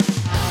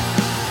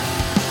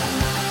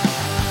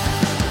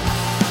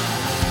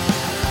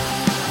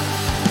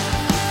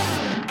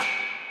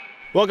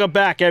Welcome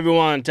back,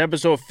 everyone, to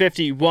episode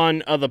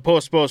 51 of the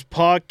Post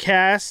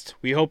podcast.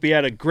 We hope you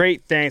had a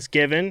great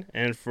Thanksgiving,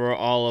 and for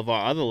all of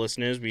our other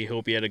listeners, we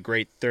hope you had a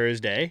great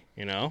Thursday,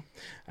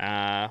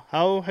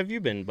 How have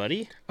you been,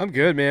 buddy? I'm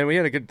good, man. We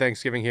had a good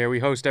Thanksgiving here. We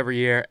host every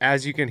year.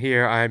 As you can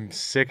hear, I'm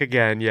sick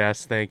again.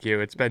 Yes, thank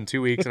you. It's been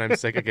 2 weeks, and I'm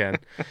sick again.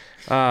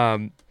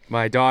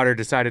 My daughter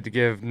decided to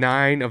give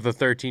 9 of the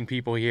 13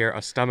 people here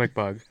a stomach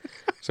bug.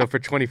 So for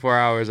 24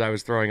 hours, I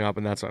was throwing up,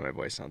 and that's why my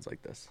voice sounds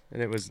like this.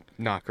 And it was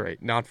not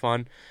great, not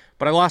fun.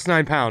 But I lost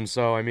 9 pounds,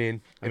 so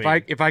if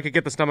I could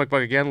get the stomach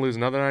bug again, lose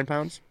another 9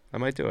 pounds, I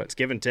might do it. It's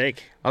give and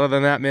take. Other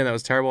than that, man, that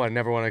was terrible. I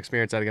never want to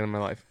experience that again in my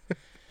life.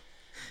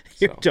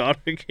 Your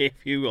daughter gave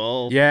you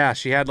all. Yeah,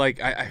 she had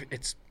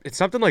it's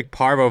something like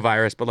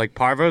parvovirus, but like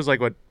parvo is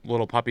like what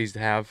little puppies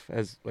have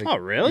as like. Oh,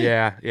 really?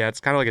 Yeah, it's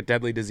kind of like a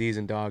deadly disease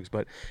in dogs,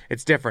 but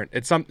it's different.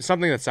 It's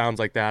something that sounds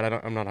like that.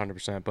 I'm not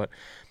 100%, but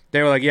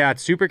they were like, yeah,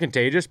 it's super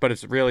contagious, but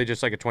it's really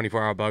just like a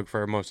 24-hour bug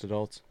for most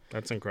adults.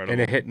 That's incredible.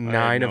 And it hit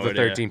 9 of the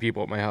 13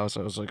 people at my house.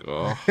 I was like,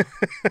 oh,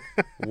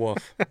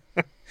 woof.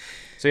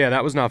 So yeah,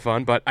 that was not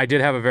fun, but I did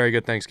have a very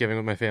good Thanksgiving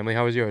with my family.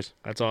 How was yours?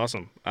 That's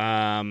awesome.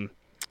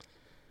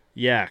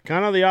 Yeah,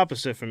 kind of the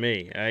opposite for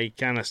me. I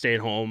kind of stayed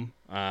home.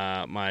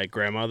 My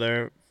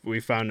grandmother,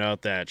 we found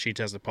out that she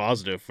tested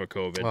positive for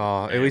COVID.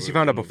 Oh, at least you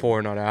found out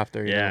before, not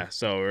after. Yeah,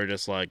 so we're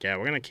just like, we're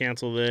going to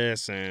cancel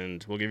this,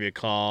 and we'll give you a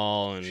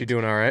call. And she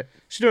doing all right?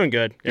 She's doing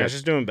good. Yeah,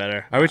 she's doing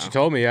better. I wish you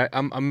told me.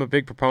 I'm a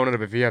big proponent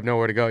of if you have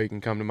nowhere to go, you can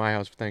come to my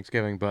house for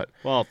Thanksgiving. But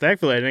well,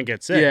 thankfully I didn't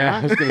get sick. Yeah, huh?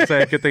 I was going to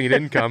say, good thing you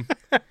didn't come.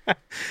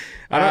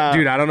 I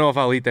don't know if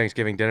I'll eat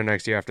Thanksgiving dinner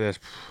next year after this.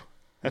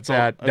 That's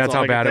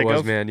how bad it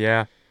was, man.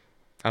 Yeah.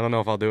 I don't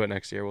know if I'll do it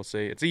next year. We'll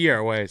see. It's a year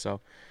away,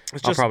 so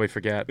I'll probably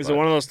forget. Is it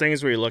one of those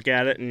things where you look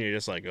at it and you're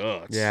just like,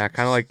 oh. Yeah,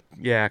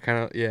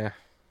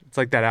 It's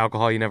like that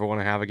alcohol you never want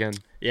to have again.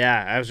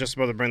 Yeah, I was just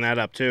about to bring that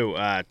up, too.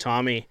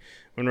 Tommy,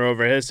 when we were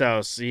over at his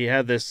house, he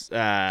had this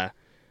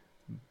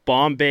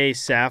Bombay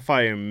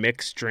Sapphire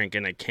mixed drink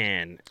in a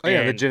can. Oh,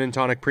 yeah, the gin and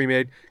tonic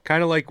pre-made.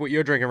 Kind of like what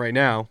you're drinking right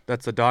now.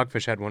 That's the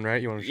Dogfish Head one,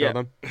 right? You want to show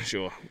them?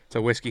 Sure. It's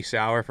a whiskey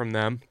sour from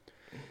them.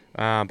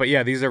 But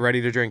yeah, these are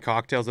ready-to-drink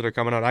cocktails that are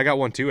coming out. I got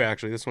one too,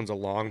 actually. This one's a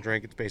long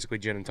drink. It's basically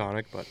gin and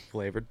tonic, but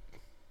flavored.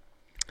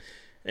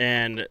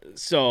 And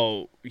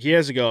so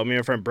years ago, me and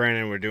my friend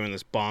Brandon were doing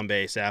this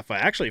Bombay Sapphire.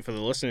 Actually, for the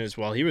listeners,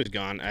 while he was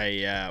gone,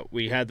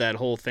 we had that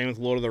whole thing with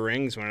Lord of the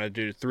Rings when I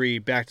do 3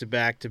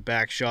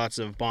 back-to-back shots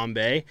of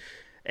Bombay.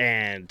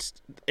 And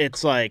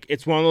it's like,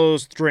 it's one of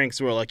those drinks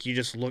where like you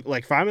just look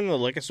like, if I'm in the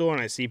liquor store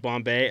and I see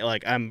Bombay,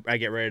 like I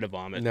get ready to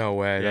vomit. No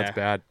way, that's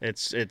bad.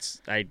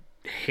 I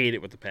hate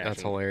it with the passion.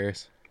 That's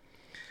hilarious.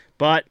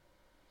 But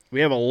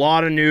we have a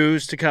lot of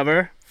news to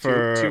cover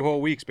for 2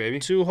 whole weeks, baby.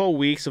 2 whole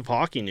weeks of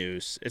hockey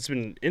news. It's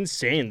been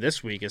insane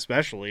this week,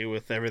 especially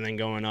with everything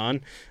going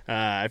on.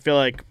 I feel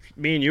like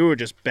me and you were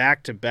just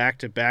back to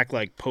back,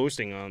 like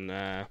posting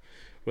on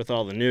with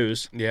all the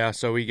news. Yeah,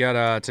 so we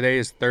got today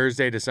is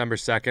Thursday, December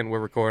 2nd. We're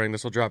recording.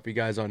 This will drop you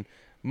guys on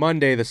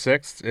Monday the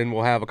 6th, and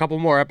we'll have a couple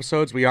more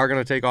episodes. We are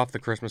going to take off the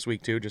Christmas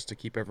week, too, just to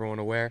keep everyone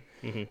aware,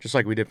 just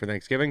like we did for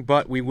Thanksgiving.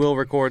 But we will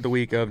record the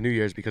week of New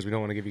Year's because we don't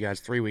want to give you guys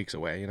 3 weeks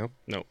away,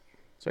 Nope.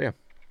 So, yeah.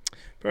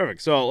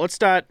 Perfect. So let's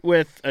start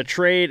with a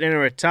trade and a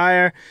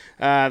retire.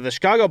 The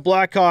Chicago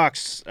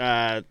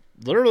Blackhawks,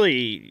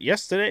 literally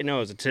yesterday, no, it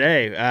was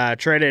today,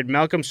 traded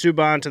Malcolm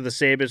Subban to the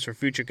Sabres for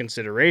future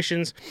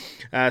considerations.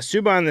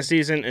 Subban this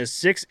season is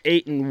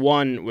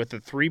 6-8-1 with a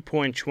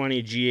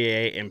 3.20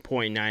 GAA and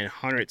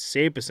 .900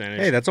 save percentage.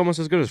 Hey, that's almost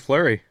as good as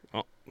Fleury.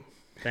 Oh,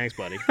 thanks,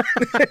 buddy.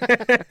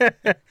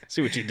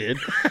 See what you did.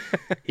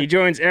 He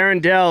joins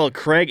Aaron Dell,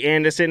 Craig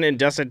Anderson, and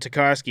Dustin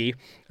Tokarski.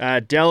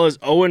 Dell is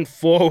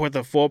 0-4 with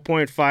a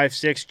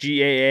 4.56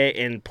 GAA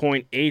and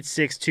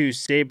 .862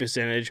 save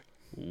percentage.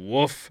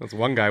 Woof. That's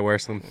one guy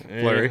worse than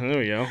Fleury. There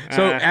we go.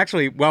 So,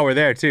 actually, while we're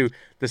there, too,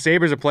 the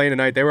Sabres are playing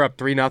tonight. They were up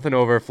 3-0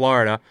 over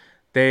Florida.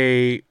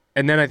 And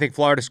then I think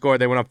Florida scored.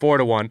 They went up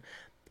 4-1.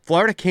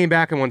 Florida came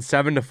back and won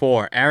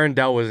 7-4. Aaron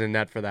Dell was in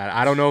net for that.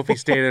 I don't know if he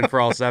stayed in for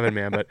all 7,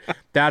 man, but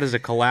that is a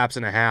collapse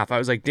and a half. I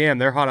was like, damn,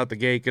 they're hot out the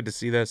gate. Good to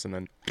see this. And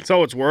then,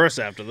 so it's worse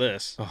after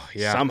this. Oh,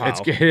 yeah. Somehow.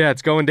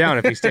 It's going down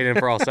if he stayed in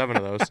for all 7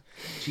 of those.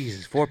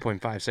 Jesus,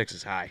 4.56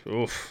 is high.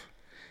 Oof.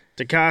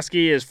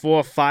 Tokarski is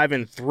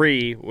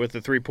 4-5-3 with a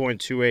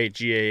 3.28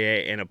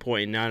 GAA and a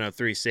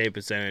 .903 save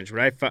percentage,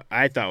 which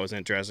I thought was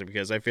interesting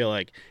because I feel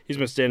like he's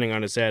been standing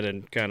on his head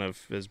and kind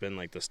of has been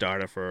like the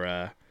starter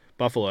for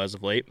Buffalo as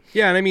of late.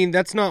 Yeah, and I mean,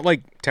 that's not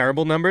like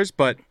terrible numbers,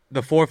 but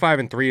the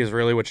 4-5-3 is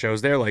really what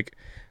shows there. Like,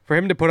 for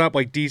him to put up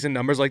like decent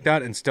numbers like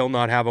that and still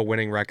not have a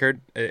winning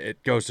record,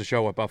 it goes to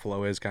show what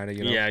Buffalo is kind of,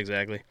 Yeah,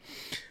 exactly.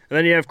 And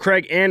then you have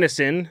Craig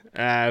Anderson,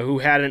 who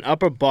had an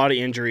upper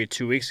body injury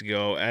 2 weeks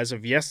ago. As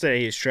of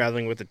yesterday, he's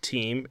traveling with the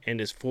team and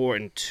is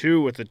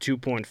 4-2 with a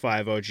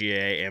 2.50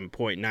 GA and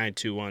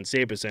 .921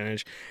 save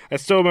percentage. I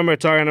still remember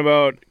talking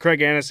about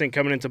Craig Anderson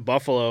coming into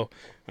Buffalo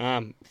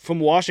from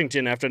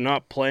Washington after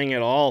not playing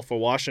at all for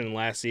Washington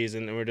last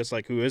season, and we're just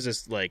like, who is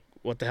this? Like,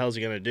 what the hell is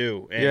he going to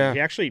do? And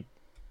he actually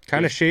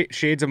Kind of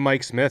shades of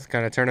Mike Smith,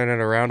 kind of turning it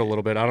around a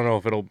little bit. I don't know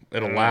if it'll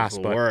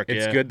last, but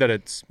it's good that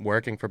it's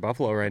working for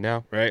Buffalo right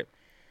now. Right.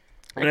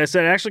 And I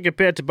said, actually,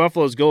 compared to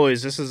Buffalo's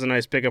goalies, this is a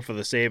nice pickup for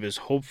the Sabres,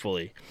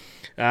 hopefully.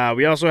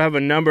 We also have a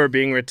number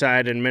being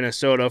retired in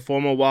Minnesota.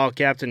 Former Wild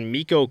captain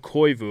Mikko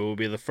Koivu will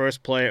be the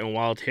first player in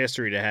Wild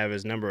history to have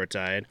his number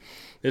retired.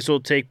 This will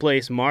take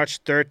place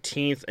March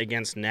 13th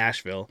against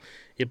Nashville.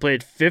 He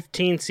played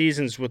 15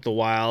 seasons with the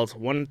Wild,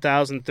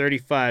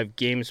 1,035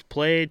 games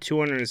played,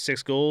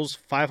 206 goals,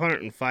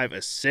 505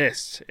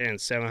 assists, and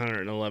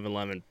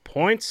 711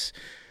 points.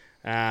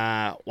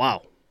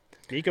 Wow.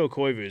 Mikko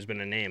Koivu has been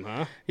a name,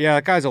 huh? Yeah,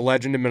 that guy's a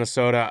legend in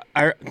Minnesota.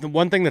 The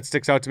one thing that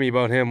sticks out to me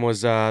about him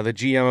was the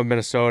GM of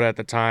Minnesota at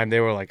the time. They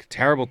were like a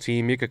terrible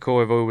team. Mikko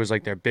Koivu was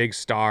like their big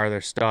star,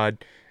 their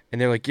stud. And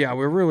they're like, yeah,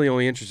 we're really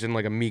only interested in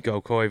like a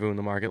Mikko Koivu in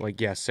the market.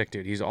 Like, yeah, sick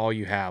dude. He's all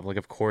you have. Like,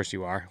 of course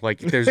you are. Like,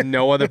 there's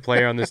no other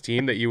player on this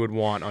team that you would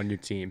want on your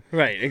team.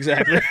 Right,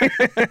 exactly.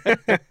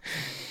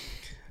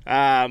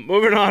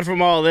 Moving on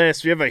from all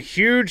this, we have a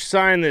huge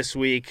sign this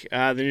week.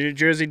 The New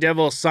Jersey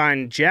Devils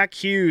signed Jack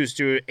Hughes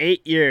to an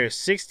 8-year,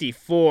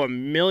 $64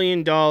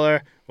 million,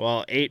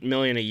 $8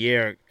 million a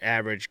year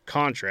average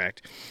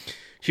contract.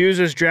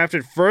 Hughes was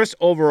drafted first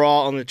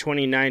overall in the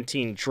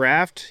 2019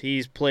 draft.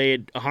 He's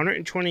played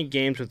 120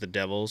 games with the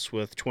Devils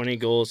with 20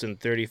 goals and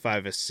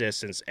 35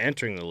 assists since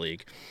entering the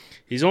league.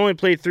 He's only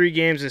played 3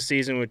 games this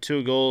season with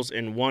 2 goals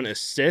and 1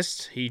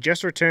 assist. He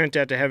just returned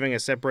after having a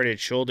separated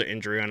shoulder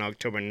injury on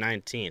October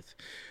 19th.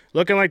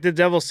 Looking like the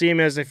Devils see him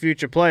as a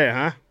future player,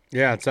 huh?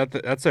 Yeah,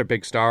 that's their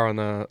big star on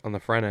the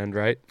front end,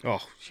 right? Oh,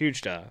 huge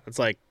star. It's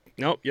like,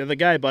 nope, you're the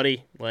guy,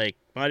 buddy. Like,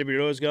 Marty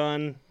Brodeu's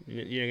gone.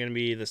 You're going to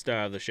be the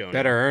star of the show now.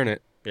 Better earn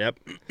it. Yep.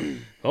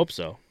 Hope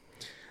so.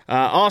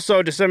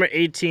 Also, December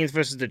 18th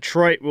versus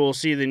Detroit, we'll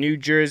see the New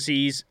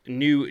Jersey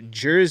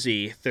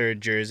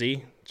third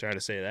jersey. Try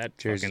to say that.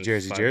 Jersey.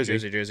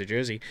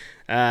 Jersey.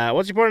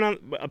 What's your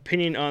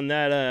opinion on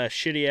that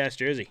shitty-ass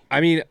jersey?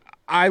 I mean,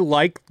 I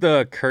like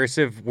the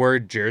cursive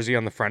word jersey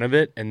on the front of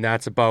it, and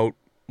that's about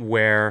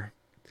where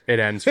it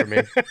ends for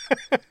me.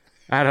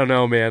 I don't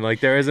know, man. Like,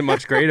 there isn't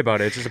much great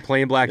about it. It's just a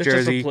plain black jersey.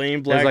 Just a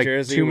plain black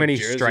There's, jersey. Too many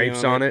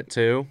stripes on it,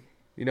 too.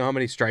 You know how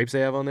many stripes they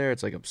have on there?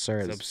 It's like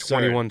absurd. It's It's absurd.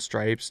 21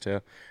 stripes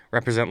to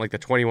represent like the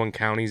 21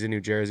 counties in New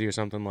Jersey or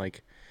something.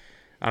 Like,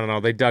 I don't know.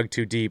 They dug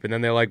too deep. And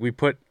then they're like, we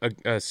put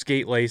a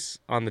skate lace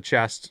on the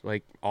chest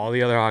like all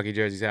the other hockey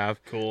jerseys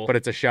have. Cool. But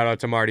it's a shout out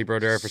to Marty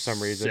Brodeur for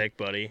some reason. Sick,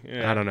 buddy.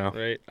 Yeah, I don't know.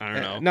 Right? I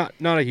don't know.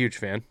 Not a huge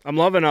fan. I'm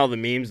loving all the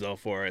memes, though,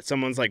 for it.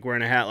 Someone's like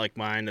wearing a hat like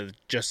mine that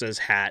just says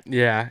hat.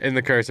 Yeah, in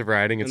the cursive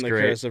writing. It's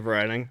great. Cursive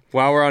writing.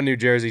 While we're on New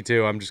Jersey,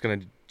 too, I'm just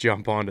going to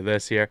jump onto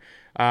this here.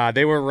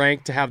 They were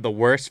ranked to have the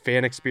worst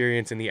fan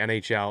experience in the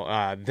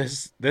NHL.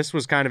 This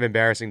was kind of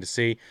embarrassing to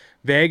see.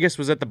 Vegas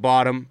was at the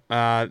bottom.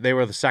 They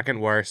were the second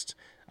worst.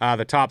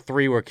 The top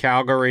 3 were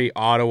Calgary,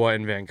 Ottawa,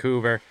 and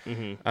Vancouver.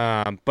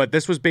 Mm-hmm. But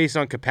this was based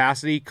on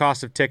capacity,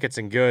 cost of tickets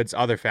and goods,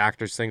 other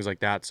factors, things like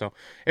that. So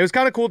it was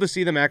kind of cool to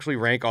see them actually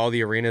rank all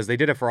the arenas. They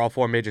did it for all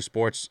 4 major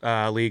sports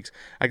leagues.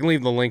 I can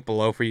leave the link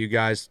below for you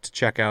guys to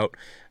check out.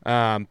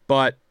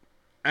 But,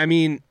 I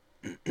mean,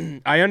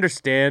 I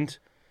understand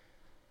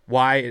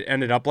why it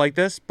ended up like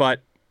this,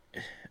 but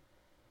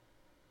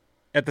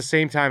at the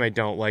same time, I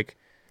don't. Like,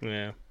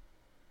 Yeah.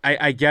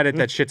 I get it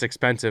that shit's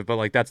expensive, but,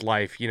 like, that's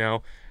life, you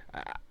know?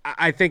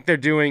 I think they're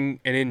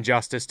doing an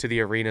injustice to the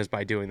arenas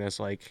by doing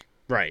this. Like,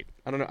 Right.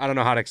 I don't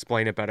know how to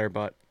explain it better,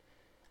 but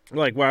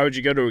Like, why would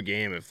you go to a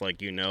game if,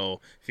 like,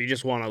 if you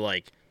just want to,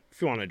 like,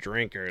 if you want a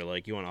drink or,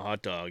 like, you want a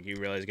hot dog, you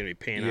realize it's going to be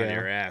paying out of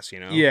your ass, you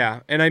know? yeah.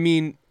 And I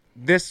mean,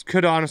 this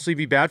could honestly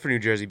be bad for New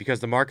Jersey because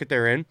the market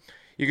they're in,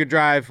 you could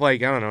drive,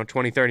 like, I don't know,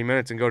 20, 30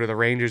 minutes and go to the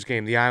Rangers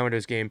game, the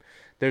Islanders game.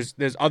 There's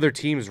other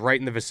teams right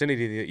in the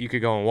vicinity that you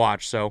could go and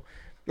watch. So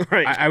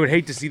Right. I would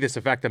hate to see this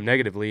affect them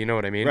negatively. You know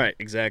what I mean? Right,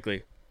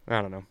 exactly.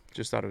 I don't know.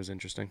 Just thought it was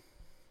interesting.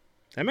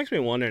 That makes me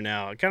wonder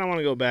now. I kind of want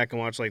to go back and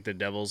watch, like, the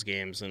Devils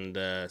games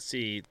and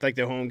see, like,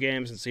 their home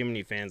games and see how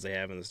many fans they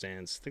have in the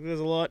stands. Think there's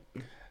a lot?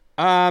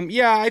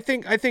 Yeah, I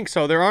think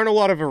so. There aren't a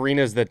lot of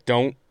arenas that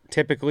don't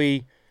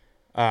typically,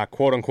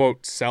 quote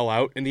unquote, sell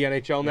out in the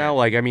NHL now.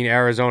 Like, I mean,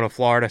 Arizona,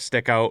 Florida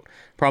stick out,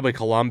 probably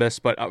Columbus,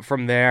 but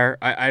from there,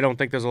 I don't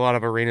think there's a lot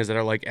of arenas that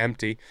are like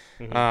empty,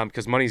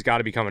 because money's got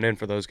to be coming in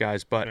for those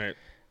guys. But Right.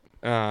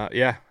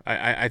 yeah,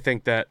 I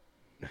think that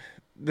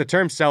the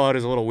term sellout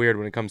is a little weird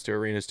when it comes to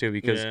arenas too,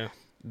 because Yeah.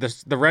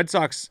 the Red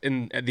Sox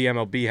in the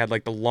MLB had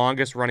like the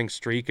longest running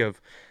streak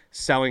of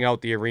selling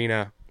out the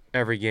arena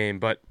every game.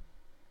 But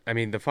I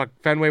mean,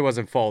 Fenway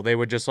wasn't full. They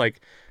would just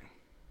like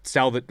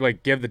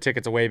give the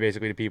tickets away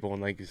basically to people,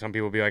 and like some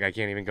people would be like, I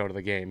can't even go to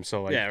the game.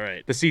 So like, Yeah,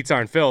 right. the seats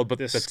aren't filled, but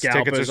the tickets are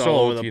Scalpers sold.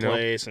 all over the you know?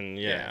 place, and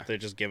Yeah. they're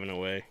just giving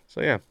away.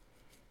 So yeah,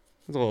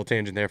 there's a little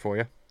tangent there for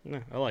you. Yeah,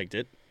 I liked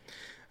it.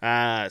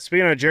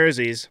 Speaking of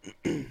jerseys,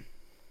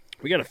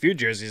 We got a few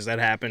jerseys that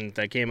happened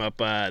that came up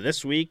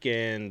this week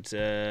and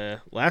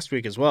last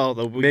week as well.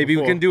 Maybe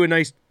we can do a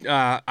nice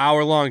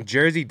hour-long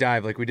jersey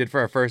dive like we did for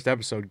our first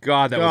episode.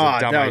 God, that was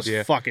a dumb idea.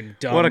 Was fucking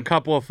dumb. What a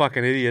couple of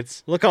fucking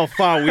idiots. Look how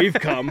far we've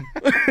come.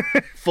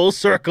 Full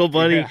circle,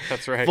 buddy. Yeah,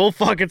 that's right. Full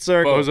fucking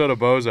circle. Bozo to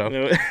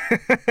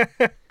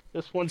bozo.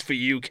 This one's for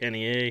you,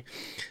 Kenny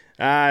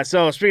A.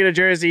 So, speaking of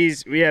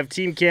jerseys, we have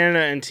Team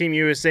Canada and Team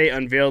USA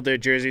unveiled their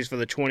jerseys for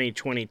the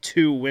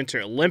 2022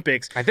 Winter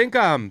Olympics. I think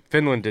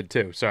Finland did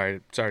too. Sorry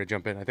to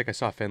jump in. I think I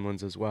saw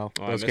Finland's as well.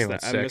 Oh, I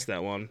missed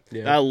that one.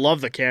 Yeah. I love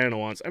the Canada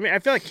ones. I mean, I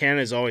feel like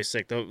Canada's always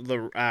sick.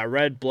 The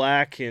red,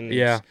 black, and...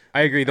 Yeah,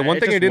 I agree. The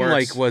one thing I didn't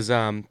works. like was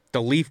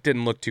the leaf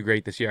didn't look too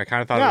great this year. I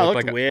kind of thought No, it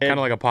looked weird. kind of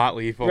like a pot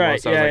leaf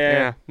almost. Right, I was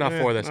yeah. like, not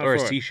for this. Not Or a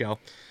for it. seashell.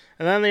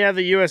 And then they have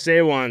the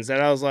USA ones that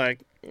I was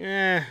like,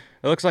 eh...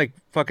 It looks like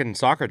fucking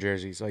soccer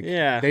jerseys. Like,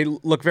 Yeah. they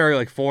look very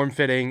like form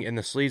fitting, and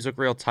the sleeves look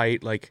real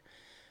tight. Like,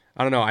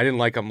 I don't know. I didn't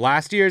like them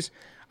last year's.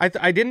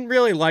 I didn't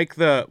really like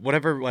the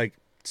whatever like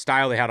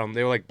style they had on them.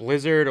 They were like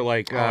Blizzard or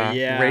like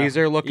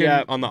Razor looking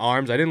on the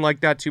arms. I didn't like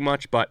that too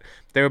much, but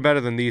they were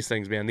better than these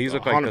things, man. These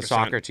look like the 100%.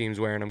 soccer teams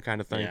wearing them kind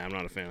of thing. Yeah, I'm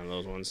not a fan of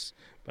those ones.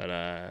 But,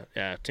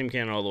 yeah, Team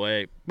Canada all the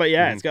way. But,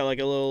 yeah, it's got like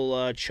a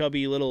little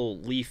chubby little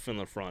leaf in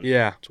the front.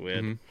 Yeah. It's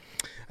weird.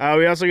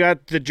 We also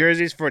got the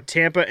jerseys for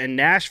Tampa and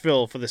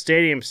Nashville for the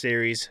Stadium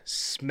Series.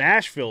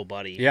 Smashville,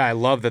 buddy. Yeah, I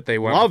love that they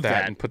went Love with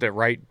that that. and put that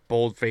right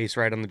bold face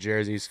right on the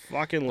jerseys.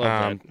 Fucking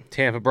love that.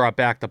 Tampa brought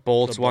back the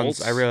Bolts The ones.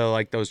 Bolts. I really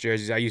like those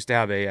jerseys. I used to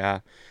have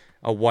a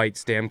white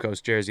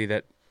Stamkos jersey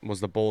that was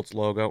the Bolts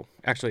logo.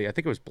 Actually, I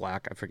think it was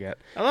black. I forget.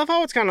 I love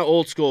how it's kind of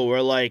old school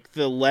where, like,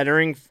 the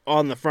lettering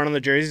on the front of the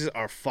jerseys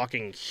are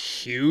fucking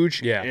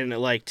huge. Yeah. And it,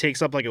 like,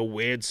 takes up, like, a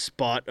weird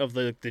spot of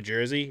the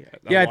jersey.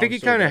 Yeah, I think you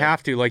kind of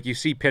have to. Like, you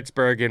see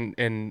Pittsburgh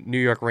and New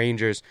York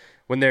Rangers,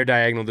 when they're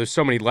diagonal, there's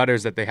so many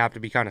letters that they have to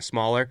be kind of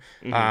smaller.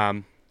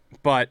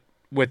 But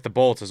with the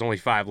Bolts, there's only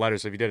 5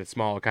 letters. So if you did it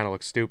small, it kind of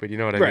looks stupid. You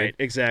know what I mean? Right,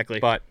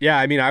 exactly. But, yeah,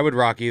 I mean, I would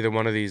rock either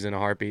one of these in a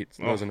heartbeat.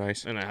 Those are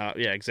nice.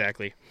 Yeah,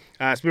 exactly.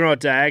 Speaking about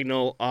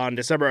diagonal, on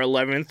December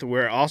 11th,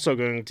 we're also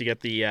going to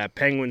get the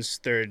Penguins'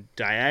 third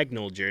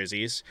diagonal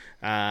jerseys.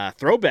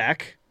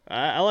 Throwback.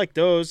 I like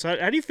those.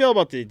 How do you feel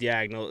about the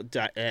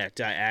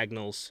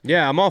diagonals?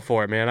 Yeah, I'm all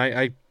for it, man.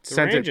 I The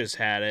sent it. Rangers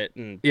had it,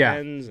 and Yeah.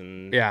 Pens,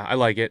 and Yeah, I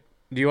like it.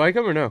 Do you like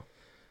them or no?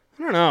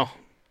 I don't know.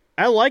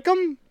 I like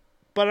them,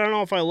 but I don't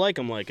know if I like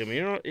them.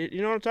 You know what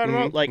I'm talking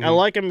about? Like, I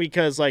like them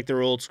because, like,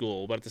 they're old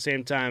school. But at the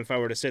same time, if I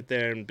were to sit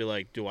there and be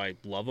like, do I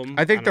love them?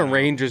 I think the don't know.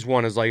 Rangers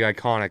one is like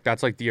iconic.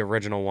 That's like the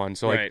original one.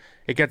 So like Right.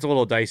 it gets a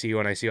little dicey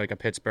when I see like a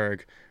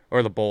Pittsburgh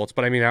or the Bolts.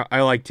 But I mean,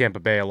 I like Tampa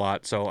Bay a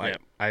lot, so Yeah.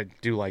 I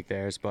do like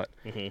theirs. But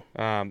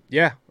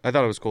yeah, I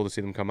thought it was cool to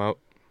see them come out.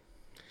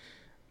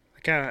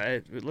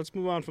 Let's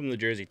move on from the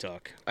jersey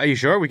talk. Are you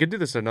sure we could do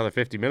this in another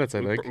 50 minutes?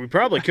 I think. We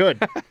probably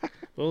could.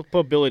 We'll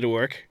put Billy to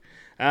work.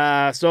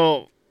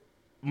 So,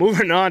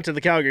 moving on to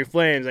the Calgary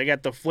Flames, I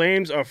got the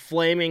Flames are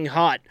flaming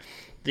hot.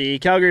 The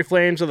Calgary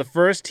Flames are the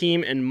first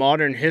team in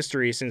modern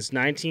history since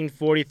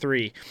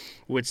 1943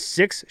 with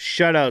 6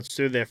 shutouts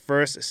through their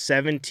first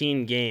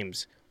 17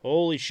 games.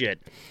 Holy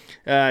shit.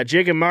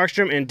 Jacob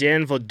Markstrom and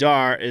Dan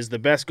Vladar is the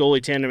best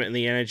goalie tandem in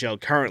the NHL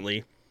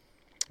currently.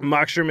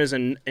 Markstrom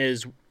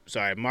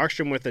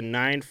with a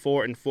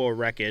 9-4-4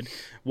 record,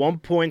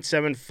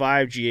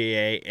 1.75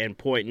 GAA, and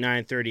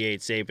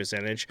 .938 save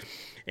percentage.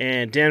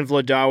 And Dan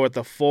Vladar with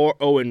a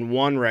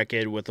 4-0-1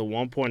 record with a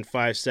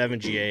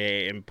 1.57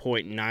 GAA and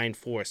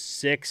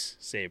 .946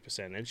 save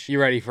percentage.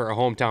 You ready for a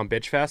hometown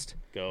bitch fest?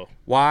 Go.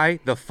 Why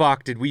the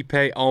fuck did we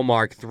pay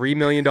Allmark $3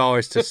 million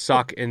to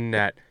suck in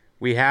net?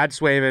 We had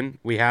Swayman,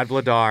 we had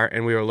Vladar,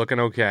 and we were looking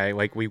okay.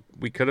 Like, we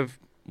could have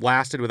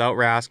lasted without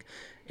Rask,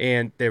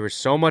 and there was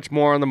so much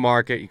more on the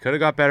market. You could have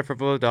got better for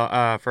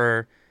Vladar,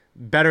 for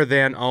better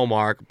than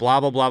Allmark,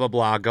 blah, blah, blah, blah,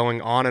 blah,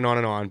 going on and on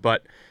and on.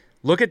 But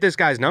look at this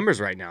guy's numbers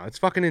right now. It's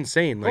fucking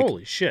insane. Like,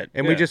 Holy shit.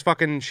 and we just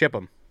fucking ship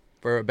him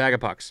for a bag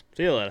of pucks.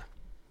 See you later.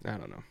 I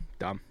don't know.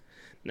 Dumb.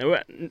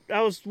 No,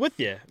 I was with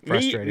you.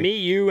 Frustrating. Me,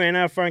 you, and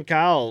our friend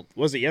Kyle,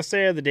 was it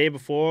yesterday or the day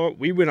before?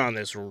 We went on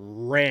this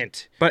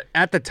rant. But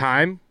at the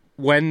time,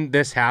 when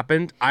this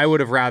happened, I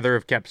would have rather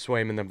have kept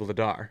Swayman than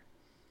Vladar.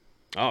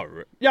 Oh,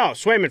 yeah,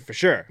 Swayman for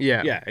sure.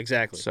 Yeah. Yeah,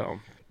 exactly. So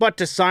But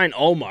to sign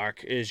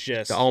Allmark is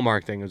just... the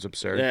Allmark thing was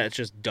absurd. Yeah, it's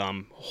just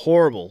dumb.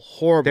 Horrible.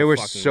 There were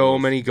fucking so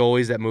move. many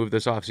goalies that moved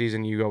this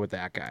offseason. You go with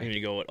that And guy. you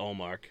go with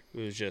Allmark. It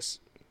was just...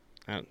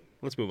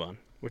 let's move on.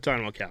 We're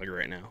talking about Calgary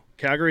right now.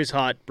 Calgary's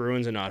hot.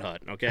 Bruins are not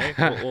hot, okay?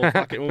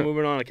 We're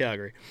moving on to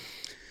Calgary.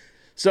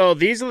 So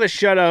these are the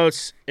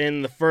shutouts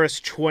in the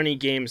first 20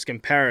 games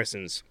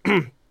comparisons.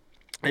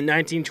 In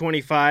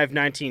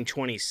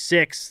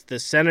 1925-1926, the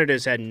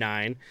Senators had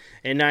 9.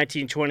 In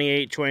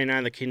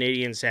 1928-29, the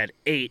Canadiens had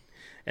 8.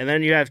 And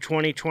then you have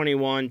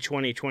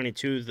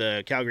 2021-2022,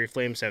 the Calgary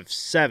Flames have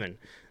 7.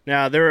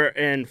 Now, they're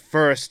in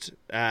first.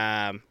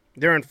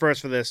 They're in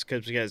first for this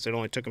because it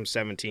only took them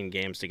 17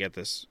 games to get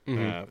this,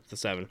 the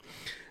 7.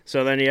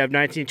 So then you have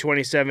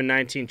 1927,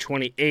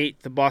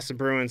 1928, the Boston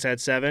Bruins had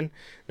 7.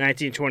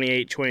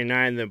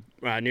 1928-29,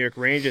 the New York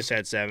Rangers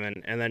had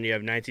 7. And then you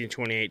have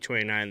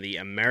 1928-29, the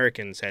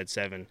Americans had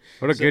 7.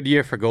 What a good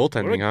year for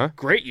goaltending, huh?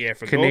 Great year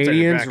for goaltending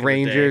Canadians, back in the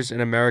Rangers, day.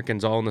 and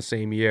Americans all in the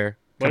same year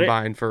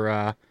combined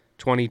for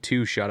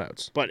 22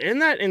 shutouts. But isn't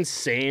that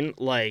insane,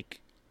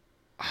 like,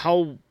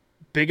 how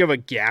big of a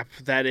gap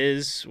that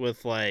is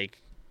with, like,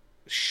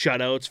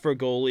 shutouts for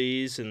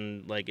goalies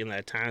and, like, in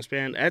that time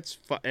span? It's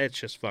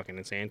just fucking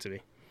insane to me.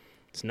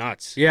 It's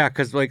nuts. Yeah,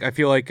 because, like, I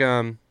feel like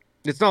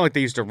it's not like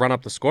they used to run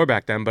up the score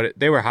back then, but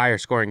they were higher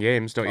scoring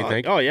games, don't you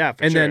think? Oh, yeah,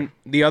 for and sure. then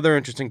the other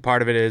interesting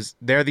part of it is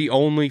they're the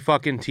only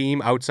fucking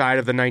team outside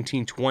of the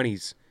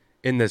 1920s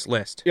in this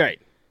list.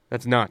 Right.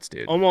 That's nuts,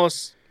 dude.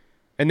 Almost...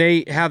 And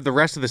they have the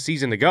rest of the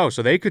season to go,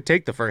 so they could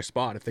take the first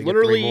spot if they get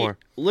 3 more.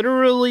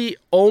 Literally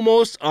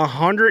almost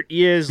 100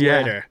 years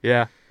later.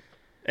 Yeah.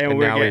 And now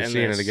we're we're getting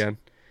seeing this. it again.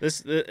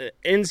 This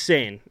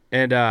insane.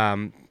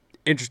 And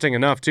interesting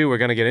enough, too, we're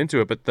going to get into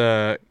it, but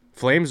the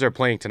Flames are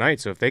playing tonight,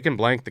 so if they can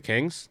blank the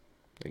Kings,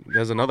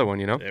 there's another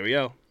one, you know? There we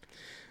go.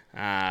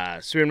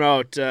 Speaking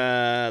about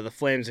the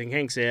Flames and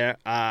Kings here,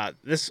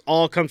 this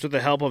all comes with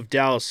the help of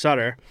Dallas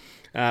Sutter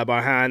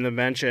behind the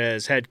bench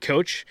as head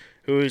coach,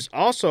 who's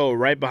also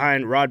right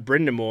behind Rod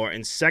Brindamore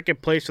in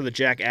second place for the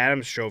Jack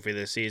Adams Trophy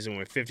this season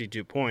with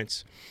 52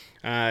 points.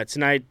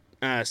 Tonight,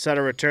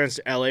 Sutter returns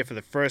to LA for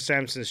the first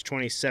time since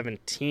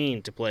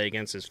 2017 to play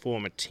against his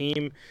former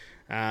team.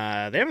 They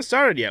haven't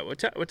started yet. What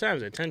time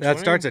is it? 10:20? That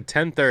starts at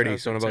 10:30,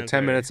 so in about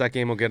 10 minutes that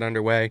game will get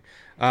underway.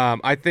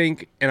 I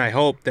think and I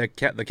hope that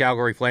the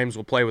Calgary Flames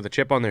will play with a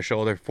chip on their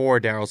shoulder for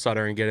Daryl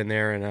Sutter and get in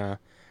there and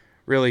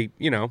really,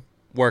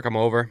 work him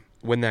over,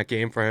 win that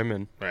game for him,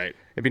 and right.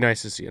 It'd be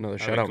nice to see another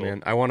shutout, cool.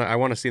 man. I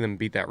want to see them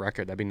beat that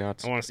record. That'd be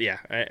nuts. I want to see,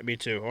 me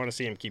too. I want to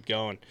see him keep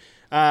going.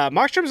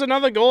 Markstrom's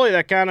another goalie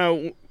that kind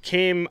of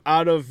came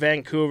out of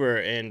Vancouver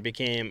and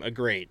became a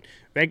great.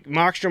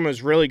 Markstrom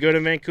was really good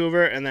in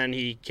Vancouver, and then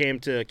he came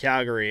to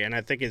Calgary, and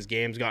I think his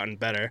game's gotten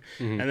better.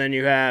 Mm-hmm. And then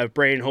you have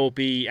Braden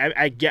Holtby.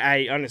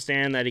 I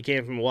understand that he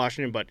came from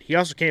Washington, but he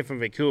also came from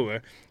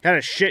Vancouver. Had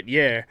a shit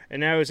year, and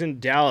now he's in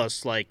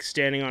Dallas, like,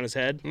 standing on his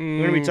head. We're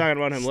going to be talking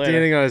about him later.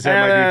 Standing on his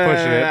head might be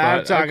pushing it, but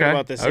I'm talking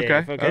about the save,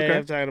 okay?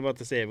 I'm talking about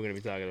the save we're going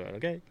to be talking about,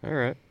 okay? All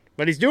right.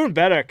 But he's doing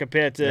better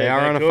compared to They are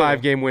Vancouver. on a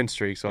 5-game win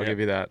streak, so I'll give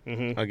you that.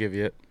 Mm-hmm. I'll give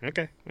you it.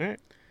 Okay, all right.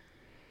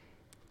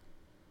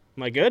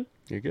 Am I good?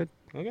 You're good.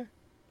 Okay.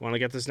 Want to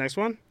get this next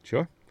one?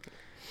 Sure.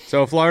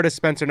 So Florida's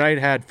Spencer Knight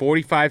had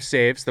 45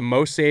 saves, the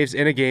most saves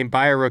in a game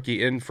by a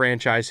rookie in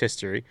franchise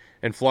history,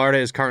 and Florida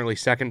is currently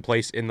second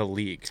place in the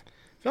league.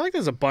 I feel like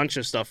there's a bunch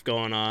of stuff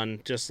going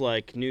on, just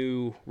like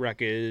new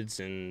records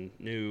and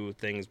new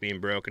things being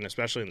broken,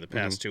 especially in the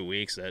past 2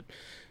 weeks that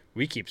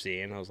we keep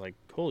seeing. I was like,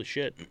 holy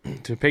shit.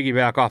 To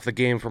piggyback off the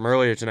game from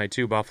earlier tonight,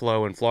 too,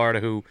 Buffalo and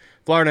Florida,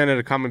 Florida ended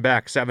up coming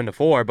back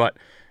 7-4, but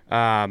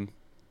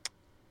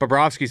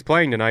Bobrovsky's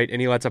playing tonight,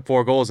 and he lets up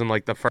 4 goals in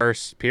like the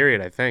first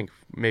period, I think.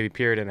 Maybe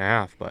period and a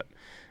half, but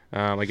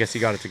I guess he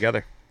got it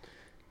together.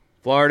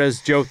 Florida's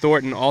Joe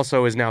Thornton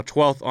also is now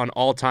 12th on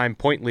all-time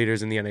point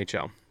leaders in the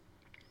NHL.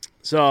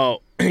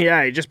 So,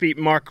 yeah, he just beat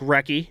Mark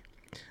Recchi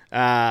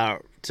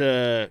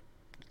to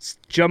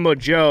Jumbo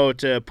Joe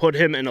to put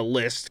him in a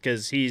list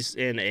because he's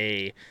in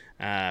a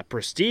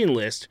pristine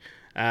list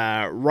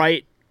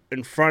right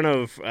in front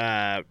of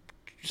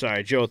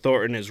Joe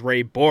Thornton is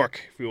Ray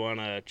Bourque, if you want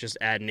to just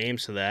add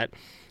names to that.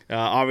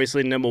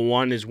 Obviously, number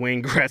 1 is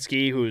Wayne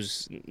Gretzky,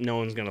 who's no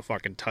one's going to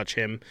fucking touch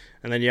him.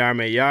 And then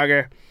Jaromir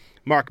Jagr,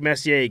 Mark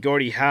Messier,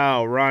 Gordie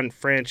Howe, Ron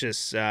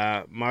Francis,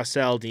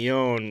 Marcel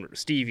Dion,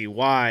 Stevie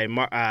Y,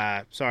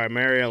 Mario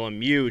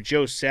Lemieux,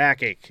 Joe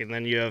Sakic, and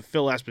then you have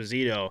Phil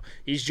Esposito.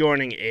 He's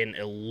joining an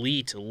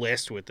elite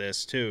list with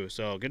this, too.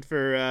 So good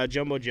for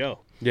Jumbo Joe.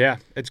 Yeah,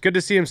 it's good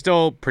to see him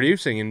still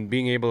producing and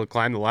being able to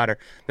climb the ladder.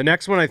 The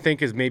next one, I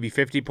think, is maybe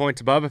 50 points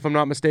above, if I'm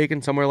not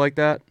mistaken, somewhere like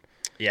that.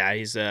 Yeah,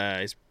 he's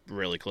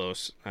really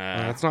close.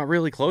 That's not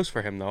really close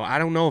for him, though. I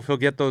don't know if he'll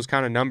get those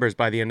kind of numbers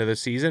by the end of the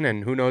season,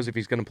 and who knows if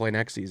he's going to play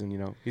next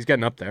season. He's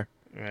getting up there.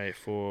 Right,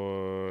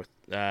 for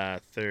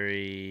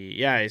 30...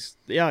 Yeah,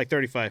 like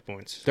 35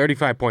 points.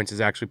 35 points is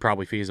actually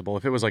probably feasible.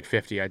 If it was like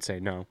 50, I'd say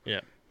no.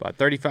 Yeah. But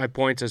 35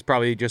 points is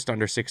probably just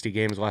under 60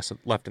 games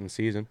left in the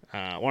season.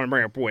 I want to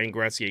bring up Wayne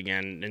Gretzky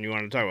again, and you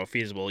want to talk about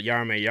feasible.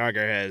 Jaromir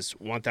Jagr has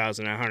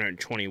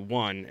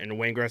 1,921, and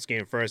Wayne Gretzky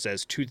in first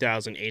has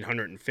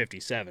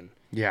 2,857.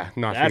 Yeah,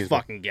 not that feasible.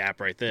 fucking gap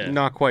right there.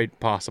 Not quite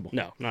possible.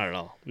 No, not at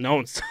all. No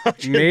one's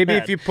touching Maybe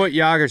that. if you put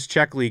Jagr's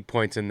Czech League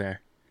points in there.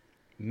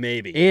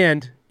 Maybe.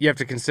 And you have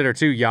to consider,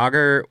 too,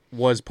 Jagr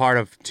was part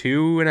of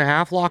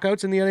 2.5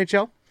 lockouts in the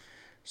NHL.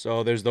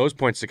 So there's those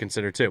points to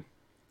consider, too.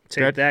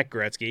 Take that,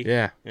 Gretzky.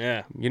 Yeah.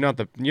 Yeah. You're not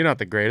the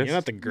greatest. You're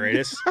not the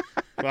greatest.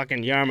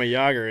 Fucking Jaromir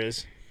Jagr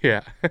is.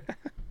 Yeah.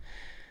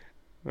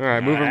 All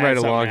right, moving I had right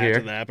something along to add to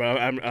here. that, but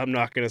I'm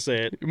not gonna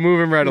say it.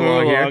 Moving right Move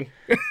along along.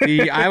 here.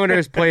 The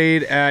Islanders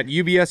played at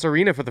UBS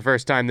Arena for the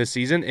first time this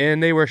season,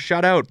 and they were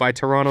shut out by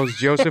Toronto's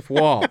Joseph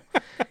Wall.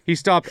 He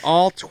stopped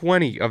all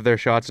 20 of their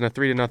shots in a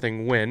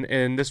 3-0 win,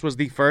 and this was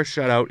the first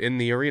shutout in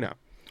the arena.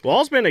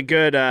 Wall's been a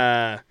good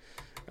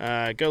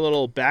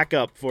little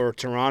backup for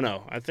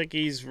Toronto. I think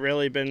he's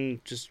really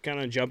been just kind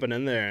of jumping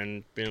in there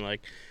and being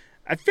like,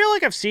 I feel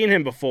like I've seen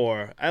him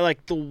before. I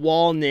like the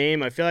Wall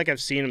name. I feel like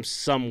I've seen him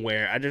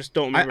somewhere. I just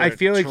don't remember. I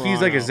feel like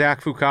he's like a Toronto.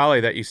 Zach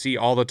Fucale that you see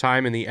all the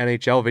time in the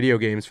NHL video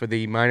games for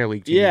the minor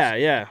league teams.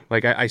 Yeah.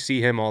 Like, I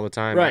see him all the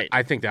time. Right.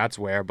 I think that's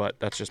where, but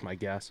that's just my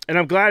guess. And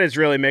I'm glad it's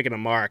really making a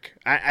mark.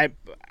 I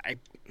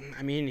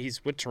mean,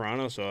 he's with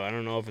Toronto, so I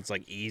don't know if it's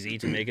like easy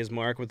to make his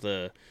mark with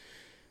a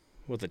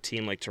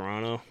team like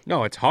Toronto.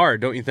 No, it's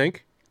hard, don't you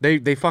think?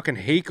 They fucking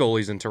hate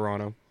goalies in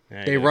Toronto.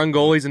 Yeah, They yeah. run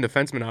goalies and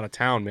defensemen out of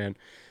town, man.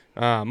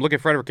 Look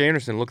at Frederick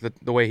Anderson. Look at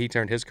the way he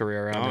turned his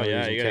career around. Oh, now yeah,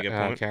 he's in you got a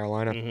good point.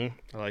 Carolina.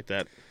 I like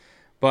that.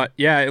 But,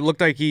 yeah, it looked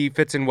like he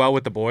fits in well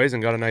with the boys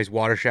and got a nice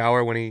water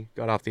shower when he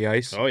got off the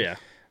ice. Oh yeah.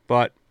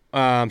 But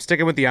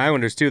sticking with the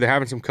Islanders, too, they're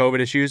having some COVID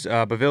issues.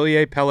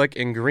 Bavilier, Pellick,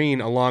 and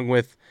Green, along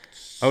with,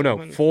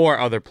 4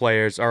 other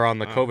players are on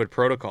the COVID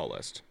protocol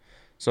list.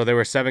 So there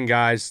were 7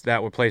 guys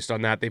that were placed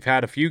on that. They've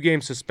had a few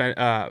games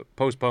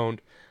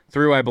postponed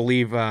through, I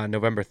believe,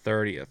 November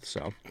 30th.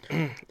 So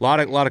a lot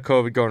of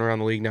COVID going around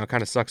the league now.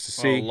 Kind of sucks to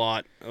see. A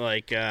lot.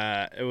 Like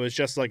it was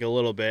just like a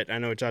little bit. I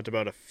know we talked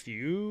about a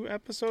few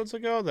episodes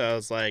ago that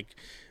was like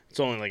it's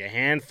only like a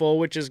handful,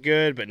 which is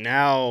good, but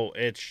now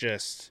it's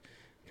just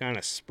kind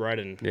of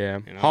spreading. Yeah,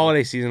 you know?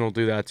 holiday season will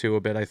do that too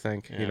a bit. I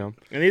think Yeah.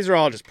 And these are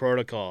all just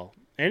protocol.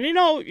 And you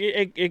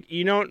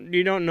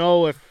don't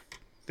know if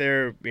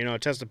they're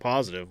tested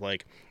positive.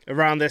 Like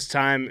around this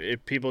time,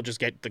 if people just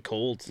get the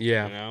colds.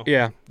 Yeah, You know?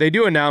 yeah. They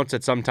do announce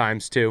it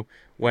sometimes too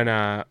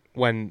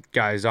when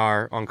guys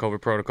are on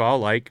COVID protocol,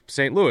 like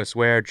St. Louis,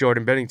 where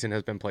Jordan Bennington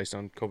has been placed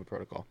on COVID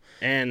protocol.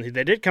 And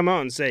they did come out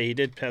and say he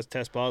did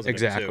test positive.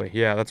 Exactly. Too.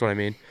 Yeah, that's what I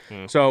mean.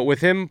 Yeah. So with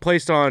him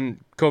placed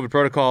on COVID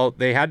protocol,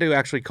 they had to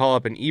actually call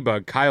up an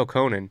e-bug, Kyle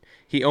Conan.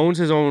 He owns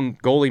his own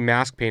goalie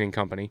mask painting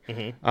company.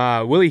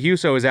 Mm-hmm. Willie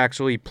Huso is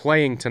actually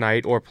playing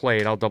tonight, or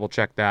played. I'll double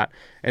check that.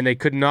 And they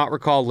could not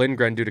recall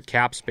Lindgren due to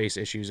cap space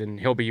issues, and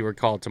he'll be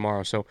recalled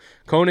tomorrow. So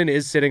Conan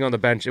is sitting on the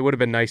bench. It would have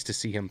been nice to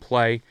see him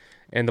play.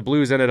 And the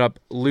Blues ended up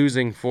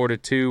losing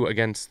 4-2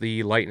 against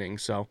the Lightning.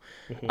 So,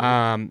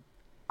 how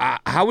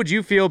would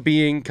you feel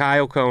being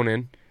Kyle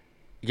Conan,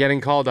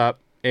 getting called up,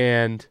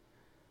 and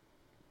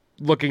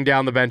looking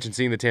down the bench and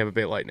seeing the Tampa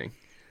Bay Lightning?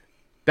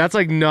 That's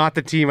like not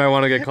the team I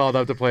want to get called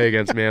up to play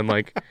against, man.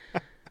 Like,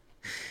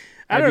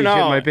 I I'd don't be shitting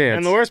know. my pants.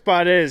 And the worst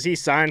part is he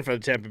signed for the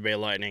Tampa Bay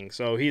Lightning,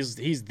 so he's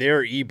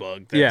their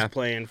e-bug that's Yeah.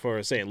 playing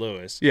for St.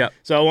 Louis. Yeah.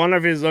 So I wonder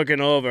if he's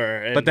looking over.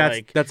 And But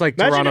that's like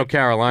imagine Toronto, if-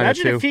 Carolina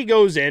Imagine too. if he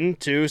goes in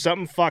too,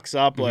 something fucks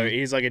up. Like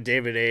he's like a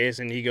David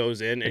Ayers, and he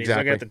goes in and he's looking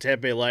Exactly. at the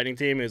Tampa Bay Lightning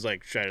team. He's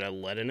like, should I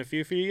let in a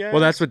few for you guys?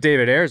 Well, that's what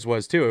David Ayers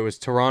was too. It was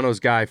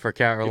Toronto's guy for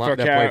Carolina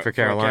that played for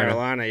Carolina.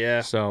 Carolina,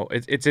 yeah. So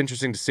it's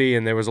interesting to see,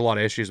 and there was a lot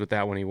of issues with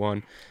that when he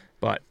won.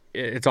 But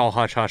it's all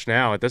hush hush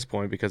now at this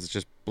point because it's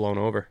just blown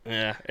over.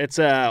 Yeah, it's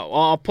well,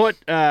 I'll put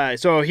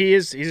so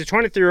he's a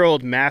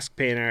 23-year-old mask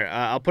painter.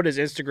 I'll put his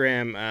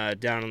Instagram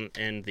down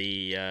in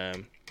the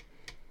in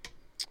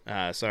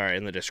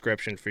the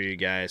description for you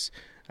guys.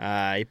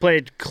 He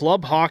played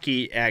club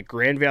hockey at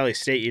Grand Valley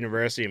State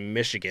University in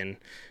Michigan.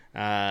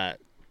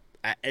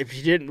 If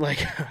he didn't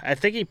I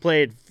think he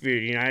played for the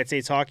United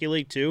States Hockey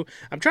League too.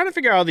 I'm trying to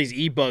figure out how these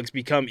e-bugs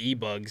become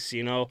e-bugs.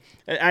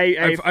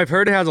 I've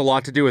heard it has a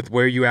lot to do with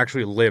where you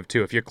actually live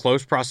too. If you're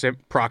close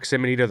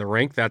proximity to the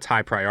rink, that's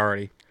high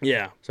priority.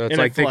 yeah. So it's And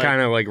like they kind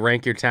of like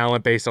rank your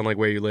talent based on like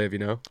where you live, you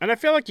know? And I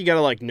feel like you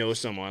gotta like know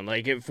someone.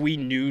 Like if we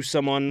knew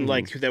someone Mm-hmm.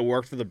 like that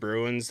worked for the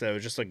Bruins that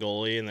was just a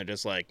goalie, and they're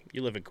just like,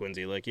 you live in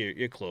Quincy, like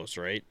you're close,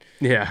 right?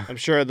 Yeah. I'm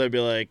sure they'd be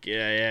like,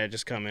 yeah,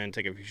 just come in,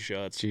 take a few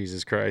shots.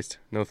 Jesus Christ.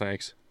 No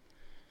thanks.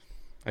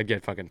 I'd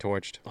get fucking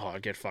torched. Oh,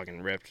 I'd get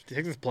fucking ripped. Do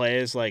you think the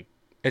players like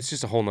It's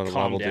just a whole nother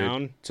calm level,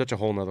 down dude. Such a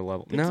whole nother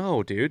level.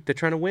 No, dude. They're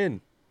trying to win.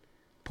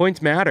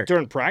 Points matter.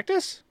 during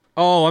practice?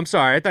 Oh, I'm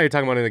sorry. I thought you were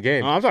talking about in the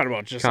game. Oh, I'm talking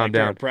about just Calm like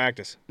during down.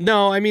 practice.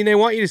 No, I mean they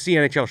want you to see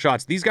NHL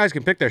shots. These guys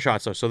can pick their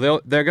shots though,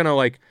 so they're gonna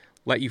like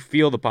let you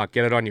feel the puck,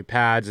 get it on your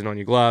pads and on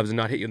your gloves, and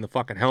not hit you in the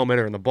fucking helmet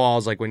or in the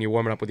balls like when you're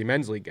warming up with your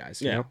men's league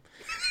guys. You Yeah. know?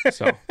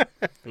 So,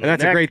 and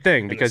that's a neck, great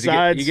thing and the because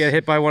sides. you get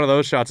hit by one of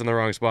those shots in the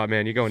wrong spot,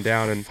 man. You're going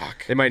down, and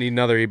they might need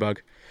another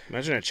e-bug.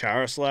 Imagine a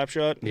Chara slap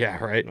shot.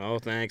 Yeah, right. Oh,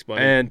 thanks,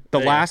 buddy. And the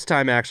Hey. last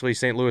time actually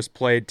St. Louis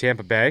played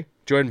Tampa Bay,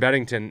 Jordan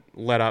Bennington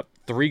let up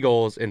 3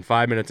 goals in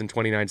 5 minutes and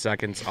 29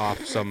 seconds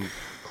off some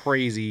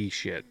crazy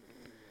shit.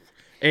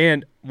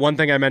 And one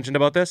thing I mentioned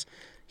about this,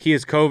 he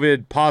is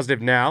COVID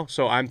positive now,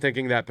 so I'm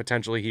thinking that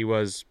potentially he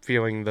was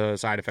feeling the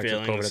side effects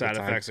Feeling of COVID the at side the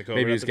time. effects of COVID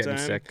Maybe he at was the getting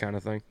time. sick kind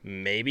of thing.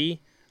 Maybe.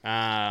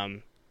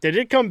 They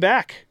did come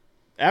back.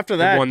 After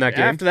that, won that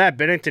game? After that,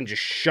 Bennington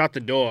just shut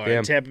the door. Damn.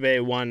 And Tampa Bay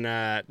won.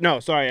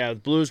 The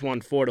Blues won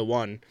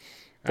 4-1.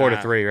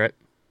 4-3, right?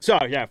 So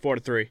yeah,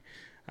 4-3.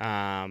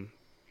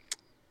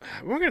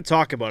 we're going to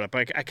talk about it,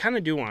 but I kind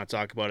of do want to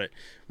talk about it.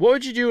 What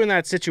would you do in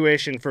that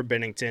situation for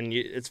Binnington?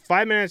 It's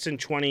 5 minutes and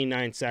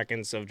 29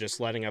 seconds of just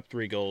letting up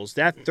 3 goals.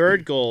 That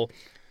third goal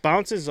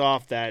bounces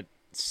off that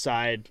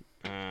side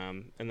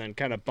and then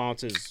kind of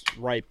bounces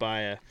right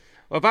by a...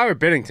 Well, if I were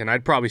Binnington,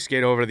 I'd probably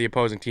skate over to the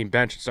opposing team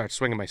bench and start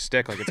swinging my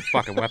stick like it's a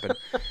fucking weapon.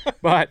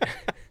 But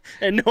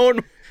and no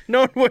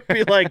one would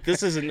be like,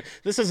 this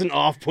isn't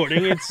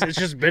off-putting. It's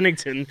just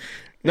Binnington.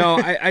 No,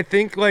 I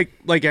think like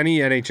any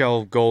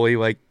NHL goalie,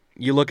 like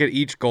you look at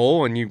each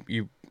goal and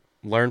you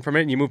learn from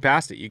it and you move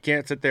past it. You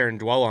can't sit there and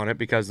dwell on it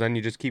because then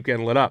you just keep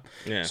getting lit up.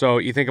 Yeah. So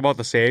you think about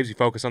the saves, you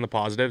focus on the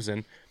positives,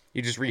 and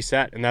you just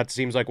reset. And that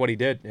seems like what he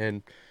did.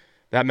 And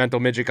that mental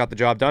midget got the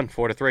job done,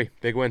 4-3,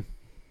 big win.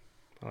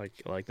 I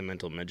like the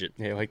mental midget.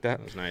 Yeah, you like that?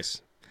 That was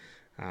nice.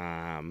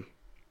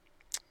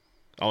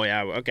 Oh,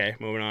 yeah, okay.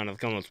 Moving on to the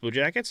Columbus Blue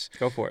Jackets.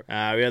 Go for it.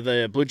 We have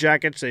the Blue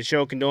Jackets. They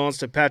show condolence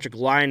to Patrick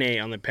Laine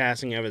on the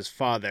passing of his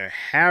father,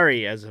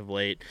 Harry, as of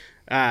late.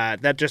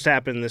 That just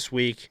happened this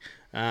week.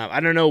 I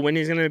don't know when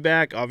he's going to be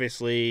back.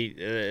 Obviously,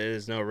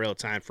 there's no real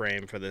time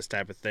frame for this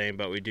type of thing,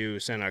 but we do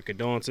send our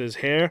condolences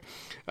here.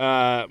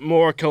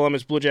 More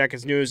Columbus Blue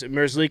Jackets news.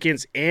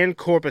 Merzlikins and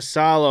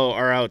Korpisalo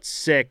are out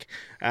sick.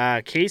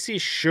 Casey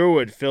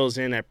Sherwood fills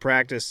in at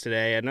practice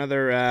today.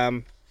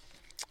 Another...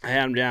 I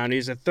had him down.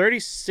 He's a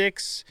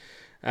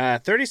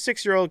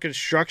 36-year-old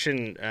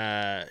construction.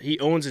 He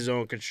owns his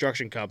own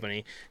construction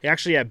company. He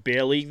actually had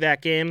bear league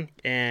that game,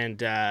 and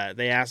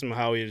they asked him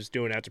how he was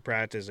doing after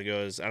practice. He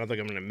goes, "I don't think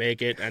I'm going to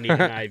make it. I need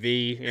an IV."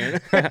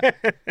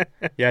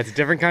 Yeah, it's a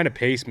different kind of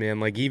pace,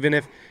 man. Like even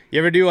if you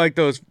ever do like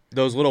those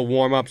little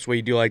warm ups where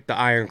you do like the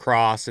iron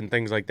cross and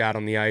things like that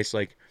on the ice,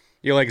 like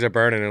your legs are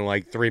burning in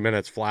like 3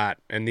 minutes flat,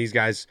 and these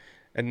guys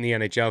in the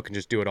NHL can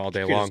just do it all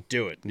day long. Just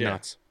do it.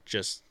 Nuts. Yeah.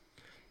 Just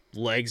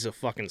legs of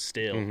fucking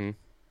steel. Mm-hmm.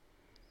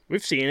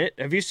 We've seen it.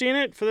 Have you seen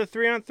it for the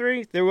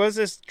 3-on-3? There was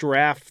this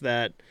draft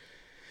that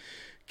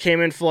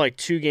came in for like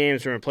 2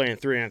 games when we were playing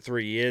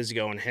 3-on-3 years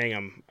ago in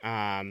Hingham.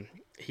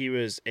 He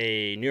was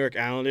a New York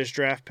Islanders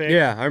draft pick.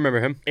 Yeah, I remember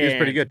him. He was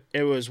pretty good.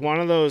 It was one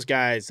of those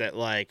guys that,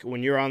 like,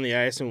 when you're on the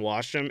ice and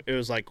watched him, it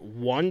was like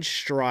one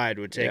stride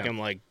would take him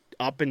like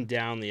up and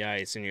down the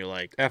ice, and you're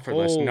like,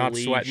 effortless, holy not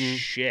sweating.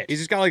 Shit. He's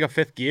just got like a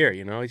 5th gear,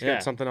 you know. He's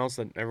got something else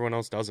that everyone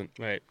else doesn't.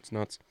 Right. It's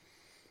nuts.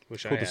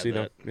 Wish cool I to had see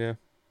that. though. Yeah.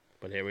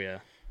 But here we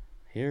are.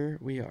 Here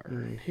we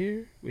are.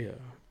 Here we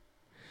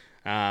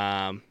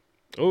are.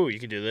 Oh, you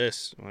can do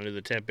this. Want to do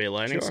the Tampa Bay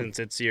Lightning since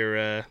it's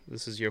your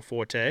this is your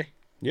forte?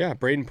 Yeah,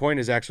 Braden Point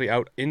is actually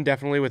out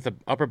indefinitely with an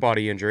upper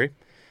body injury.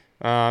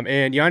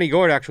 And Yanni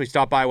Gourde actually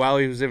stopped by while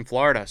he was in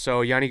Florida. So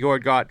Yanni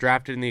Gourde got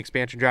drafted in the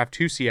expansion draft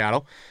to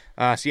Seattle.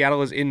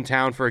 Seattle is in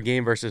town for a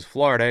game versus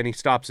Florida, and he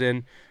stops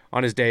in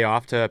on his day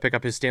off to pick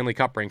up his Stanley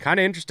Cup ring. Kind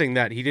of interesting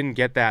that he didn't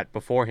get that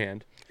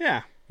beforehand.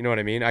 Yeah. You know what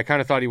I mean? I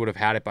kind of thought he would have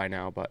had it by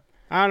now, but...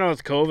 I don't know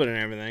with COVID and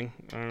everything.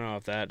 I don't know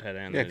if that had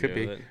anything to do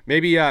with it.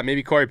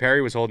 Maybe Corey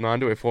Perry was holding on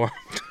to it for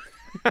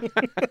him.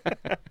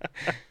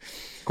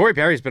 Corey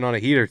Perry's been on a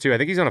heater, too. I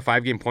think he's on a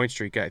 5-game point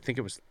streak. I think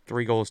it was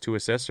 3 goals, 2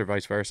 assists, or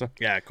vice versa.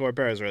 Yeah, Corey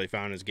Perry's really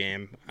found his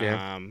game.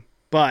 Yeah.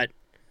 To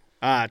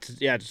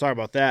talk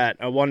about that,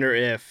 I wonder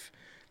if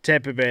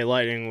Tampa Bay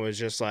Lightning was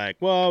just like,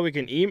 well, we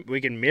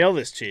can mail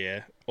this to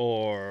you,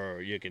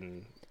 or you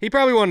can... He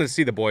probably wanted to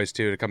see the boys,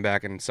 too, to come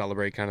back and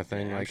celebrate kind of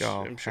thing. Yeah, I'm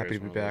sure happy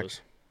to be back.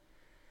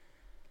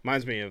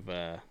 Reminds me of...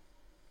 Nah.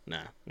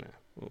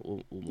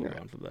 We'll move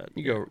on from that.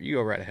 You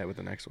go right ahead with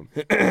the next one.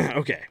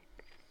 Okay.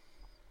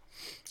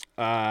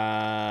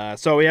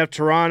 So we have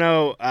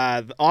Toronto.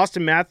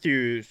 Austin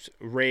Matthews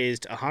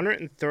raised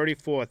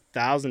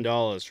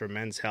 $134,000 for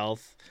Men's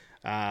Health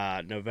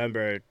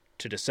November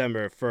to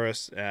December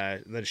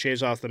 1st. Then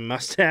shaves off the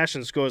mustache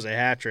and scores a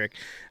hat trick.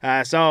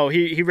 So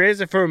he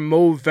raised it for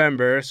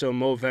Movember. So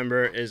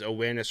Movember is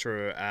awareness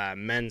for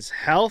men's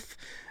health.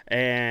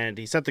 And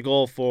he set the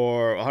goal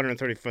for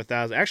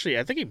 $134,000. Actually,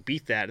 I think he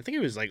beat that. I think he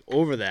was like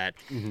over that.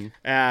 Mm-hmm.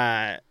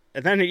 And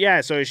then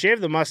so he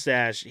shaved the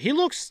mustache. He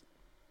looks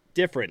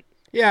different.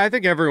 Yeah, I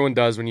think everyone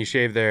does when you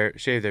shave their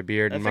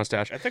beard and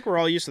mustache. I think we're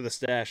all used to the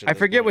stash. I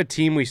forget what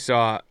team we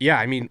saw. Yeah,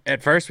 I mean,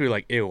 at first we were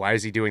like, "Ew, why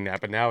is he doing that?"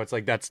 But now it's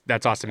like that's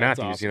Austin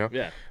Matthews, awesome. You know.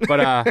 Yeah.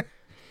 But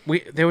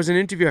there was an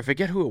interview. I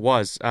forget who it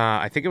was.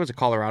 I think it was a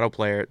Colorado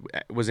player.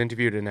 Was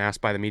interviewed and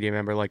asked by the media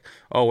member, like,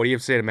 "Oh, what do you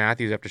have to say to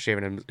Matthews after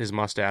shaving his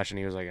mustache?" And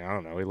he was like, "I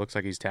don't know. He looks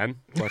like he's 10?"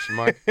 Question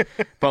mark.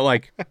 But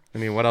like, I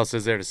mean, what else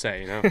is there to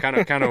say? You know, kind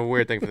of a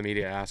weird thing for the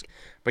media to ask.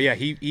 But yeah,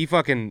 he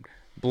fucking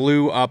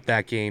blew up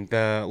that game.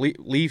 The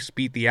Leafs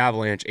beat the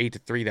Avalanche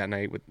 8-3 that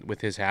night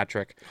with his hat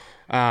trick.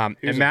 And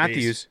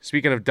Matthews,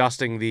 speaking of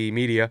dusting the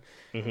media.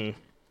 Mm-hmm.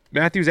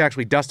 Matthews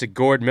actually dusted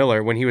Gord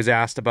Miller when he was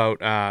asked about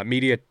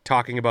media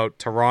talking about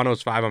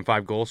Toronto's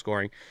 5-on-5 goal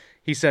scoring.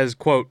 He says,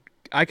 quote,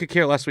 "I could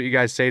care less what you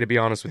guys say, to be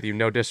honest with you.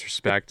 No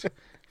disrespect."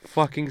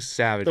 Fucking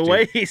savage, The dude.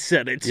 way he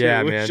said it, too.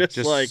 Yeah, was man.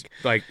 Just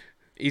like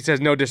he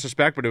says no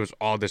disrespect, but it was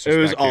all disrespect.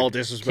 It was all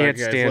dude. disrespect. Can't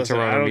guys. stand Listen,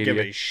 Toronto I don't media.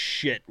 give a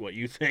shit what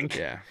you think.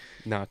 Yeah,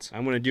 nuts.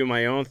 I'm gonna do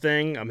my own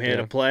thing. I'm here Yeah.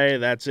 to play.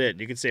 That's it.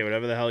 You can say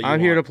whatever the hell you want. I'm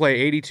here to play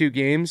 82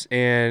 games,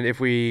 and if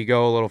we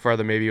go a little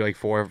further, maybe like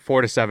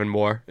four to seven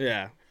more.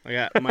 Yeah.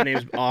 My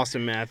name's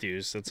Austin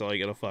Matthews. That's all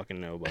you gotta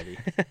fucking know, buddy.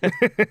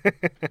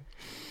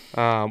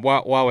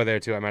 While we're there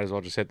too, I might as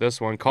well just hit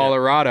this one.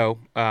 Colorado.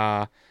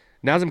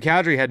 Nazem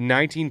Kadri had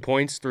 19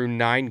 points through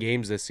 9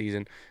 games this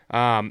season.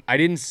 I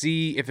didn't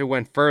see if it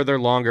went further,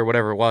 longer,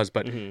 whatever it was,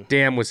 but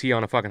damn, was he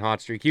on a fucking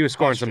hot streak. He was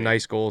scoring some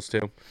nice goals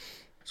too.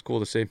 It's cool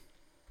to see.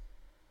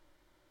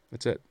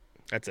 That's it.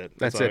 That's it.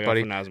 That's all I it, got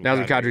buddy. for Nazem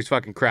Nazem Kadri. Kadri's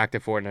fucking cracked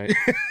at Fortnite.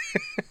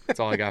 That's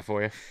all I got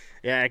for you.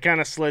 Yeah, I kind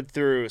of slid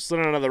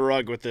under the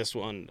rug with this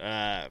one.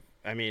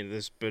 I mean,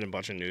 there's been a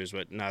bunch of news,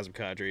 but Nazem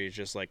Kadri is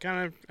just like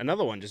kind of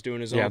another one, just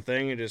doing his own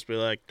thing and just be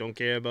like, don't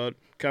care about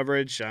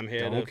coverage. I'm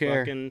here to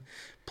fucking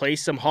play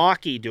some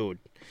hockey, dude.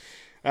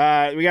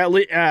 We got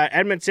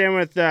Edmonton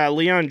with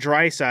Leon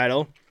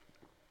Draisaitl.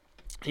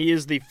 He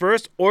is the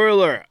first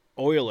Oiler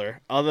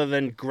other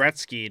than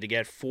Gretzky to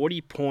get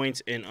 40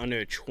 points in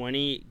under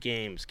 20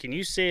 games. Can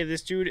you say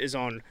this dude is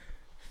on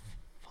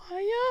fire?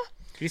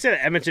 You said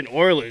Edmonton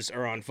Oilers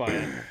are on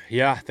fire.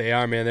 Yeah, they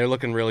are, man. They're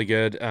looking really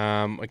good.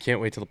 I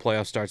can't wait till the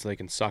playoffs start so they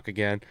can suck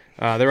again.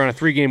 They're on a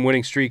 3-game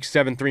winning streak,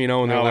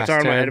 7-3-0 in their We're last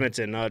talking 10. about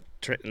Edmonton,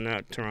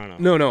 not Toronto.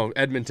 No,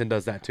 Edmonton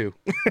does that too.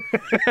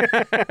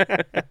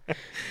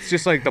 It's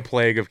just like the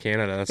plague of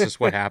Canada. That's just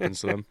what happens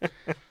to them.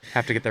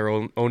 Have to get their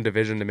own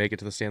division to make it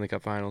to the Stanley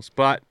Cup Finals.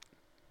 But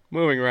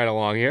moving right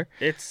along here.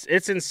 It's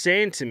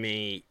insane to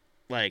me.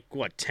 Like,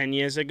 10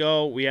 years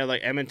ago, we had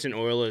like Edmonton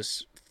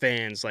Oilers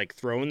fans like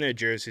throwing their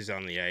jerseys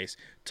on the ice,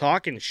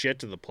 talking shit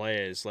to the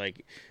players.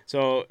 Like,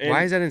 so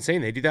why is that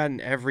insane? They do that in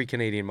every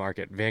Canadian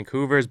market.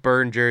 Vancouver's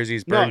burned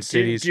jerseys, burned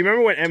cities. Do you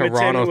remember when Edmonton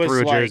Toronto was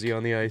threw a like jersey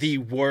on the ice? The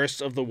worst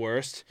of the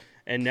worst,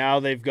 and now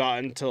they've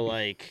gotten to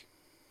like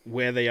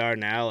where they are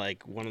now,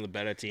 like one of the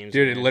better teams.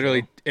 Dude,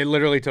 it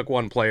literally took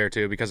one player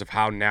too because of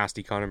how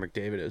nasty Connor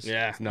McDavid is.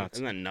 Yeah, it's nuts.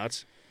 Isn't that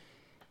nuts?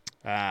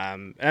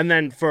 And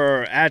then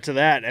add to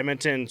that,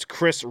 Edmonton's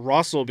Chris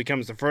Russell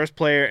becomes the first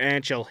player in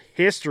NHL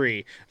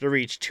history to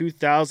reach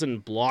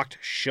 2,000 blocked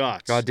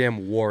shots.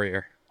 Goddamn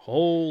warrior.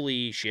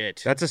 Holy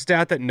shit. That's a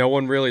stat that no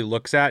one really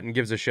looks at and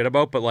gives a shit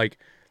about, but like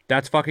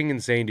that's fucking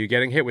insane, dude.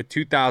 Getting hit with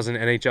 2,000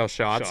 NHL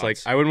shots. Like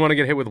I wouldn't want to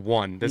get hit with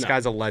one. This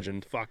guy's a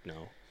legend. Fuck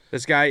no.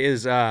 This guy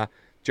is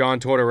John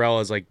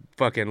Tortorella's like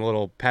fucking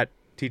little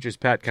teacher's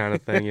pet kind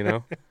of thing, you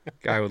know?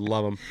 Guy would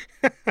love him.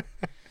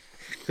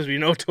 Because we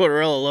know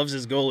Tortorella loves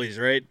his goalies,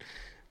 right?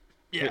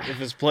 Yeah. If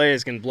his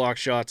players can block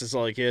shots, that's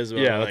all he cares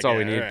about. Yeah, that's all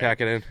we need. Right. Pack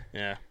it in.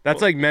 Yeah.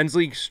 That's like men's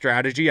league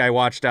strategy. I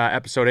watched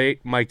episode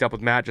 8, Mic'd Up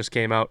with Matt, just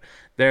came out.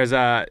 There's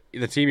the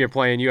team you're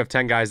playing, you have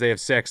 10 guys, they have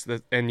 6,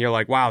 and you're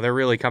like, wow, they're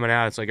really coming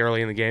out. It's like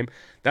early in the game.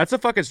 That's a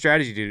fucking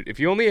strategy, dude. If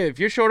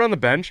you're short on the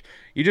bench,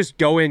 you just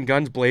go in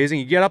guns blazing.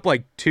 You get up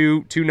like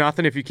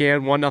 2-0 if you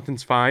can,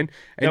 1-0's fine.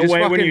 And That just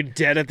way, fucking, when you're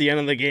dead at the end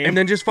of the game, and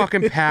then just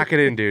fucking pack it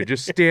in, dude.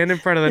 Just stand in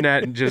front of the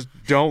net and just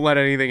don't let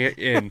anything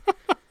in.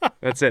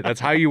 That's it.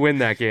 That's how you win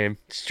that game.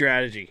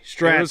 strategy.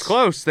 It was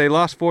close. They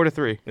lost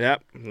 4-3.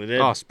 Yep, they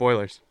did. Oh,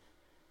 spoilers.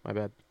 My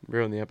bad.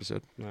 Ruined the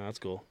episode. No, that's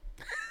cool.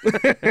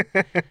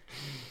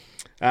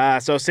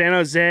 So San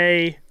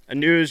Jose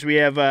news, we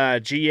have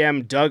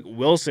GM Doug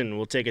Wilson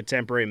will take a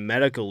temporary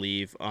medical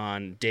leave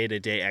on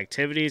day-to-day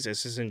activities.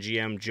 Assistant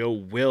GM Joe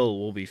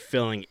will be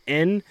filling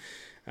in.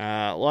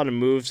 A lot of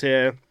moves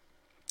here.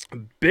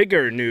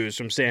 Bigger news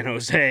from San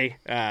Jose,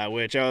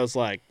 which I was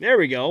like, there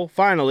we go,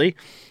 finally.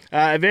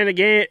 Evander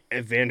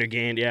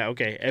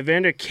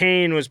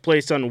Kane was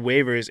placed on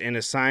waivers and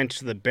assigned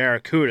to the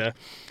Barracuda.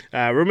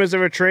 Rumors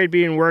of a trade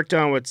being worked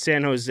on with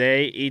San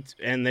Jose,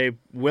 and they're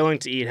willing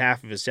to eat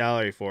half of his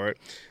salary for it.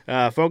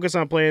 Focus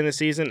on playing this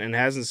season and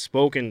hasn't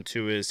spoken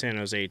to his San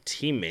Jose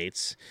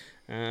teammates.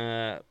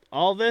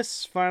 All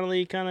this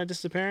finally kind of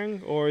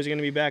disappearing, or is he going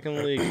to be back in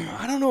the league?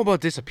 I don't know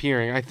about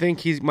disappearing. I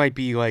think he might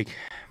be like...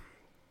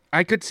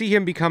 I could see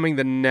him becoming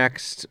the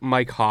next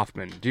Mike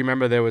Hoffman. Do you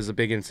remember there was a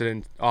big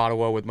incident in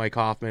Ottawa with Mike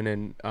Hoffman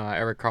and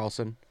Erik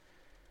Karlsson?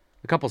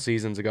 A couple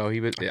seasons ago. He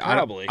was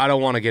Probably. I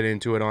don't want to get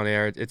into it on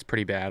air. It's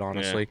pretty bad,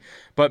 honestly. Yeah.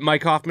 But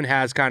Mike Hoffman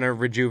has kind of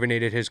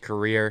rejuvenated his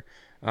career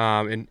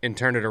and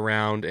turned it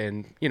around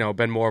and,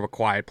 been more of a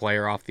quiet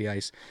player off the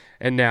ice.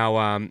 And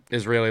now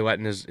is really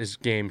letting his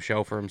game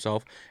show for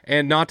himself.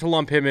 And not to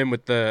lump him in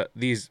with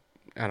these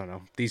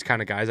kind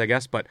of guys, I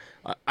guess. But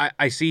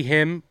I see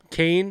him,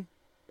 Kane,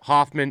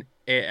 Hoffman,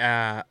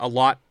 a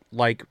lot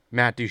like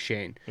Matt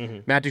Duchene.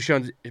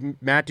 Mm-hmm.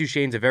 Matt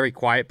Duchene's a very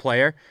quiet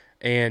player,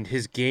 and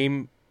his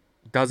game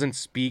doesn't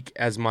speak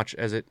as much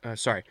as it.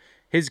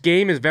 His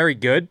game is very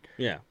good.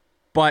 Yeah,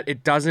 but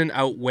it doesn't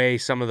outweigh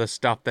some of the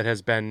stuff that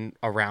has been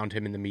around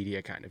him in the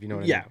media. Kind of, you know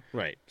what I mean? Yeah,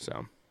 right.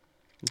 So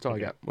that's all I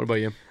got. What about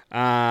you?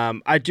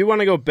 I do want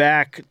to go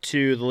back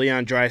to the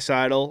Leon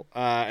Draisaitl,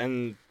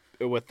 and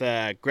with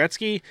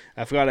Gretzky,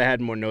 I forgot I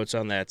had more notes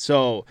on that.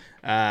 So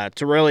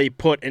to really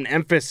put an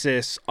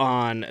emphasis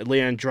on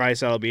Leon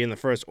Draisaitl being the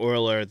first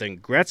Oiler than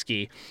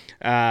Gretzky,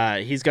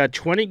 he's got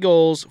 20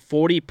 goals,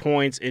 40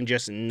 points in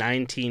just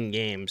 19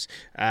 games,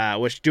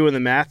 which, doing the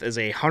math, is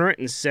a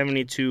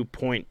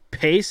 172-point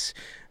pace.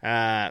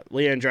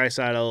 Leon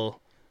Draisaitl,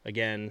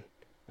 again,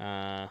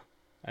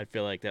 I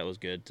feel like that was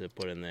good to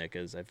put in there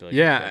because I feel like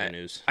it's better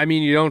news. I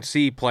mean, you don't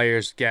see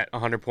players get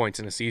 100 points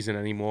in a season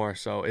anymore,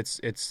 so it's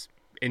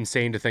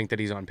insane to think that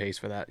he's on pace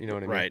for that. You know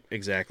what I mean? Right,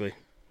 exactly.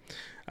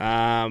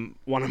 Want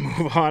to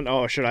move on?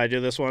 Oh, should I do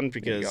this one?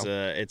 Because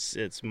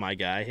it's my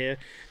guy here.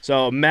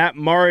 So Matt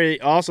Murray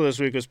also this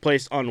week was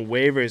placed on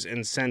waivers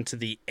and sent to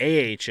the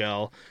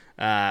AHL.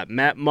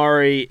 Matt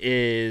Murray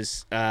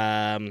is...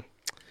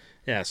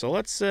 so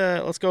let's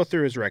go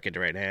through his record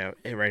right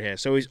here.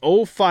 So he's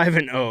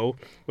 0-5-0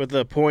 with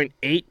a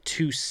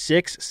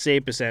 .826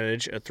 save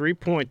percentage, a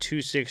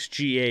 3.26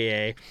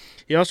 GAA.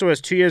 He also has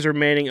 2 years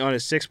remaining on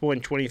his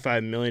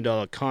 $6.25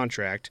 million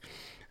contract.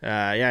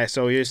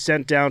 So he was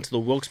sent down to the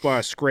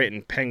Wilkes-Barre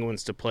Scranton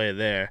Penguins to play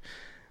there.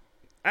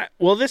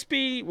 Will this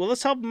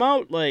help him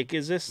out? Like,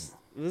 is this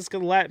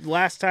gonna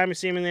last time you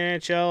see him in the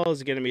NHL?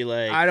 Is it gonna be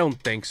like? I don't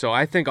think so.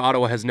 I think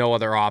Ottawa has no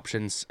other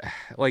options.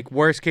 Like,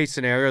 worst case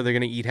scenario, they're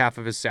gonna eat half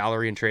of his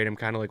salary and trade him,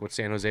 kind of like what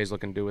San Jose is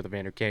looking to do with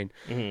Evander Kane.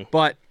 Mm-hmm.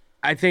 But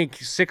I think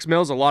 $6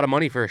 million is a lot of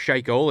money for a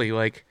shite goalie.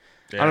 Like,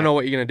 I don't know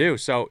what you're going to do.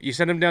 So you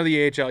send him down to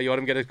the AHL, you let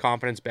him get his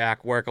confidence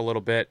back, work a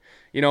little bit.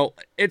 You know,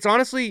 it's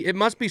honestly, it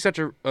must be such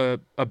a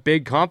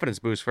big confidence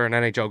boost for an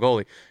NHL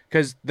goalie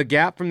because the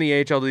gap from the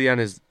AHL to the end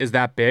is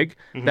that big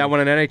that when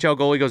an NHL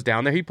goalie goes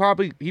down there, he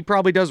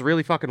probably does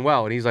really fucking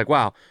well. And he's like,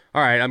 wow,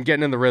 all right, I'm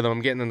getting in the rhythm,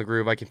 I'm getting in the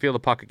groove, I can feel the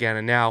puck again,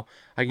 and now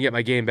I can get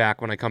my game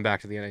back when I come back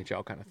to the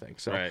NHL kind of thing.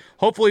 So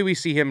hopefully we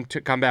see him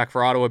come back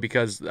for Ottawa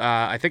because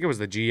I think it was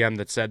the GM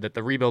that said that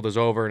the rebuild is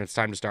over and it's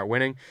time to start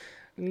winning.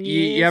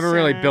 You haven't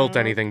really built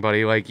anything,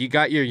 buddy. Like, you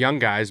got your young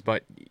guys,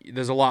 but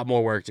there's a lot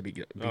more work to be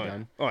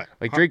done.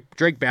 Like,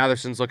 Drake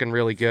Batherson's looking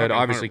really good.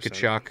 Obviously,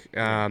 100%.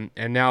 Kachuk.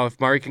 And now if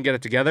Murray can get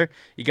it together,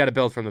 you got to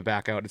build from the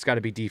back out. It's got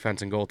to be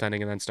defense and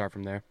goaltending and then start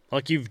from there.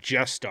 Like, you've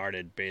just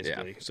started,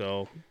 basically.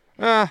 So,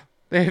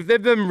 they've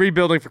been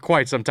rebuilding for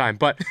quite some time,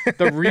 but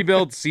the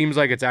rebuild seems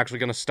like it's actually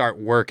going to start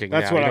working.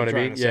 That's now, what you know I'm what I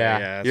mean? trying to say.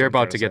 Yeah, you're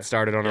about to get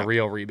started on a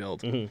real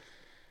rebuild. Mm-hmm.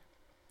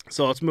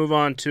 So let's move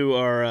on to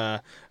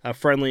our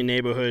friendly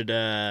neighborhood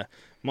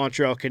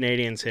Montreal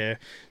Canadiens here.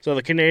 So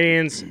the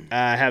Canadiens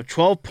have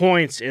 12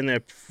 points in their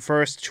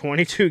first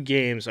 22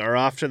 games, are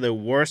off to the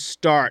worst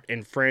start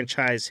in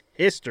franchise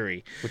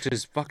history. Which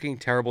is fucking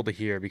terrible to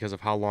hear because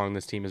of how long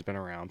this team has been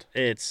around.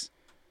 It's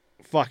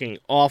fucking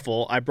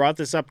awful. I brought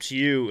this up to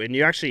you, and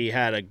you actually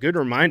had a good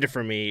reminder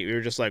for me. You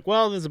were just like,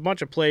 well, there's a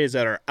bunch of players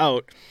that are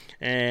out,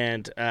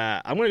 and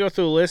I'm going to go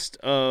through a list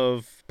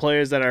of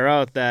players that are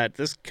out that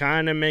this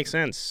kind of makes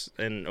sense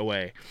in a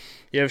way.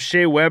 You have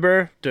Shea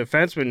Weber,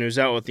 defenseman, who's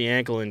out with the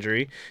ankle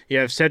injury. You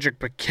have Cedric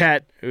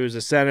Paquette, who's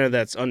a center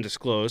that's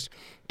undisclosed.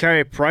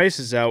 Carey Price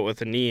is out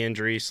with a knee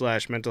injury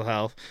 / mental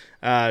health.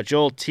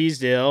 Joel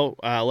Teasdale,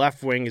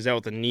 left wing, is out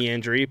with a knee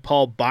injury.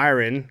 Paul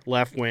Byron,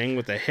 left wing,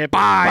 with a hip.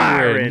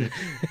 Byron.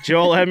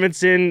 Joel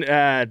Edmondson,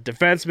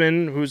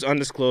 defenseman, who's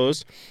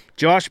undisclosed.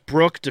 Josh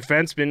Brook,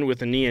 defenseman,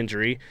 with a knee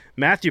injury.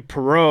 Matthew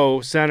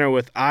Perreault, center,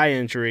 with eye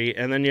injury.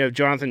 And then you have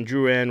Jonathan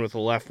Drouin with a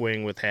left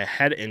wing with a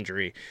head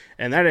injury.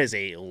 And that is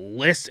a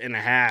list and a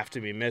half to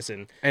be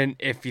missing. And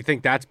if you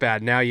think that's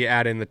bad, now you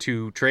add in the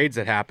 2 trades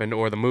that happened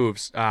or the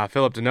moves.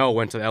 Philip Deneau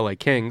went to the LA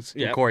Kings,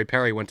 and Corey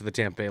Perry went to the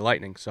Tampa Bay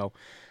Lightning. So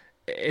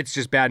it's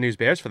just bad news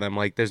bears for them.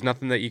 Like, there's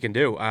nothing that you can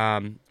do.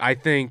 I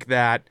think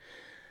that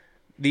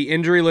the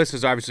injury list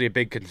is obviously a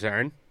big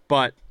concern,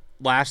 but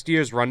last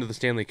year's run to the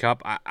Stanley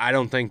Cup, I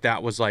don't think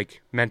that was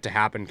like meant to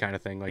happen kind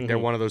of thing. Like, they're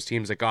one of those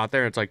teams that got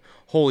there and it's like,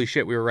 holy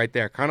shit, we were right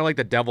there. Kind of like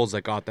the Devils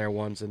that got there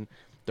once and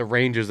the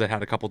Rangers that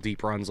had a couple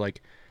deep runs.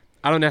 Like,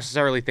 I don't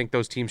necessarily think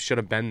those teams should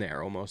have been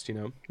there almost, you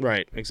know?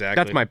 Right, exactly.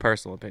 That's my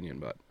personal opinion,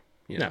 but,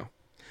 you know.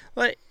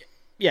 Like,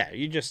 yeah,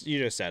 you just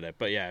said it,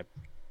 but yeah,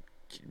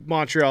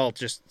 Montreal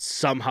just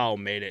somehow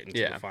made it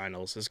into the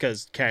finals. It's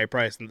because Carey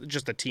Price and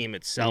just the team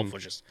itself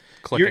was just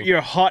clicking.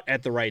 You're hot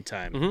at the right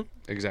time.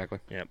 Exactly.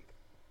 Yep.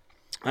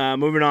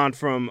 Moving on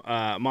from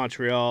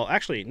Montreal.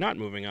 Actually, not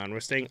moving on. We're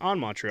staying on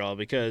Montreal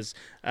because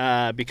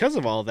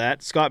of all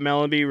that, Scott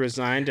Mellanby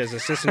resigned as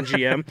assistant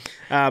GM.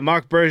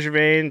 Marc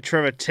Bergevin,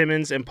 Trevor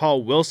Timmins, and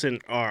Paul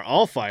Wilson are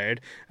all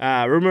fired.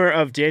 Rumor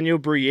of Daniel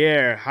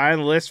Briere high on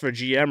the list for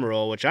GM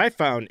role, which I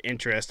found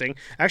interesting.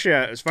 Actually,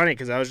 it was funny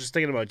because I was just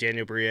thinking about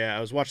Daniel Briere.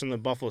 I was watching the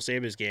Buffalo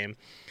Sabres game.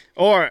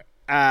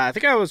 I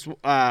think I was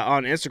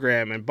on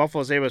Instagram, and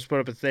Buffalo Sabres put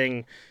up a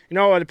thing. You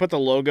know, they put the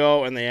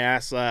logo, and they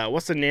asked,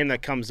 what's the name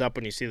that comes up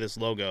when you see this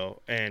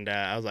logo? And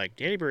I was like,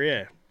 Danny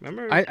Briere.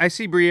 Remember? I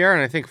see Briere,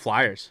 and I think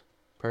Flyers,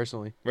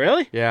 personally.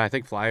 Really? Yeah, I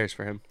think Flyers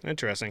for him.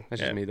 Interesting.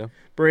 That's just me, though.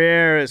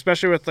 Briere,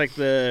 especially with, like,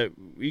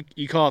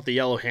 you call it the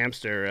yellow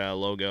hamster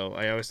logo.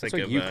 I always think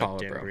of you call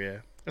it, Danny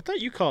Briere. I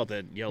thought you called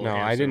it yellow hamster.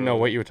 No, I didn't know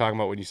what you were talking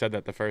about when you said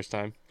that the first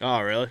time.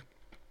 Oh, really?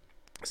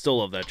 Still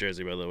love that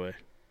jersey, by the way.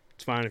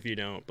 It's fine if you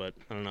don't, but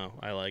I don't know.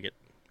 I like it.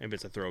 Maybe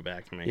it's a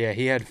throwback to me. Yeah,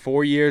 he had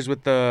 4 years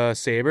with the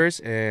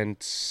Sabres and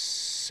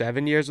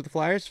 7 years with the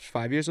Flyers.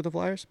 5 years with the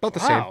Flyers. About the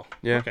Wow. same.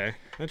 Yeah. Okay.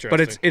 Interesting.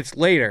 But it's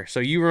later.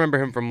 So you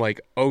remember him from like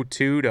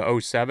 02 to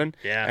 07.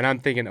 Yeah. And I'm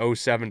thinking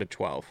 07 to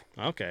 12.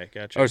 Okay,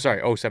 gotcha. Oh,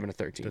 sorry, 07 to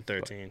 13. To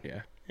 13. But,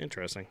 yeah.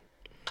 Interesting.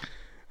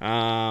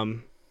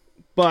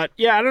 But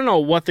yeah, I don't know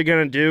what they're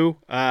gonna do.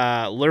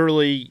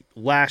 Literally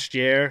last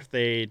year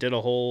they did a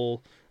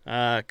whole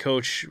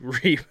coach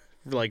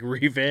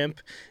revamp,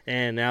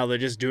 and now they're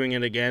just doing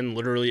it again.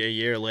 Literally a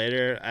year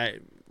later.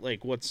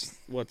 What's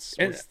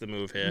the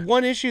move here?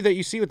 One issue that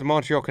you see with the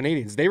Montreal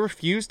Canadiens, they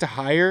refuse to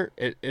hire.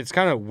 It's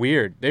kind of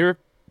weird. They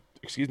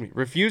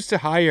refuse to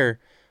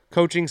hire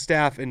coaching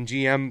staff and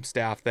GM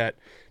staff that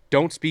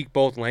don't speak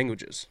both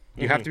languages.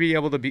 You have to be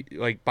able to be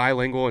like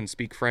bilingual and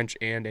speak French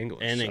and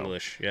English. And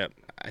English, yep.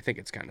 I think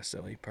it's kind of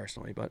silly,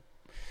 personally, but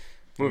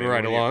moving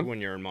right along.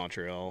 When you're in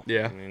Montreal.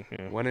 Yeah. I mean,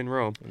 yeah. When in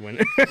Rome. When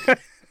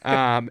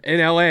In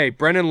LA,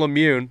 Brendan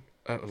Lemieux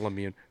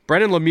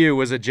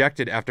was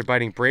ejected after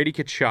biting Brady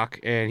Tkachuk,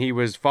 and he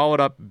was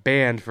followed up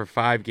banned for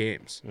 5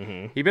 games.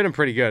 Mm-hmm. He'd been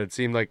pretty good. It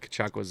seemed like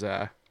Tkachuk was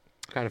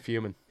kind of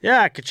fuming.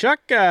 Yeah,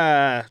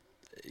 Tkachuk,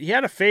 he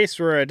had a face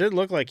where it didn't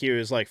look like he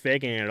was like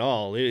faking it at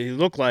all. He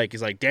looked like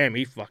he's like, damn,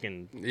 he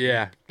fucking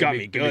got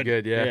me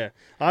good. Yeah.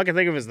 All I can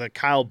think of is the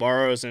Kyle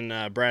Burrows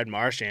and Brad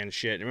Marchand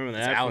shit. Remember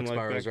that? It's Alex from,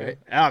 Burrows, right?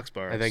 Alex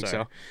Burrows. I think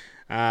sorry. so.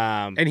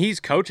 And he's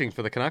coaching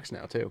for the Canucks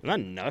now too. Not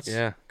nuts.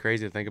 Yeah,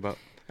 crazy to think about.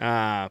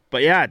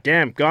 But yeah,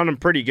 damn, got him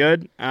pretty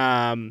good.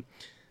 In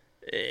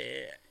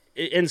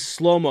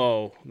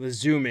slow-mo, the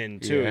zoom in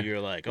too,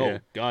 you're like, oh,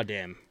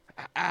 goddamn.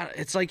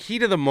 It's like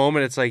heat of the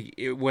moment. It's like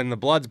when the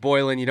blood's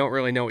boiling, you don't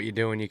really know what you're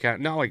doing. You can't,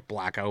 not like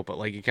blackout, but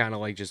like you kind of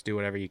like just do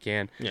whatever you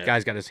can. Yeah.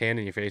 Guy's got his hand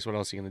in your face. What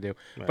else are you gonna do?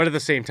 Right. But at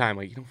the same time,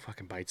 like you don't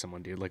fucking bite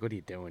someone, dude. Like what are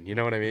you doing? You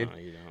know what I mean? No,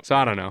 you don't. So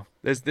I don't know.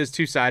 There's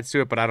 2 sides to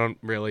it, but I don't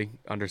really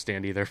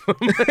understand either of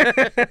them.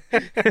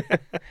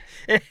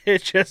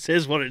 It just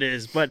is what it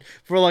is. But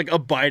for like a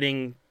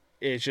biting,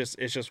 it's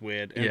just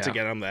weird. And Yeah. to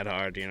get them that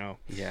hard, you know.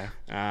 Yeah.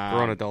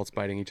 Grown adults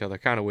biting each other.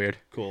 Kind of weird.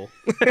 Cool.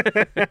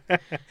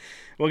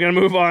 We're going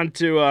to move on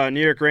to New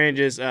York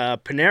Rangers.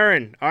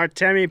 Artemi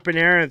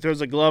Panarin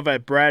throws a glove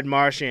at Brad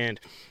Marchand.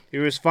 He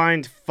was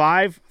fined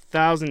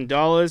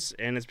 $5,000,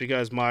 and it's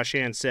because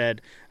Marchand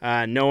said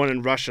no one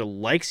in Russia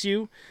likes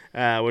you,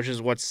 which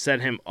is what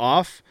set him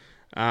off.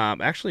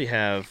 Actually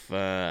have,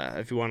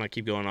 if you want to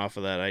keep going off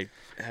of that, I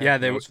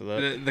have notes for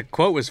that. The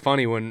quote was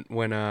funny when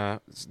there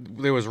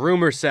was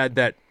rumors said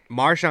that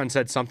Marchand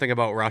said something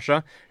about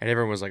Russia, and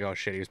everyone was like, oh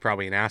shit, he was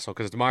probably an asshole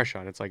because it's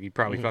Marchand. It's like he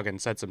probably fucking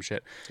said some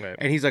shit. Right.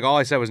 And he's like, all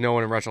I said was no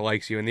one in Russia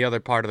likes you. And the other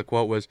part of the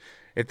quote was,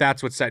 if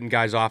that's what's setting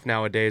guys off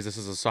nowadays, this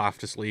is the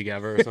softest league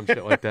ever or some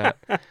shit like that.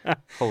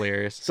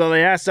 Hilarious. So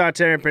they asked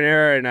Artemi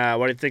Panarin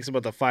what he thinks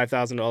about the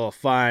 $5,000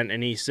 fine,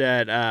 and he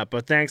said,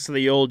 but thanks to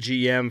the old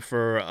GM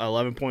for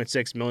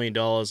 $11.6 million,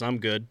 I'm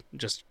good.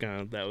 Just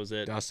that was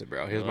it. Dusted,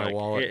 bro. Here's my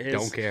wallet.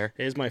 Don't care.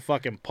 Here's my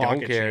fucking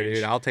pocket Don't care, change.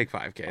 dude. I'll take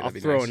 $5K. I'll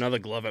throw another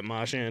glove at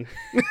Marchand.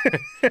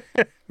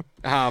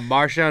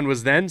 Marchand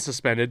was then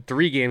suspended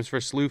 3 games for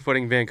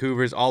slew-footing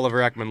Vancouver's Oliver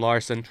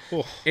Ekman-Larsson.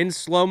 Oh. In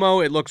slow-mo,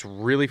 it looks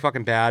really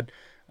fucking bad.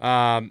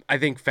 I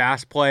think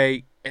fast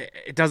play,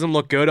 it doesn't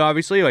look good,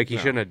 obviously. Like, he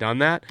shouldn't have done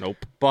that.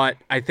 Nope. But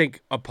I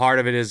think a part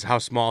of it is how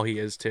small he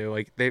is, too.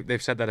 Like,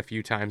 they've said that a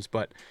few times.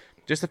 But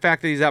just the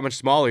fact that he's that much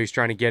smaller, he's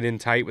trying to get in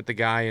tight with the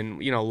guy, and,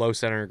 low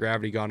center of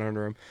gravity got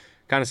under him.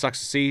 Kind of sucks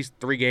to see.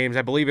 3 games.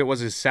 I believe it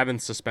was his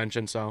 7th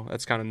suspension, so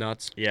that's kind of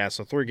nuts. Yeah,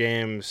 so 3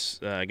 games,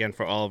 again,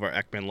 for Oliver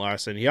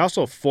Ekman-Larsson. He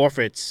also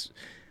forfeits,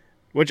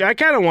 which I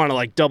kind of want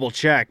to, double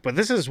check, but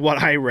this is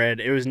what I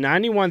read. It was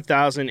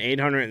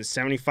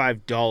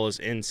 $91,875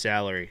 in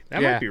salary.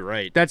 That might be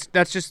right. That's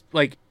just,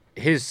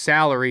 his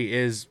salary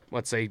is,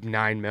 let's say, $9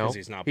 million. Because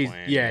he's not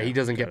playing. Yeah, he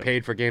doesn't get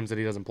paid for games that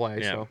he doesn't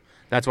play, so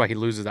that's why he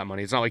loses that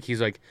money. It's not like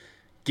he's,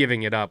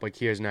 giving it up,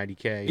 here's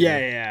 $90K.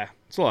 Yeah.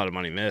 It's a lot of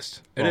money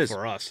missed. It is.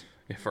 For us.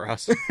 For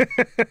us.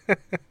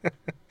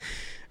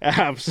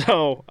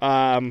 So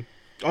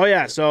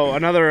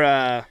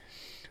another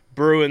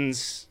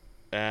Bruins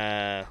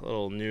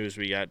little news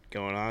we got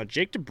going on.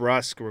 Jake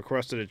DeBrusk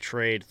requested a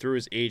trade through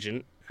his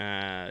agent.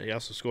 He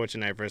also scored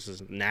tonight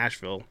versus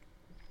Nashville.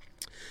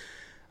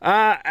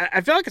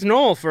 I feel like it's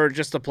normal for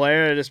just a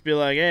player to just be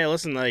like, hey,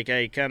 listen, I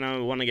kind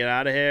of want to get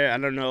out of here. I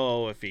don't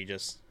know if he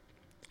just...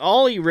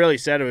 All he really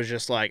said was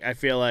just I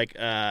feel like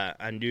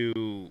a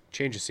new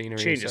change of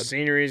scenery.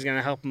 Scenery is going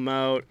to help him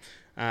out,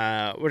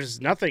 which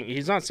is nothing.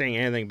 He's not saying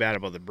anything bad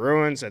about the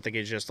Bruins. I think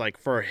it's just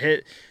for a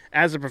hit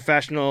as a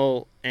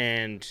professional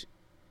and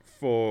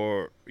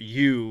for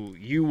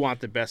you want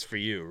the best for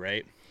you,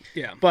 right?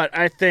 Yeah. But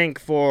I think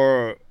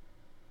for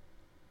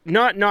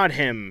not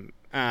him,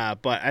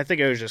 but I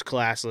think it was just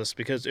classless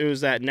because it was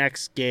that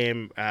next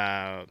game.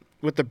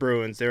 With the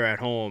Bruins, they're at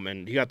home,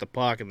 and he got the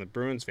puck, and the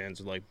Bruins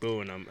fans were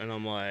booing him, and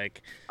I'm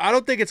like, I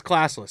don't think it's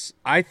classless.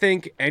 I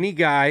think any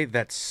guy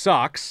that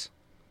sucks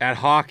at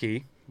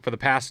hockey for the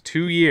past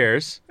 2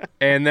 years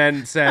and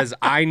then says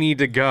I need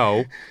to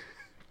go,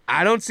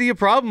 I don't see a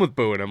problem with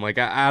booing him. Like,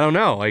 I don't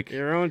know. Like,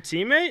 Your own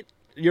teammate?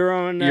 Your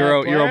own your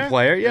own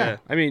player? Yeah.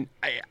 I mean,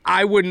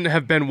 I wouldn't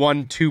have been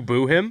one to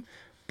boo him,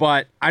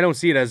 but I don't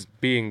see it as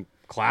being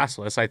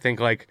classless. I think,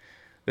 like,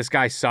 this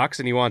guy sucks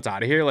and he wants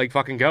out of here. Like,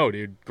 fucking go,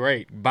 dude.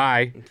 Great.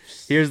 Bye.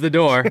 Here's the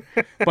door.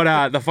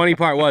 But the funny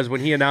part was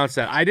when he announced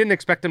that, I didn't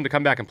expect him to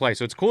come back and play.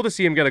 So it's cool to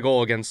see him get a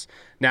goal against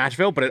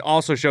Nashville, but it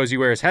also shows you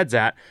where his head's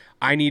at.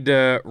 I need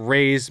to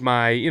raise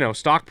my,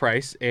 stock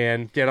price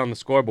and get on the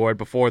scoreboard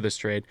before this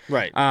trade.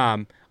 Right.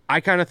 I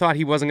kind of thought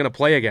he wasn't going to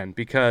play again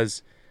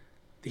because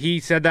he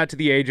said that to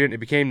the agent. It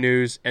became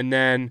news. And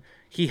then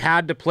he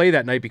had to play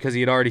that night because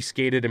he had already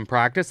skated in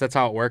practice. That's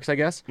how it works, I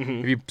guess.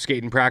 If you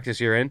skate in practice,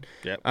 you're in.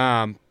 Yep.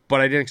 But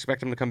I didn't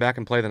expect him to come back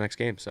and play the next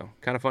game, so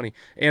kind of funny.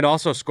 And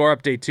also, score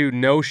update too,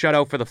 no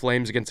shutout for the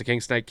Flames against the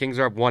Kings tonight. Kings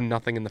are up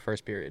 1-0 in the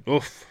first period.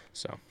 Oof.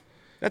 So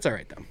that's all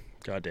right, though.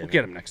 God damn We'll it.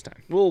 get him next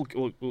time. We'll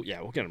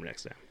get him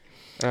next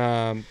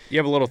time. You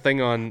have a little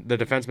thing on the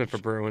defenseman for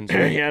Bruins.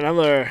 Right? Yeah,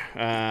 another.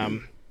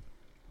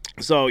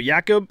 So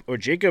Jacob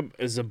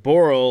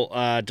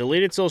Zaboral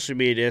deleted social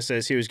media,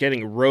 says he was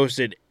getting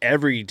roasted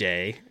every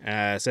day.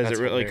 Says That's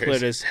it really hilarious.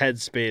 cleared his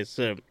headspace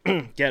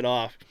to get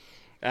off.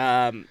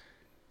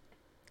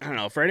 I don't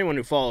know. For anyone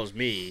who follows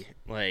me,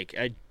 like,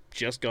 I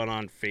just got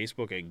on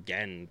Facebook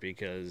again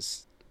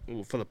because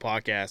for the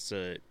podcast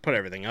to put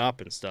everything up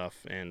and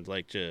stuff and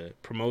like to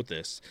promote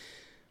this.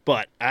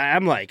 But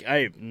I'm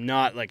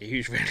not like a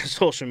huge fan of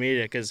social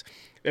media because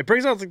it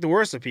brings out like the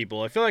worst of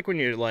people. I feel like when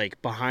you're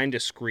like behind a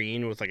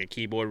screen with like a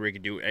keyboard where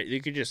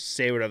you could just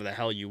say whatever the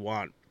hell you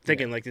want,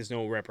 thinking like there's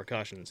no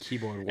repercussions.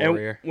 Keyboard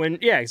warrior. And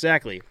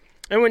exactly.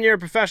 And when you're a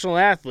professional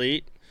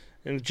athlete,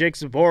 and Jake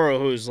Saboro,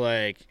 who's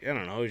like, I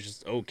don't know, he's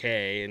just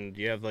okay, and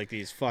you have like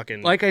these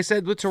fucking... Like I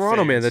said with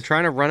Toronto, man, fans. they're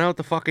trying to run out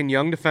the fucking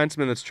young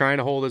defenseman that's trying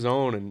to hold his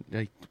own, and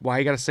like, why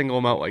you got to single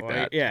him out like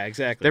that? Yeah,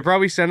 exactly. They're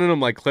probably sending him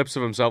like clips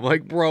of himself,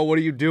 like, bro, what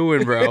are you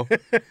doing, bro?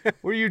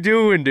 What are you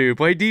doing, dude?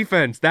 Play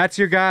defense. That's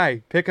your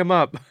guy. Pick him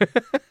up.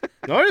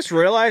 No, I just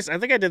realized, I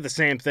think I did the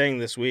same thing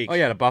this week. Oh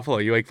yeah, to Buffalo.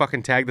 You like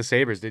fucking tagged the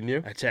Sabres, didn't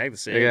you? I tagged the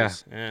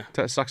Sabres.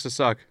 Yeah. Sucks to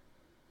suck.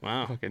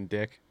 Wow. Fucking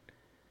dick.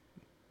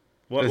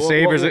 What, The what-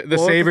 Sabres, what- the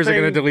what was Sabres are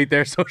thing? gonna delete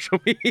their social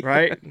media.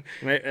 Right?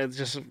 It's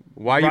just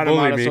Why you run 'em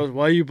out bullying of me?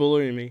 Why are you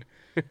bullying me?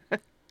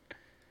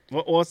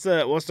 What's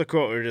the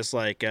quote? Where just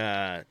like,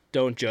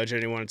 don't judge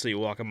anyone until you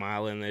walk a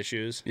mile in their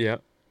shoes. Yeah.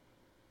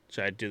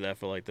 Should I do that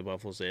for like the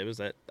Buffalo Sabres?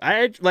 That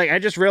I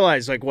just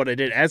realized like what I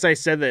did as I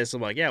said this.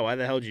 I'm like, yeah, why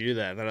the hell did you do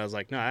that? And then I was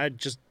like, no, I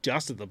just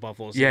dusted the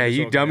Buffalo Sabres. Yeah,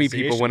 you dummy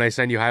people when I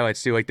send you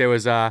highlights too. Like there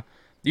was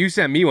you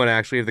sent me one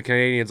actually of the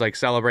Canadians like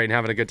celebrating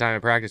having a good time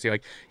in practice. You're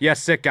like, yeah,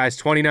 sick guys,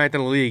 29th in the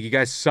league. You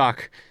guys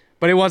suck.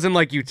 But it wasn't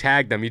like you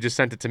tagged them. You just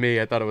sent it to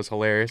me. I thought it was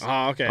hilarious.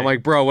 Oh, okay. I'm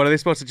like, bro, what are they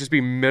supposed to just be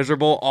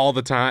miserable all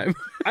the time?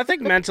 I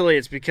think mentally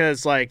it's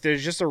because like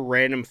there's just a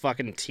random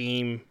fucking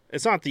team.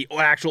 It's not the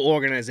actual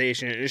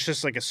organization. It's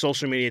just like a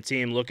social media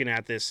team looking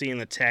at this, seeing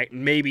the tag,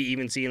 maybe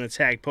even seeing the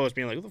tag post,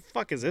 being like, "What the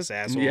fuck is this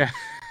asshole?" Yeah.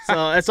 So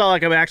that's not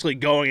like I'm actually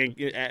going.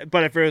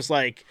 But if it was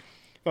like,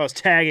 if I was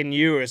tagging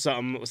you or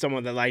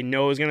someone that I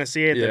know is gonna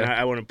see it, then Yeah.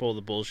 I wouldn't pull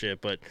the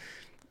bullshit. But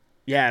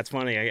yeah, it's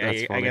funny.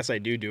 That's I funny. guess I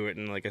do it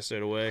in like a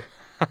certain way.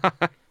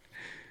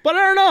 But I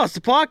don't know. It's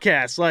the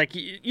podcast. Like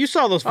you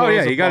saw those photos. Oh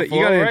yeah, of you got to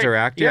Buffalo, right?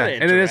 interact. You Yeah, gotta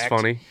and it is interact.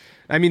 funny.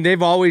 I mean,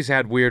 they've always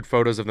had weird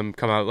photos of them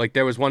come out. Like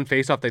there was one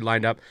face-off they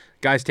lined up,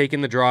 guys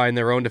taking the draw in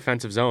their own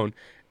defensive zone,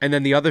 and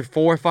then the other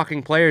 4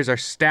 fucking players are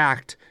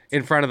stacked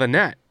in front of the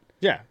net.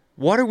 Yeah.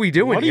 What are we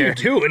doing What are you here?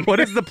 doing?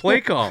 What is the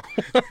play call?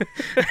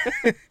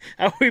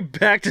 Are we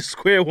back to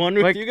square one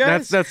with Like you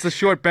guys? that's the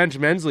short bench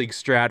men's league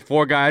strat.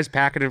 4 guys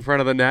pack it in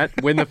front of the net,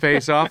 win the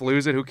face-off,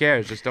 lose it. Who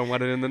cares? Just don't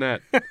let it in the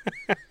net.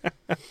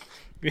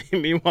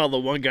 Meanwhile, the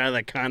one guy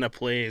that kind of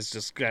plays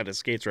just kind of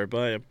skates right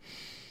by him.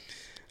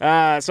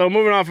 So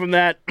moving on from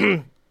that,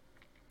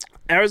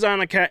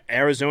 Arizona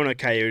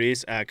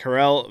Coyotes,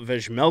 Karel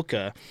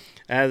Vejmelka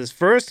has his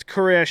first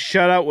career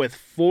shutout with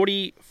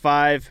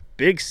 45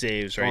 big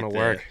saves right Going to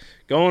there. work.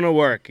 Going to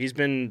work. He's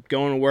been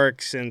going to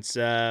work since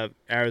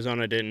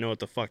Arizona didn't know what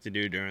the fuck to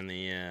do during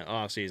the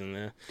offseason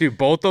there. Dude,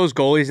 both those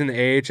goalies in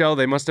the AHL,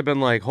 they must have been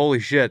like, holy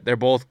shit, the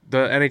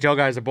NHL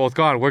guys are both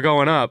gone. We're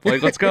going up.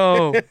 Like, let's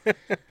go.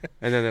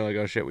 And then they're like,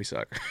 oh shit, we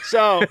suck.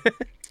 So,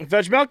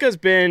 Vejmelka's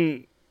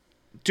been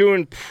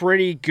doing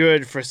pretty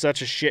good for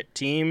such a shit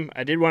team.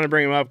 I did want to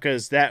bring him up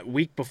because that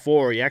week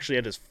before, he actually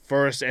had his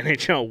first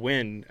NHL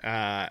win.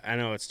 I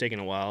know it's taken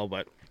a while,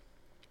 but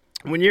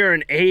when you're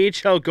an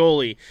AHL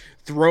goalie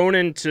thrown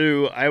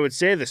into, I would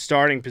say, the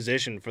starting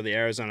position for the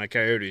Arizona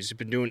Coyotes, he's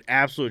been doing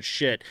absolute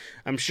shit.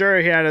 I'm sure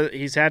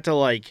he's had to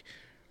like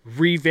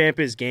revamp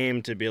his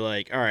game to be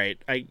like, all right,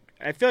 I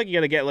feel like you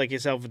got to get like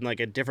yourself in like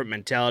a different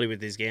mentality with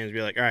these games.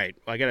 Be like, all right,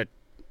 well, I got to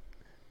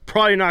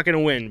probably not going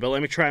to win, but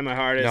let me try my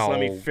hardest. No, let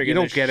me figure you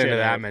don't this get shit into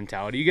that out.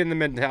 mentality. You get in the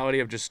mentality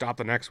of just stop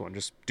the next one.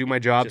 Just do my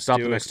job, Just stop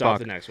do the it, next stop puck.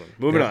 the next one.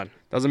 Moving Yeah. on.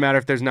 Doesn't matter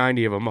if there's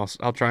 90 of them.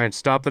 I'll try and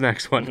stop the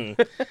next one.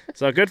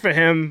 So good for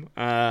him.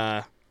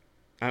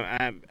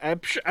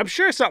 I'm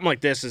sure something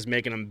like this is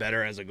making him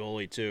better as a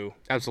goalie too.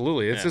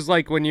 Absolutely. This Yeah. is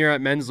like when you're at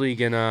men's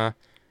league and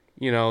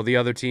the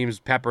other team's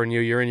peppering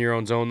you. You're in your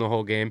own zone the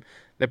whole game.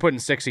 They're putting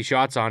 60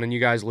 shots on, and you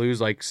guys lose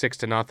like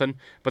 6-0.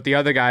 But the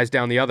other guy's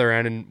down the other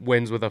end and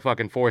wins with a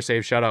fucking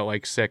 4-save shutout.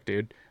 Like sick,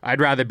 dude. I'd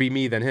rather be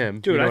me than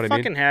him. Dude, you know I what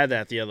fucking I mean? had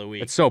that the other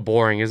week. It's so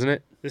boring, isn't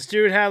it? This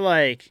dude had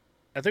like,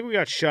 I think we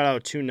got shut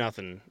out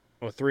 2-0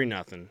 or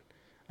 3-0,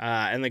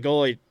 and the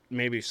goalie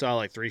maybe saw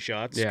like 3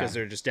 shots Yeah. because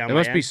they're just down. It by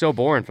must be end. so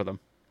boring for them.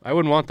 I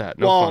wouldn't want that.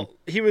 No Well, fun.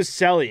 he was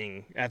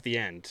selling at the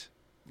end.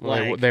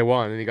 Well, Like, they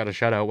won, and you got a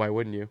shutout. Why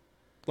wouldn't you?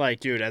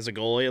 dude, as a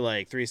goalie,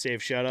 like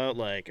 3-save shutout.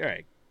 Like, all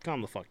right,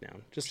 calm the fuck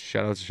down. Just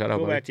Shutout's a shutout, go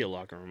buddy. back to your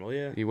locker room, will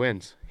you? He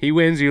wins. He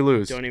wins, you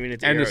lose. Don't even need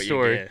to End air of out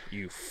story. your gear,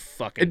 you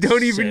fucking.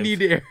 Don't even sieve.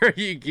 need to air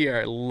your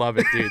gear. I love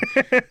it,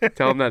 dude.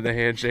 Tell him that in the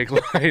handshake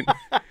line.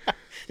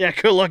 Yeah,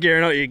 good luck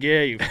airing out your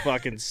gear, you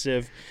fucking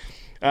sieve.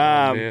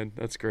 Oh, man,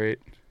 that's great.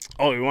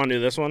 Oh, you want to do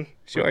this one?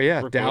 Sure,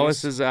 yeah. Rick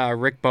Dallas's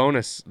Rick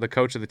Bowness, the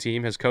coach of the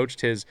team, has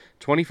coached his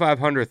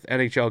 2,500th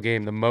NHL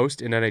game, the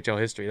most in NHL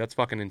history. That's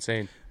fucking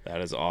insane.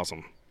 That is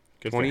awesome.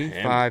 Good for him.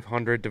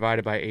 2,500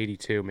 divided by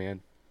 82,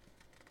 man.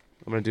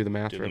 I'm going to do the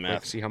math Do the real quick,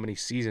 math. see how many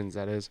seasons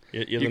that is.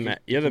 You're You the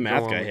can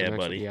math go on guy with the here, next one.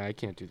 buddy. Yeah, I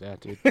can't do that,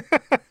 dude.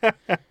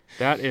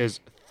 That is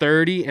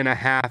 30 and a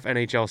half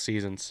NHL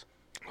seasons.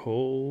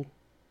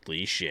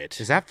 Holy shit.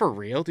 Is that for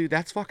real, dude?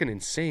 That's fucking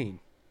insane.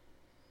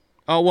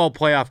 Oh, well,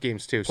 playoff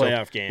games, too.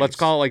 Playoff so games. Let's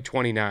call it like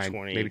 29,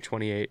 20. maybe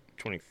 28.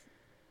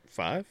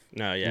 25?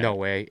 No, yeah. No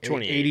way.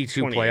 28,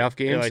 82 28. playoff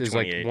Yeah, games like is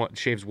like 28.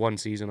 shaves one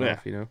season Yeah.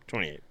 off, you know?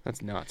 28.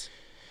 That's nuts.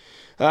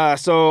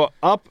 So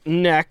up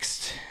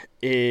next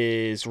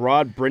is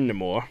Rod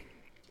Brindamore.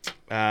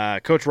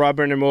 Coach Rod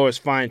Brindamore was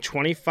fined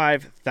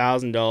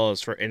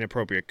 $25,000 for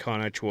inappropriate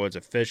conduct towards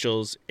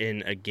officials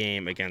in a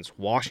game against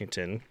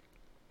Washington.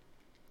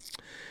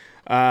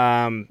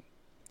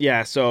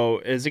 Yeah, so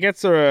as it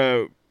gets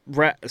that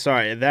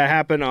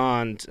happened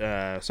on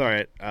on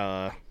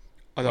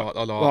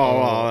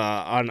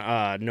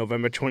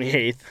November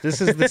 28th.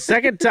 This is the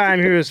second time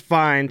he was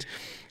fined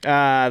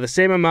the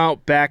same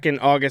amount back in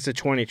August of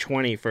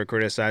 2020 for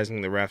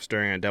criticizing the refs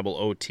during a double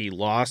OT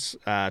loss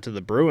to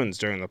the Bruins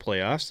during the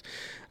playoffs.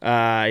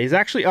 He's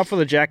actually up for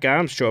the Jack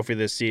Adams Trophy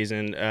this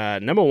season,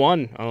 number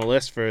 1 on the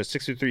list for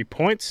 63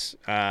 points.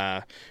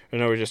 I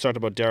know we just talked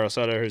about Daryl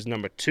Sutter, who's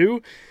number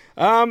 2.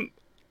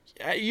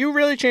 You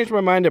really changed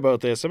my mind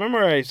about this. I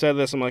remember I said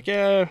this. I'm like,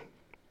 yeah.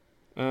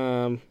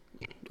 I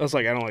was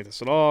like, I don't like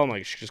this at all. I'm like,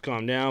 you should just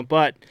calm down.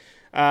 But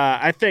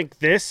I think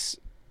this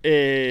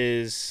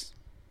is.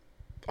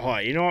 Oh,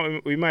 you know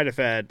what? We might have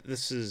had.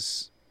 This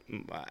is.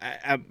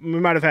 We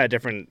might have had a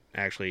different,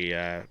 actually,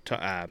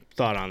 thought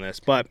on this.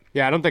 But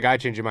Yeah, I don't think I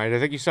changed your mind. I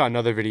think you saw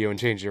another video and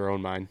changed your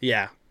own mind.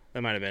 yeah,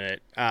 that might have been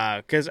it.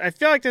 Because I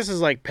feel like this is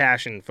like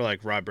passion for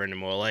like Rod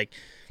Brindamore. Like,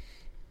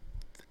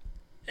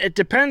 it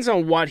depends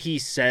on what he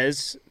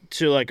says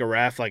to like a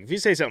ref. Like, if you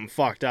say something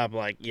fucked up,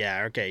 like,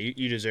 yeah, okay,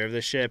 you deserve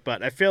this shit.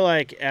 But I feel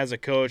like as a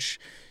coach,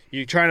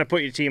 you're trying to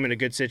put your team in a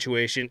good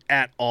situation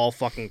at all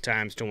fucking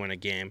times to win a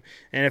game.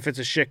 And if it's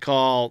a shit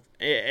call,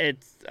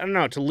 it's, I don't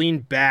know, to lean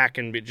back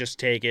and just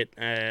take it.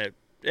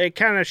 It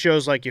kind of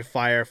shows like you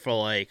fire for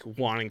like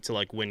wanting to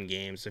like win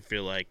games. If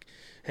you're like,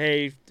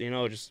 hey,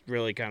 just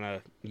really kind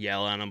of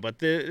yell at them. But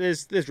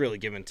there's really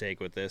give and take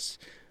with this.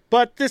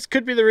 But this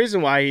could be the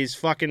reason why he's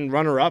fucking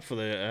runner-up for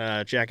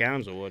the Jack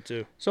Adams Award,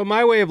 too. So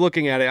my way of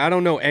looking at it, I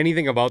don't know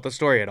anything about the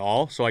story at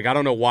all. So, like, I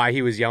don't know why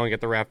he was yelling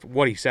at the ref,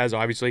 what he says,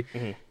 obviously.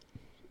 Mhm.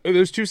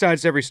 There's two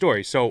sides to every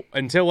story. So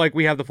until, like,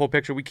 we have the full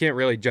picture, we can't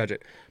really judge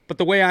it. But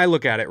the way I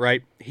look at it,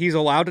 right, he's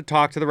allowed to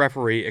talk to the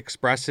referee,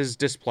 express his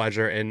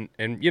displeasure, and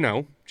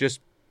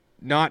just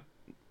not,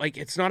 like,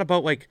 it's not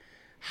about, like,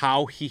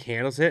 how he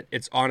handles it.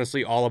 It's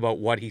honestly all about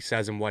what he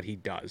says and what he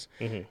does.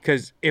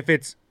 Because if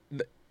it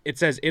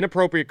says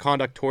inappropriate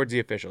conduct towards the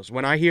officials.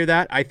 When I hear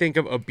that, I think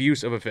of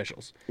abuse of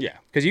officials. Yeah.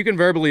 Because you can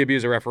verbally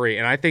abuse a referee,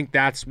 and I think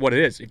that's what it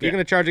is. If you're Yeah.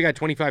 going to charge a guy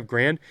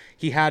 $25,000,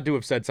 he had to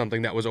have said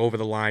something that was over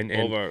the line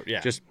and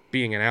just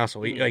being an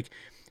asshole.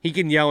 He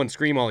can yell and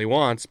scream all he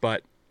wants,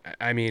 but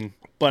I mean,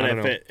 But I don't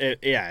if know.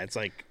 it's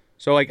like,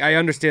 So, like, I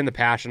understand the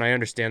passion, I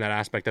understand that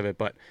aspect of it,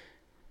 but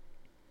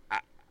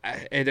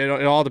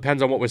it all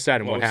depends on what was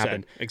said and what was said.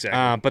 happened.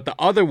 Exactly. But the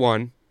other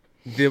one,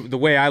 the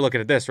way I look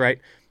at it, this right,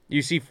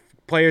 you see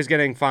players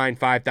getting fined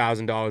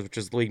 $5,000, which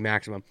is the league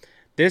maximum.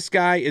 This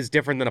guy is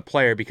different than a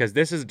player because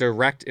this is a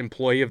direct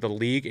employee of the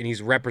league and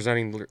he's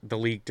representing the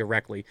league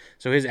directly.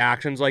 So his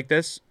actions like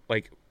this,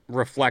 like,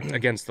 reflect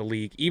against the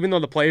league. Even though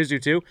the players do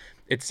too,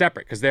 it's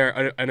separate because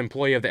they're an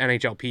employee of the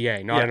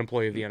NHLPA, not an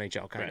employee of the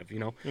NHL, kind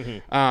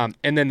of.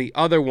 And then the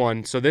other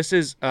one, so this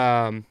is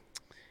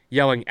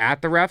yelling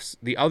at the refs.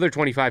 The other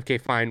 $25,000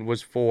 fine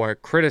was for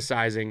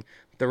criticizing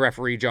the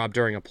referee job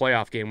during a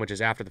playoff game, which is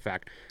after the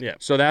fact. Yeah.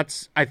 So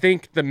that's, I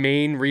think the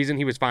main reason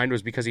he was fined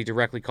was because he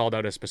directly called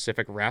out a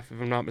specific ref, if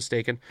I'm not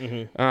mistaken.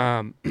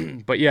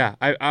 But yeah,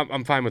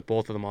 I'm fine with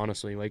both of them,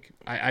 honestly. Like,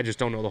 I just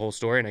don't know the whole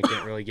story and I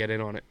can't really get in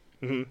on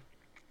it.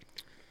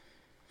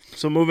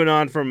 So moving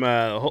on from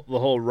the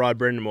whole Rod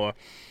Brindamore.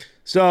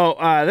 So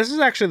this is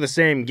actually the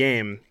same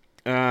game.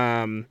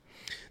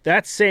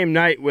 That same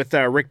night with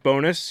Rick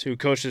Bowness, who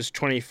coached his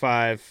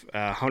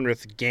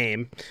 2,500th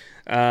game.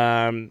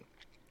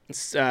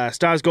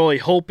 Stars goalie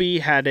Holtby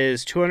had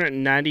his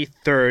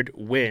 293rd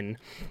win,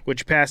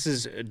 which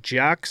passes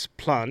Jacques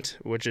Plante,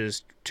 which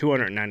is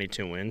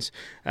 292 wins,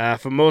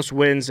 for most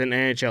wins in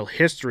NHL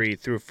history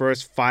through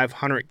first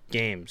 500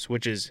 games,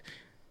 which is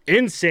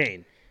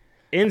insane.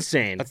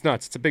 Insane. That's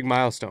nuts. It's a big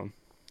milestone.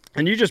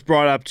 And you just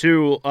brought up,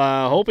 too,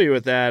 Holtby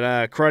with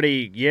that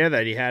cruddy year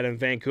that he had in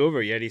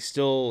Vancouver, yet he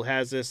still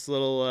has this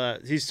little,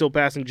 he's still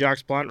passing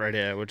Jacques Plante right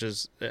here, which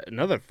is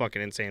another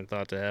fucking insane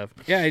thought to have.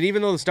 Yeah, and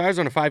even though the Stars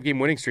are on a 5-game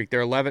winning streak,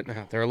 they're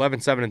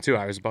 11-7-2.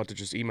 I was about to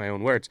just eat my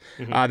own words.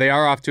 They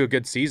are off to a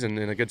good season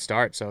and a good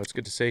start, so it's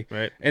good to see.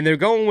 Right. And they're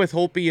going with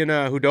Holtby and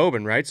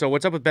Hudobin, right? So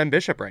what's up with Ben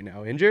Bishop right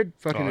now? Injured?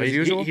 Fucking as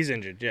usual? He's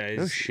injured, yeah.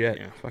 Oh, shit.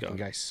 Yeah, fucking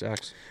guy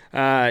sucks.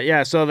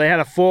 So they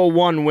had a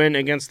 4-1 win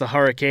against the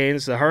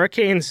Hurricanes. The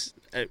Hurricanes,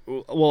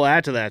 we'll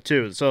add to that,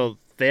 too. So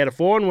they had a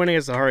 4-1 win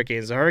against the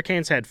Hurricanes. The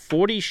Hurricanes had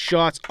 40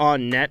 shots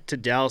on net to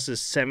Dallas's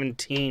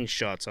 17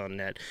 shots on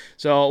net.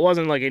 So it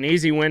wasn't like an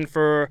easy win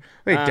for...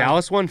 Wait,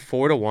 Dallas won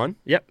 4-1?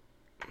 Yep.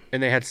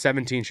 And they had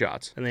 17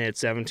 shots. And they had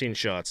 17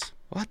 shots.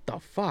 What the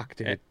fuck,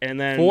 dude? And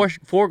then...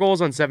 Four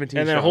goals on 17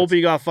 and then shots.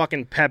 Holtby got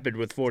fucking peppered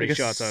with 40 like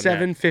shots on net.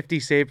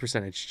 750 save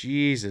percentage.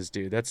 Jesus,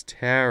 dude. That's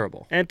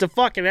terrible. And to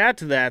fucking add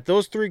to that,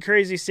 those 3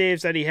 crazy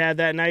saves that he had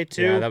that night,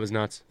 too. Yeah, that was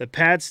nuts. The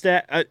pad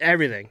stat,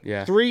 everything.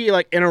 Yeah. 3,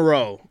 like, in a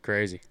row.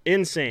 Crazy.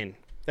 Insane.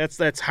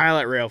 That's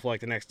highlight rail for,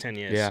 like, the next 10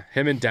 years. Yeah,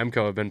 him and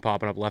Demko have been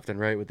popping up left and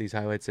right with these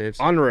highlight saves.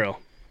 Unreal.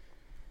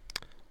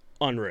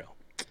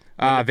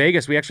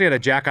 Vegas, we actually had a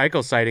Jack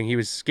Eichel sighting. He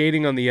was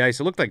skating on the ice.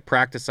 It looked like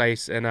practice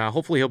ice, and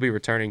hopefully he'll be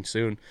returning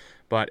soon.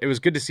 But it was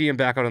good to see him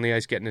back out on the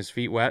ice getting his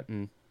feet wet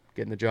and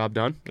getting the job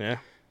done. Yeah.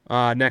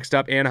 Next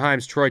up,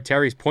 Anaheim's Troy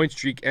Terry's point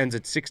streak ends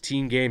at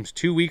 16 games.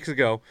 2 weeks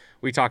ago,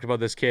 we talked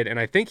about this kid, and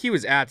I think he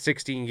was at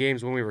 16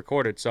 games when we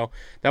recorded. So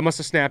that must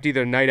have snapped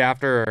either the night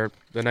after or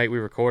the night we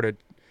recorded.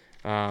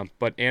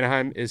 But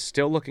Anaheim is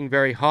still looking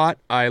very hot.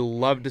 I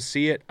love to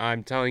see it.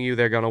 I'm telling you,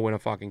 they're going to win a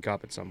fucking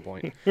cup at some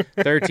point.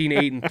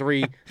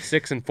 13-8-3,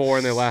 6-4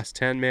 in their last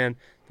 10, man.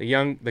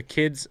 The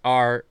kids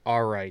are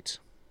all right.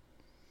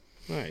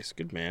 Nice.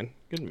 Good man.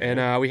 Good man.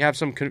 And we have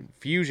some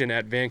confusion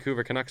at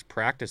Vancouver Canucks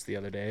practice the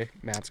other day.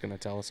 Matt's going to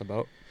tell us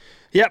about.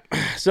 Yep.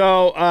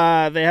 So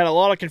they had a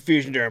lot of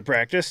confusion during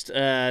practice.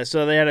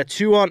 So they had a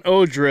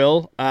 2-on-0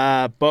 drill,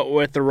 but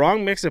with the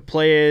wrong mix of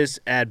players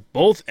at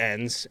both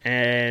ends,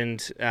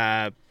 and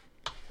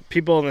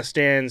people in the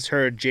stands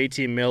heard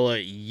JT Miller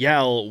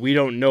yell, "We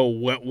don't know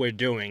what we're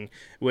doing,"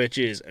 which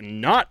is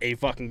not a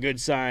fucking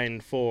good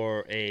sign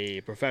for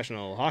a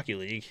professional hockey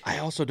league. I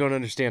also don't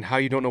understand how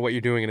you don't know what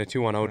you're doing in a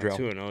 2-on-0 drill.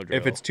 2-on-0 drill.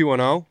 If it's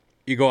 2-on-0,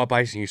 you go up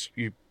ice and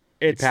you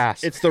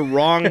pass. It's the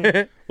wrong.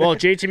 Well,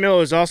 JT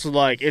Miller is also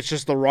like, it's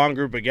just the wrong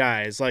group of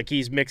guys. Like,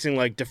 he's mixing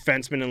like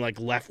defensemen and like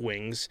left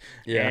wings,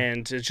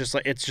 and it's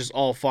just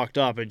all fucked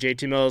up. And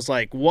JT Miller's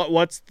like,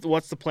 what's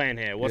the plan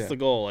here? What's the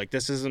goal? Like,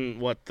 this isn't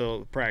what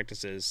the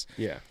practice is.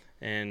 Yeah.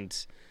 And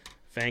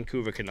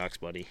Vancouver Canucks,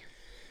 buddy.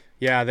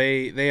 Yeah,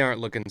 they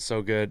aren't looking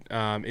so good.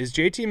 Is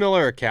JT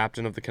Miller a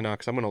captain of the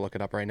Canucks? I'm gonna look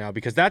it up right now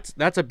because that's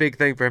a big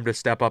thing for him to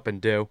step up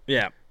and do.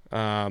 Yeah.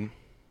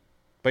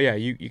 But yeah,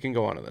 you can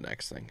go on to the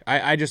next thing.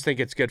 I just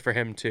think it's good for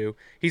him too.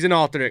 He's an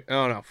alternate.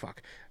 Oh no,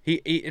 fuck.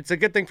 It's a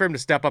good thing for him to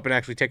step up and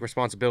actually take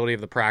responsibility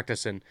of the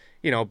practice and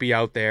be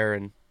out there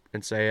and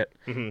say it.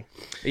 Mm-hmm.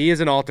 He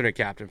is an alternate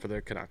captain for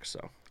the Canucks.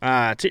 So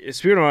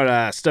speaking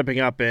about stepping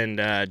up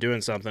and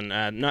doing something,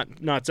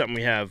 not something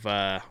we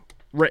have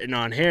written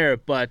on here,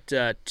 but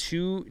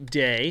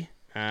today,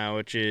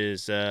 which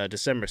is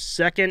December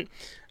 2nd.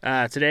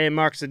 Today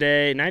marks the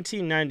day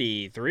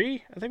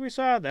 1993, I think we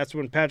saw. That's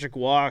when Patrick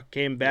Waugh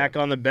came back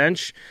on the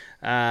bench.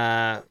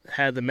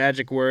 Had the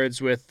magic words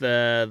with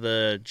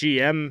the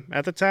GM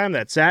at the time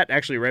that sat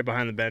actually right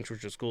behind the bench,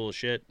 which was cool as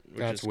shit.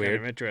 That's is weird.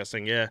 Kind of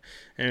interesting, yeah.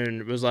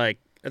 And it was like,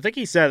 I think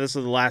he said this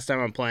is the last time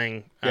I'm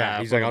playing.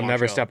 He's like, I'll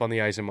never step on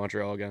the ice in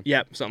Montreal again.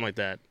 Yep, something like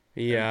that.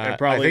 Yeah,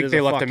 I think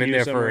they left him in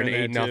there for an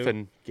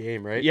 8-0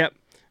 game, right? Yep.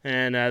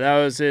 And that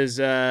was his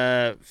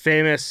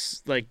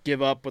famous, like,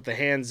 give up with the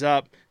hands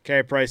up.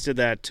 Carey Price did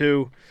that,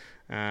 too.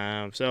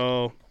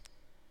 So,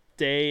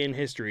 day in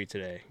history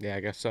today. Yeah, I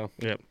guess so.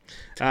 Yep.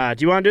 Do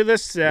you want to do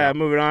this?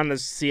 Moving on to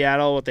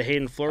Seattle with the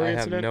Hayden Fleury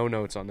incident? I have no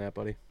notes on that,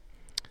 buddy.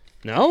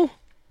 No?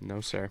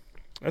 No, sir.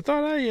 I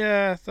thought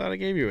I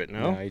gave you it,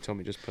 no? No, you told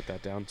me just put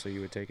that down so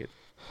you would take it.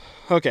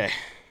 Okay.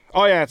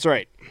 Oh, yeah, that's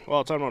right.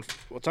 Well, talking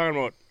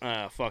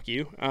about fuck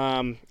you.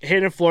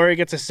 Hayden Fleury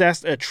gets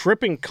assessed a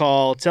tripping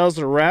call, tells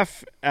the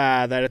ref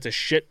that it's a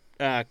shit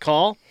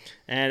call,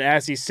 and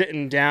as he's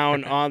sitting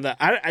down on the...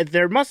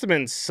 there must have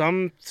been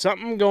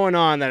something going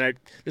on that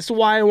this is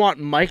why I want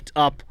mic'd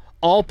up,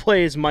 all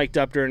plays mic'd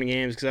up during the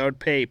games, because I would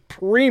pay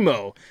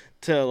primo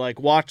to, like,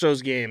 watch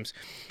those games.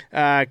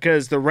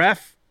 Because the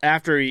ref,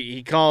 after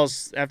he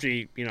does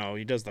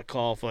the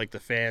call for, like, the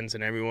fans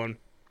and everyone,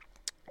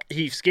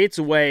 he skates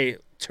away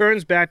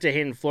turns back to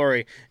Hayden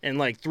Fleury and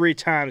like 3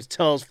 times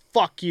tells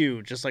 "fuck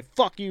you," just like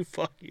 "fuck you,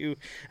 fuck you,"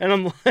 and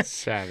I'm like,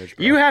 savage,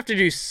 bro. you have to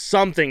do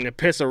something to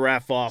piss a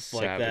ref off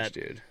savage, like that,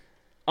 dude.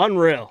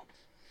 Unreal.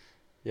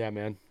 Yeah,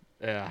 man.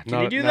 Yeah,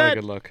 Can you do not that? a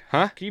good look,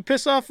 huh? Can you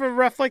piss off a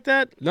ref like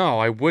that? No,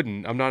 I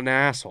wouldn't. I'm not an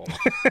asshole.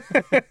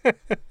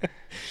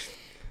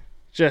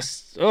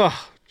 Just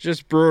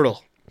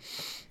brutal.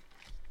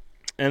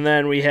 And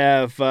then we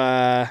have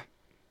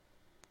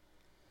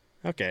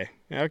okay.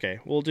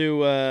 We'll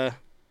do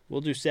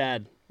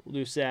sad. We'll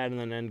do sad and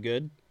then end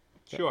good.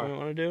 Is that Sure. what you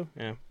want to do?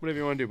 Yeah. Whatever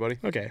you want to do, buddy.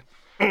 Okay.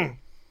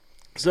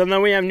 So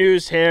then we have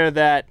news here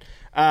that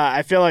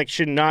I feel like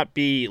should not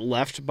be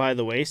left by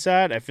the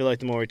wayside. I feel like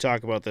the more we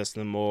talk about this,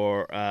 the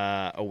more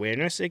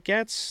awareness it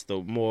gets,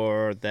 the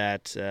more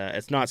that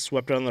it's not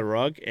swept under the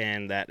rug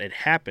and that it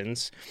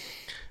happens.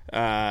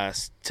 To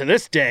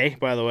this day,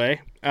 by the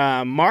way,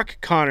 Mark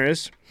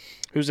Connors,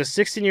 who's a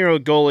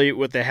 16-year-old goalie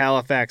with the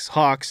Halifax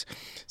Hawks,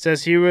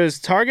 says he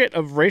was target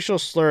of racial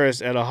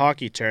slurs at a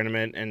hockey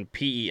tournament and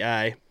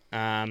PEI.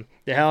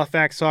 The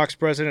Halifax Hawks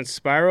president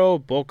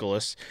Spyro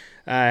Bokalis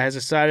has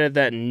decided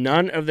that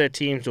none of their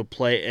teams will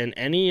play in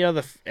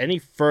any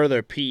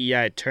further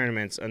PEI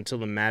tournaments until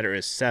the matter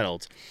is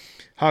settled.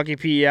 Hockey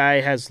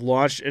PEI has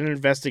launched an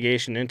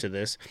investigation into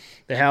this.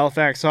 The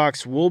Halifax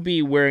Hawks will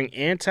be wearing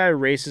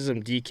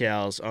anti-racism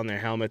decals on their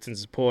helmets in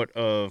support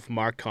of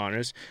Mark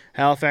Connors.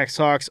 Halifax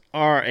Hawks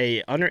are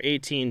a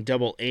under-18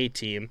 AA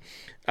team.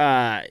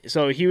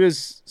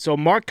 So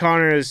Mark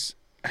Connors,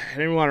 I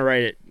didn't want to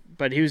write it,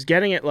 but he was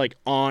getting it like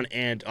on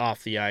and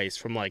off the ice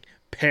from like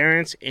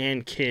parents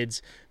and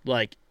kids,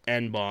 like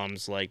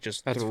N-bombs, like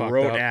just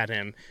thrown at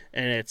him.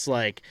 And it's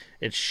like,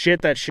 it's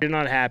shit that should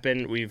not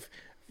happen.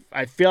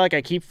 I feel like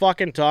I keep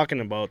fucking talking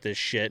about this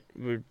shit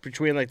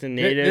between like the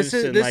natives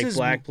and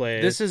black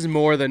players. This is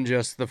more than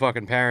just the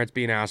fucking parents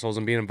being assholes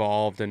and being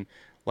involved and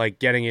like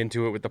getting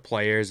into it with the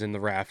players and the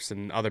refs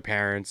and other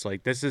parents.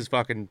 Like this is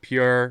fucking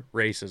pure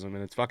racism and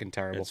it's fucking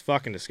terrible. It's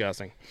fucking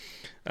disgusting.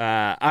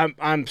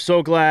 I'm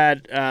so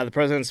glad the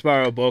president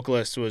Spyro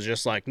Bokalis was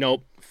just like,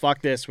 nope,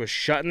 fuck this. We're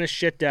shutting this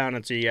shit down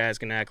until you guys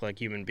can act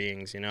like human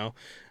beings, you know?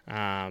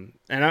 And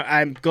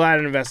I'm glad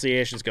an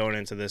investigation's going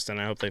into this, and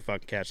I hope they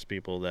fucking catch the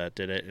people that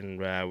did it.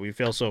 And we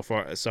feel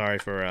sorry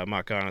for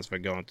Mark Connors for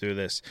going through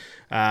this.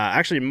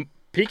 Actually,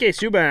 PK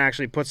Subban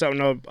actually put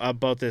something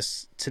about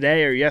this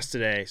today or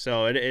yesterday,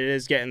 so it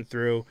is getting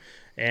through,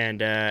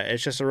 and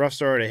it's just a rough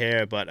story to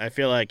hear, but I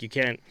feel like you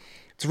can't.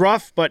 It's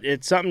rough, but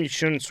it's something you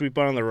shouldn't sweep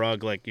under the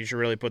rug. Like, you should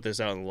really put this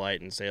out in the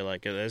light and say,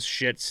 like, this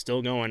shit's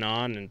still going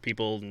on, and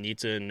people need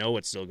to know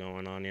it's still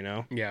going on, you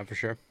know? Yeah, for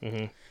sure.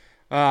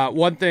 Mm-hmm.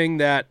 One thing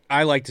that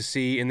I like to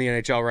see in the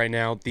NHL right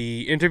now,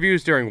 the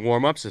interviews during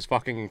warm-ups is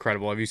fucking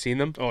incredible. Have you seen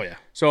them? Oh, yeah.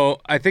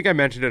 So I think I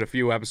mentioned it a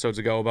few episodes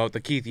ago about the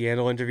Keith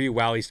Yandel interview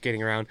while he's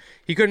skating around.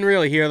 He couldn't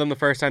really hear them the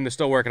first time. They're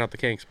still working out the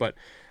kinks. But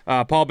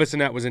Paul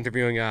Bissonnette was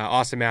interviewing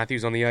Austin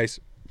Matthews on the ice.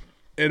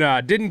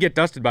 And didn't get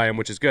dusted by him,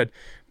 which is good.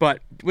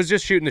 But was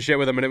just shooting the shit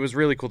with him, and it was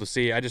really cool to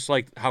see. I just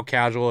like how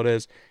casual it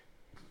is.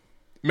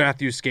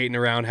 Matthews skating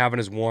around, having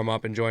his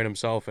warm-up, enjoying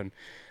himself, and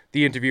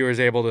the interviewer is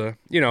able to,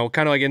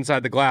 kind of like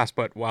inside the glass,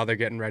 but while they're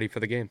getting ready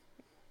for the game.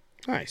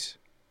 Nice.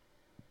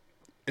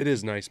 It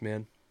is nice,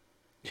 man.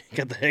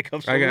 Got the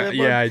hiccups?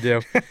 Yeah, I do.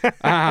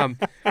 How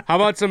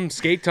about some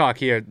skate talk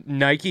here?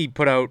 Nike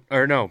put out,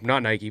 or no,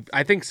 not Nike.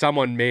 I think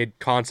someone made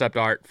concept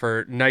art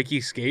for Nike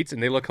skates,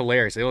 and they look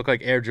hilarious. They look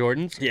like Air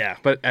Jordans. Yeah.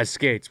 But as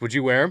skates. Would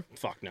you wear them?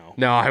 Fuck no.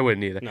 No, I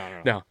wouldn't either.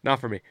 No, not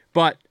for me.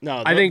 But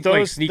no, I think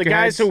like the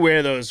guys who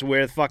wear those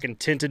wear fucking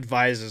tinted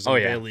visors in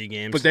their league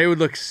games. But they would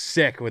look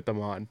sick with them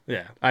on.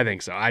 Yeah. I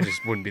think so. I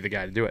just wouldn't be the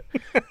guy to do it.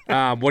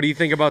 What do you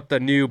think about the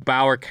new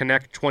Bauer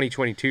Connect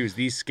 2022s?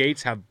 These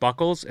skates have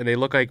buckles, and they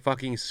look like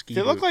fucking ski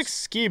boots. They look like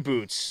ski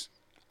boots.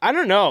 I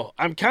don't know.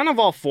 I'm kind of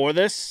all for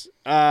this.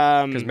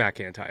 Because Matt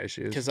can't tie his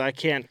shoes. Because I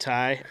can't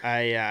tie.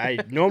 I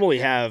normally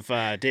have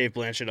Dave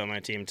Blanchett on my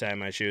team tie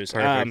my shoes.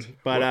 Perfect.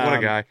 What a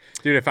guy.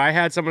 Dude, if I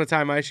had someone to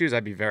tie my shoes,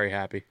 I'd be very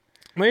happy.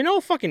 Well, you know how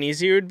fucking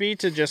easy it would be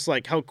to just,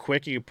 like, how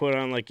quick you put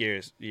on, like,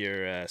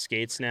 your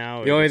skates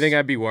now? The only thing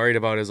I'd be worried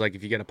about is, like,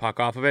 if you get a puck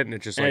off of it and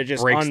it just, like,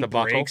 breaks the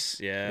buckle.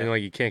 Yeah. And,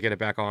 like, you can't get it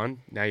back on.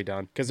 Now you're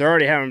done. Because they're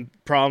already having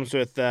problems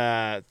with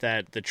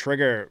the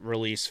trigger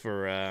release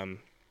for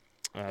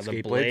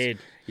the blade. Blades.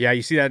 Yeah,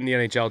 you see that in the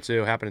NHL,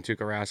 too. Happened to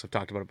Tuukka Rask. I've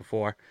talked about it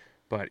before.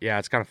 But, yeah,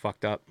 it's kind of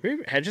fucked up.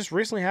 It had just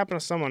recently happened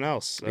to someone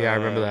else. Yeah, I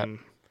remember that.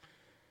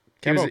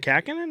 Kevin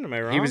Kakinen? Am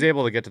I wrong? He was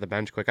able to get to the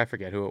bench quick. I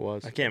forget who it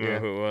was. I can't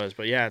remember who it was.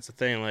 But, yeah, it's the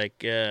thing. Like,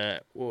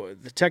 the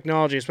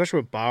technology,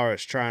 especially with Bauer,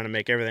 is trying to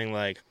make everything,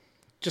 like,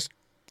 just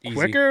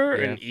quicker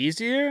and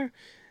easier.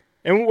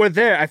 And we're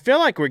there. I feel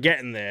like we're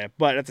getting there.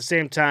 But at the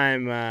same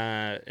time,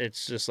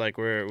 it's just like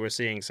we're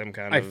seeing some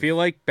kind of I feel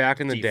like back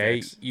in the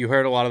defects. day, you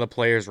heard a lot of the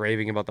players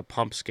raving about the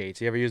pump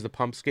skates. You ever use the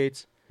pump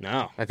skates?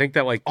 No. I think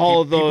that, like,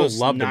 all people those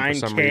loved them for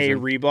some 9K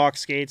reason. Reebok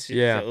skates.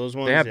 Yeah, those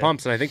ones. They had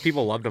pumps, and I think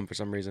people loved them for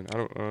some reason. I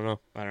don't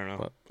know. I don't know.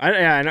 But,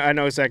 I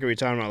know exactly what you're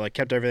talking about. Like,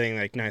 kept everything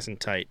like nice and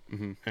tight.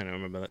 mm-hmm. I don't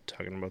remember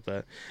talking about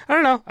that. I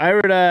don't know.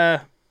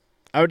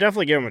 I would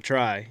definitely give them a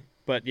try.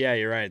 But yeah,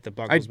 you're right. The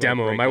buckles I'd might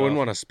demo him. break I wouldn't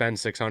off. want to spend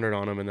 600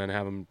 on him and then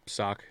have him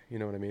suck. You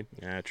know what I mean?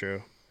 Yeah,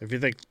 true. If you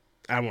think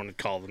I want to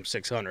call them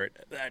 600,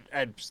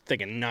 I'd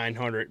thinking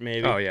 900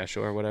 maybe. Oh yeah,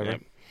 sure, whatever.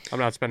 Yep. I'm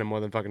not spending more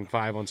than fucking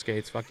 5 on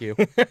skates. Fuck you.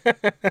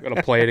 I'm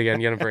gonna play it again.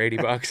 Get them for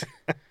 $80.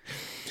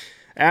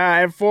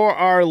 And for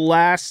our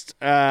last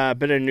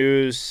bit of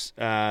news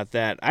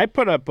that I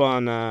put up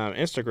on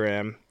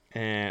Instagram,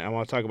 and I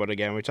want to talk about it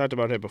again. We talked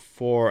about it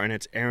before, and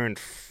it's Aaron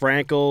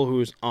Frankel,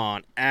 who's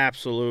on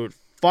absolute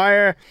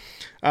fire.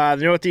 The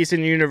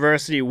Northeastern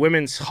University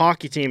women's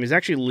hockey team is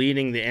actually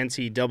leading the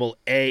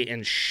NCAA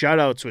in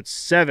shutouts with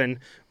 7.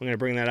 We're going to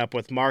bring that up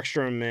with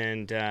Markstrom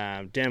and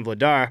Dan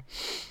Vladar.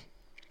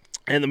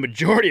 And the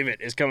majority of it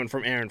is coming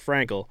from Aaron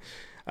Frankel.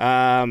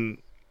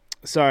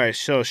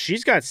 So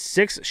she's got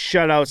 6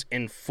 shutouts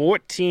in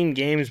 14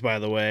 games, by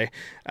the way,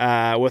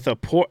 with a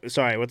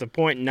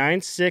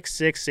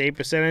 .966 save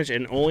percentage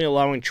and only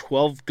allowing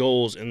 12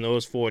 goals in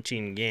those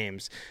 14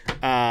 games.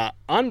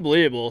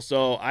 Unbelievable.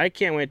 So I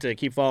can't wait to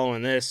keep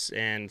following this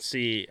and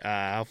see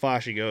how far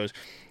she goes.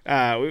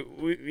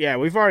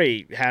 We've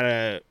already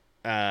had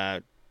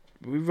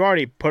we've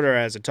already put her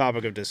as a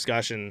topic of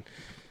discussion.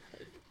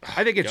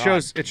 I think it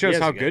shows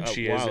how good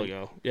she is,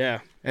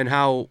 and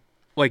how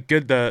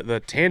good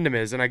the tandem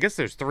is. And I guess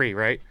there's 3,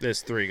 right?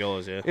 There's 3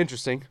 goals, yeah.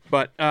 Interesting,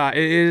 but it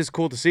is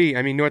cool to see.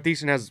 I mean,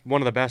 Northeastern has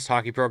one of the best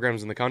hockey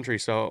programs in the country,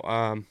 so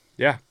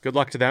yeah, good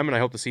luck to them, and I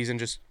hope the season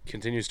just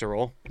continues to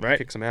roll. Right,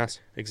 kick some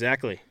ass.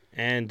 Exactly.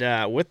 And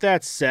with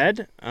that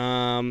said,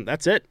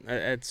 that's it.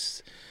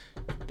 That's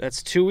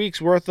 2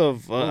 weeks worth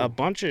of a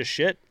bunch of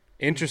shit.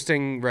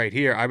 Interesting right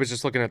here. I was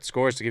just looking at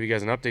scores to give you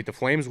guys an update. The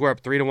Flames were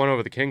up 3-1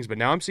 over the Kings, but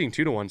now I'm seeing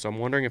 2-1, so I'm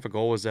wondering if a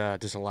goal was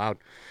disallowed.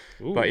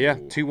 Ooh. But yeah,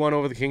 2-1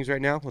 over the Kings right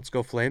now. Let's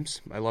go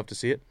Flames. I love to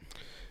see it.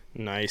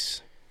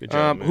 Nice. Good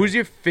job, man. Who's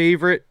your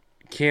favorite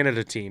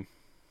Canada team?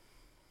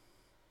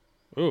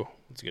 Ooh,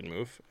 that's a good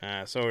move.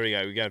 So what do we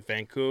got? We got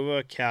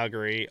Vancouver,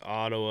 Calgary,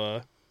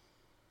 Ottawa,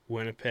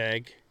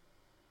 Winnipeg.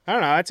 I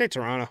don't know. I'd say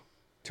Toronto.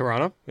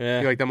 Toronto?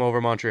 Yeah. You like them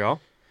over Montreal?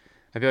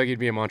 I feel like you'd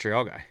be a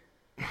Montreal guy.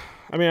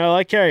 I mean, I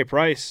like Carey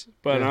Price,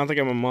 but I don't think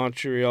I'm a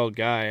Montreal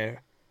guy.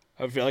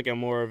 I feel like I'm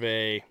more of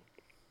a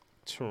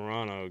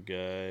Toronto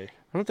guy.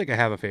 I don't think I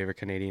have a favorite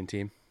Canadian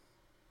team.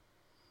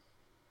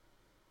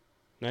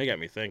 Now you got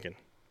me thinking.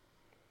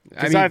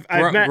 I mean,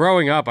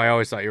 growing up, I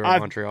always thought you were a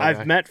Montreal guy.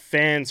 I've met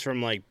fans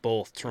from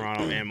both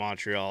Toronto and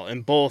Montreal,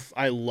 and both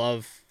I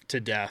love to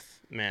death.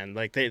 Man,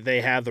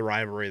 they have the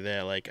rivalry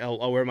there.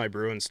 I'll wear my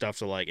Bruins stuff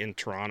to in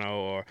Toronto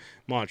or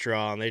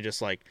Montreal, and they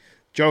just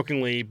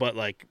jokingly, but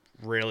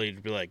really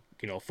be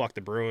fuck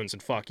the Bruins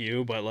and fuck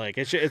you, but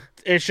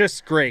it's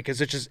just great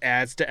because it just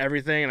adds to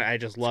everything, and I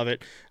just love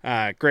it.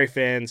 Great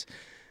fans.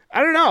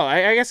 I don't know.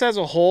 I guess as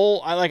a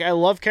whole, I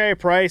love Carey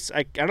Price.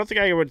 I don't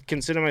think I would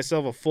consider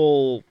myself a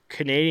full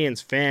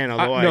Canadiens fan,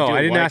 although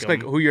I didn't ask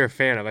him. who you're a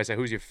fan of. I said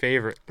who's your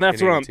favorite. That's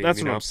Canadian what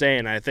team, what I'm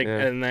saying. I think,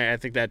 Yeah. and I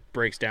think that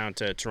breaks down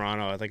to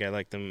Toronto. I think I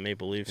like the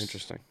Maple Leafs.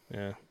 Interesting.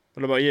 Yeah.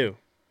 What about you?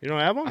 You don't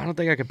have one? I don't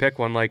think I could pick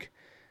one.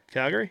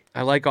 Calgary,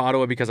 I like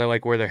Ottawa because I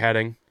like where they're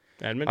heading.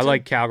 Edmonton. I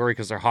like Calgary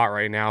because they're hot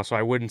right now, so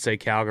I wouldn't say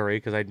Calgary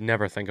because I'd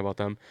never think about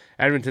them.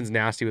 Edmonton's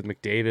nasty with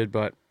McDavid,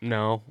 but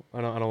no,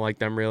 I don't like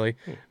them really.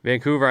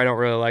 Vancouver I don't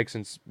really like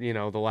since, the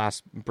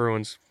last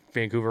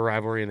Bruins-Vancouver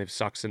rivalry, and they've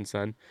sucked since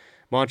then.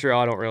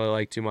 Montreal I don't really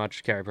like too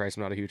much. Carey Price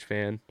I'm not a huge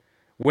fan.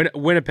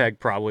 Winnipeg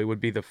probably would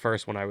be the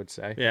first one I would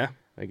say. Yeah.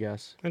 I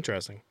guess.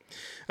 Interesting.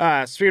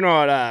 Speaking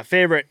about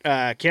favorite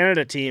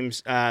Canada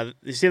teams,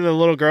 you see the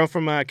little girl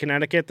from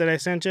Connecticut that I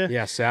sent you?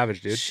 Yeah,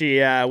 savage, dude. She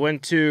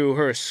went to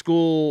her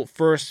school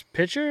first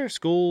pitcher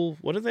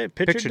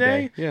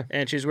day? Yeah.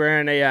 And she's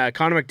wearing a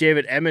Connor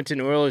McDavid Edmonton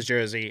Oilers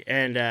jersey.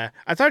 And I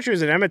thought she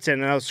was in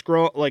Edmonton, and I was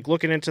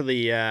looking into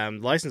the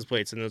license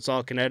plates, and it's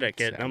all Connecticut.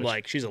 Savage. And I'm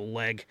like, she's a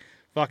leg.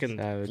 Fucking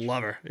Savage.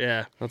 love her.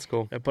 Yeah. That's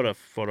cool. I put a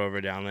photo of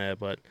her down there,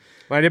 but...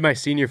 When I did my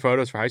senior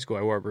photos for high school,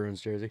 I wore a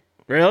Bruins jersey.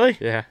 Really?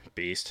 Yeah.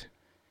 Beast.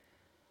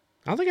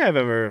 I don't think I've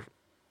ever...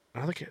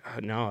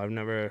 I've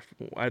never...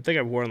 I think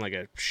I've worn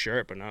a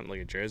shirt, but not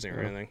a jersey or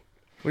anything.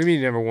 What do you mean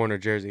you never worn a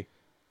jersey?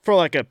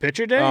 For a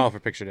picture day? Oh,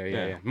 for picture day,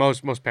 yeah.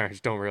 Most parents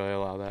don't really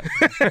allow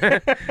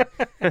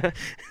that.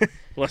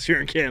 Unless you're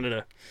in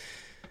Canada.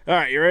 All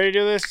right, you ready to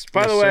do this?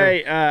 By Yes, the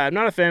way, I'm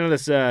not a fan of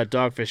this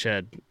Dogfish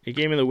Head. He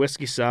gave me the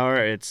whiskey sour.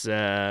 It's...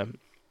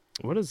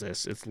 what is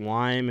this? It's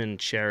lime and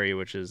cherry,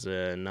 which is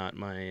not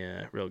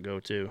my real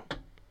go-to.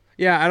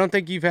 Yeah, I don't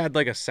think you've had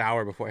a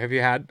sour before. Have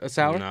you had a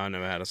sour? No, I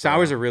never had a sour.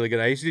 Sours are really good.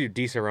 I used to do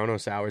Di Serono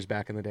sours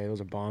back in the day.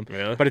 Those are bomb.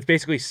 Really? But it's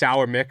basically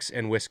sour mix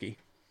and whiskey.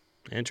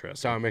 Interesting.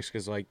 Sour mix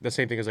is the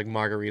same thing as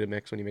margarita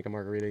mix when you make a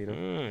margarita,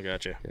 Oh,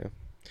 gotcha. Yeah.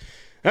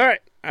 All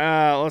right,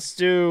 let's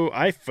do...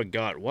 I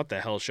forgot what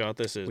the hell shot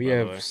this is, We by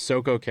have the way.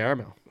 Soko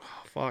Caramel. Oh,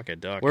 fuck a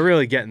duck. We're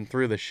really getting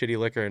through the shitty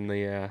liquor in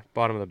the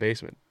bottom of the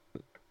basement.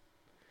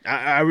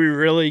 Are we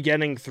really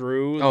getting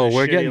through Oh, the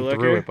we're shitty getting liquor?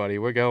 through it, buddy.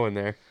 We're going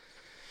there.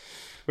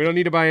 We don't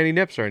need to buy any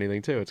nips or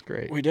anything, too. It's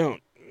great. We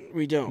don't.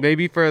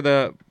 Maybe for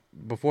the...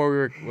 Before we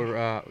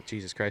were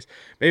Jesus Christ.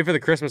 Maybe for the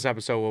Christmas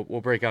episode,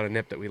 we'll break out a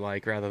nip that we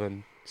like rather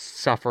than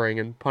suffering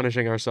and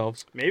punishing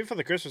ourselves. Maybe for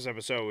the Christmas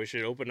episode, we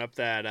should open up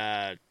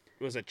that.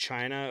 Was it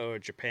China or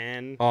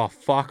Japan? Oh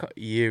fuck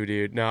you,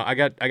 dude. No, I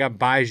got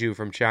Baijiu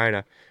from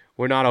China.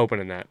 We're not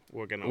opening that.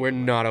 We're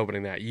not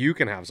opening that. You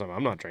can have some.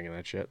 I'm not drinking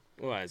that shit.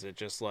 Why is it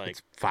just like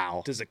It's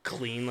foul. Does it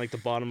clean like the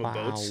bottom of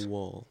boats?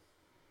 Foul.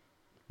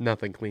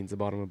 Nothing cleans the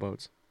bottom of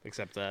boats.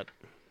 Except that.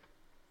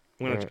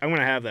 I'm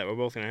gonna have that. We're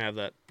both gonna have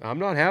that. I'm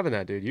not having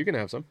that, dude. You can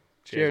have some.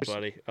 Cheers,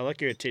 buddy. I like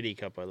your titty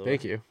cup, by the way.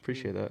 Thank you.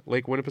 Appreciate that.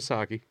 Lake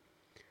Winnipesaukee.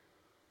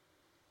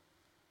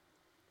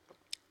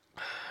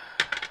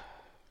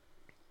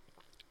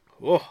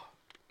 Whoa.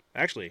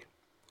 Actually,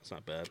 that's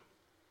not bad.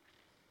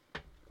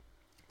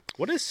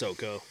 What is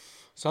SoCo?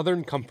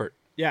 Southern Comfort.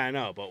 Yeah, I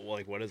know, but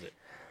like, what is it?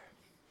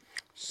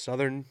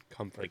 Southern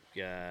Comfort.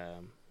 Like,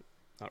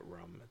 not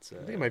rum. It's I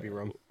think it might be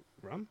rum.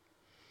 rum.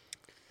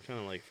 I'm trying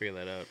to like figure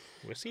that out.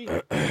 Whiskey?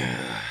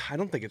 I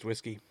don't think it's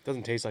whiskey.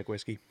 Doesn't taste like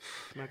whiskey.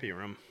 Might be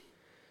rum.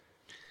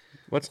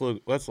 Let's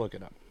look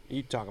it up.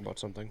 You talk about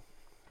something.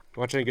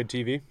 Watch any good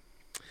TV?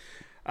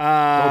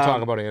 Don't Don't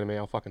talk about anime.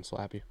 I'll fucking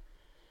slap you.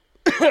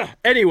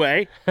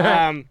 Anyway,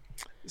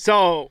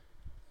 so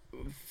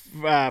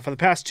for the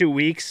past 2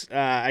 weeks,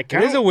 I It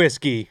kind is a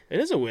whiskey. It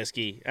is a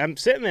whiskey. I'm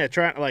sitting there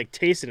trying like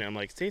tasting it. I'm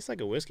like, it tastes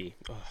like a whiskey.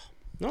 Ugh.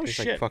 No Tastes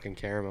shit. like fucking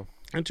caramel.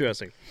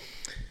 Interesting.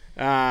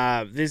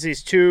 There's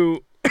these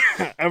two.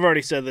 I've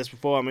already said this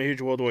before. I'm a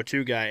huge World War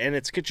II guy, and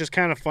it's just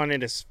kind of funny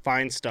to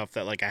find stuff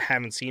that like I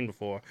haven't seen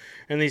before.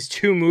 And these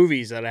two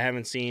movies that I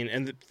haven't seen,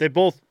 and they're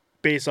both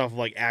based off of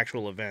like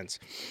actual events.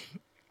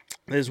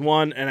 There's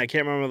one, and I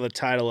can't remember the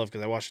title of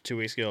because I watched it 2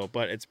 weeks ago,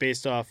 but it's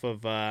based off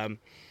of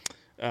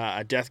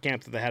a death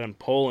camp that they had in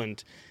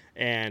Poland,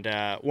 and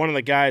one of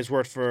the guys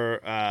worked for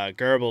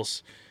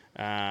Goebbels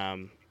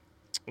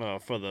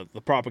for the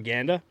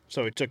propaganda,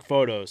 so he took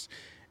photos,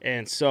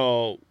 and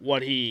so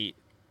when he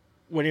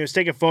was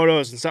taking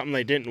photos and something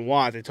they didn't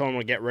want, they told him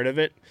to get rid of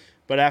it.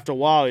 But after a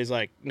while, he's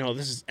like, no,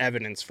 this is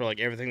evidence for like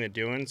everything they're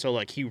doing. So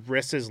like he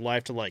risks his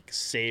life to like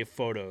save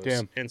photos.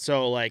 Damn. And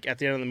so like at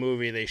the end of the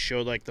movie, they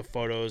showed like the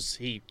photos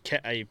he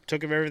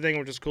took of everything,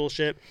 which is cool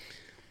shit.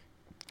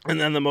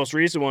 And then the most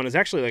recent one is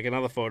actually like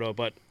another photo,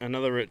 but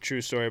another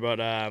true story about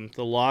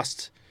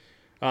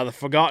the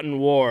Forgotten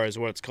War is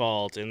what it's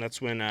called, and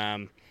that's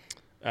when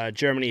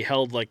Germany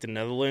held like the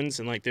Netherlands,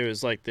 and like there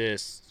was like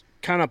this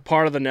kind of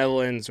part of the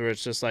Netherlands where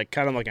it's just like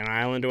kind of like an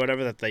island or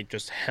whatever that they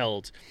just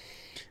held.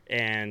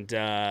 And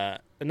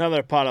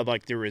another part of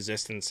like the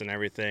resistance and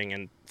everything,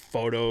 and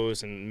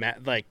photos and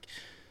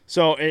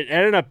so it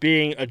ended up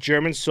being a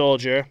German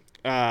soldier,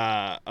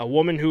 a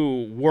woman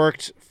who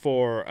worked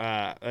for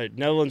a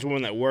Netherlands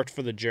woman that worked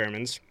for the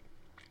Germans,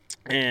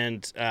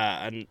 and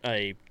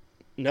a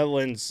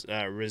Netherlands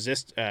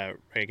I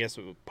guess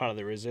part of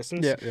the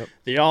resistance. Yeah. Yep.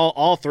 They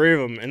all three of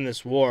them in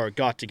this war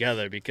got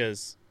together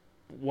because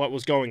what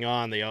was going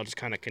on, they all just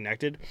kind of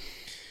connected.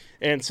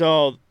 And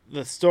so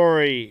the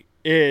story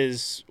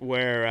is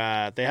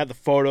where they had the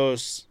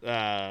photos,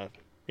 to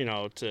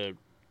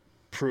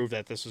prove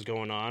that this was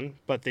going on,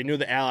 but they knew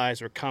the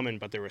Allies were coming,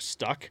 but they were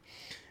stuck.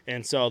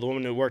 And so the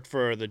woman who worked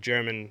for the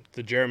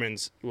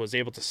Germans was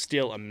able to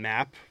steal a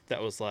map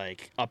that was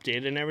like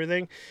updated and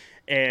everything.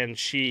 And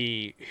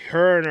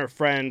her and her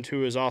friend, who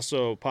was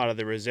also part of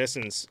the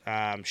resistance,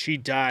 she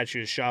died. She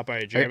was shot by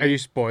a German. Are you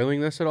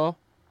spoiling this at all?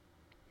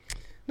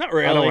 Not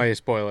really. I don't want you to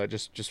spoil it,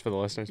 just for the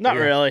listeners. Not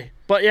really.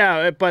 But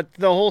yeah, but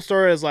the whole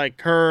story is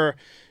like her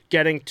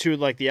getting to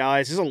like the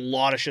Allies. There's a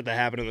lot of shit that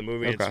happened in the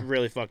movie. Okay. It's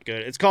really fucking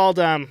good. It's called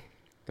The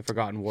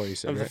Forgotten War, you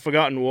said, The right?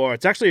 Forgotten War.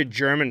 It's actually a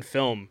German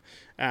film.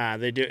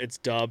 It's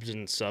dubbed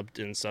and subbed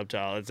in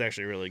subtitle. It's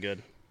actually really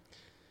good.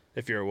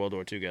 If you're a World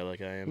War II guy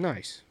like I am.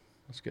 Nice.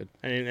 That's good.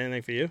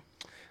 Anything for you?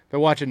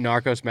 Been watching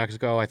Narcos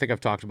Mexico. I think I've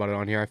talked about it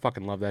on here. I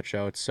fucking love that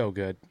show. It's so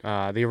good.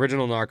 The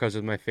original Narcos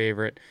is my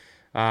favorite.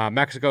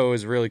 Mexico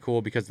is really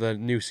cool because the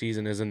new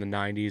season is in the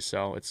 90s,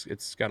 so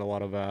it's got a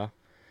lot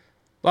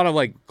of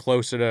like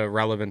closer to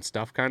relevant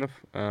stuff, kind of.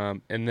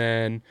 And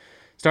then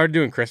started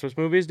doing Christmas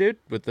movies, dude,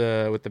 with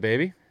the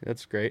baby.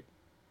 That's great.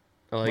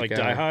 I Like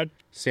Die Hard?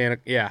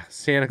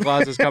 Santa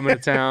Claus is coming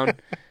to town,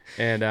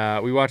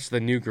 and we watched the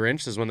new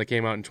Grinch. This is one that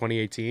came out in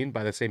 2018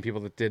 by the same people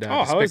that did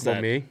how is Despicable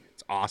that? Me.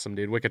 It's awesome,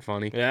 dude. Wicked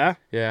funny. Yeah?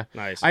 Yeah.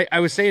 Nice. I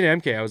was saying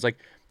to MK, I was like,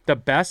 the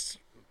best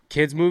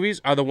kids movies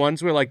are the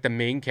ones where like the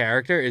main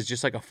character is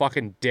just like a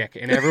fucking dick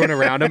and everyone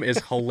around him is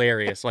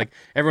hilarious. Like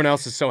everyone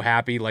else is so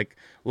happy, like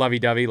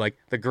lovey-dovey, like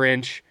The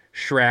Grinch,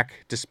 Shrek,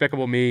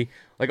 Despicable Me,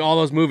 like all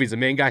those movies. The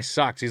main guy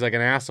sucks. He's like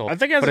an asshole. I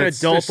think as But an it's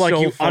adult, just like so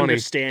you funny.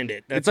 understand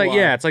it. That's It's like, why.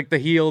 yeah, it's like the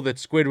heel that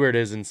Squidward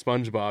is in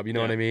SpongeBob. You know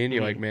Yeah. what I mean?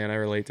 You're like, man, I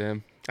relate to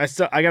him.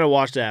 I gotta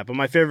watch that. But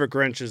my favorite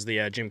Grinch is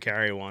the Jim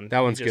Carrey one.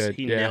 That one's good,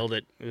 He yeah. nailed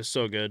it. It was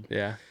so good.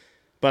 Yeah.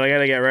 But I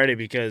gotta get ready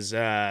because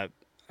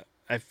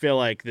I feel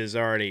like there's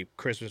already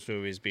Christmas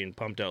movies being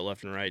pumped out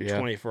left and right. Yeah.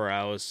 24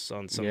 hours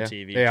on some Yeah,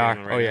 TV. they are.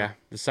 channel right Oh, yeah. now.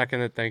 The second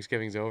that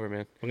Thanksgiving's over,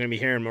 man. We're going to be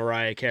hearing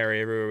Mariah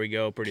Carey everywhere we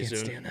go pretty Can't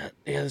soon. stand that.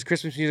 Yeah, there's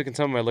Christmas music in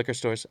some of my liquor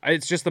stores.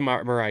 It's just the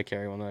Mariah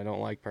Carey one that I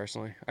don't like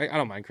personally. I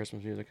don't mind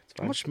Christmas music. It's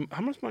fine.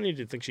 How much money do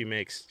you think she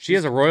makes? She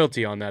has a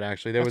royalty on that,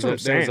 actually. There That's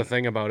was what I'm a saying.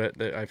 thing about it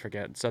that I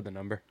forget. It said the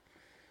number.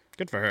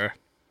 Good for her.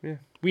 Yeah.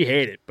 We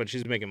hate it, but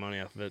she's making money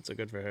off of it, so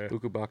good for her.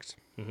 Buku bucks.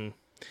 All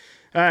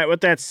right,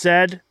 with that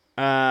said,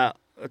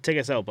 take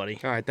us out, buddy.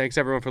 All right, thanks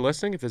everyone for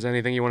listening. If there's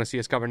anything you want to see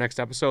us cover next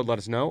episode, let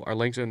us know. Our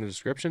links are in the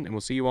description, and we'll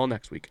see you all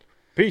next week.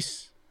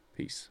 Peace.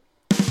 Peace.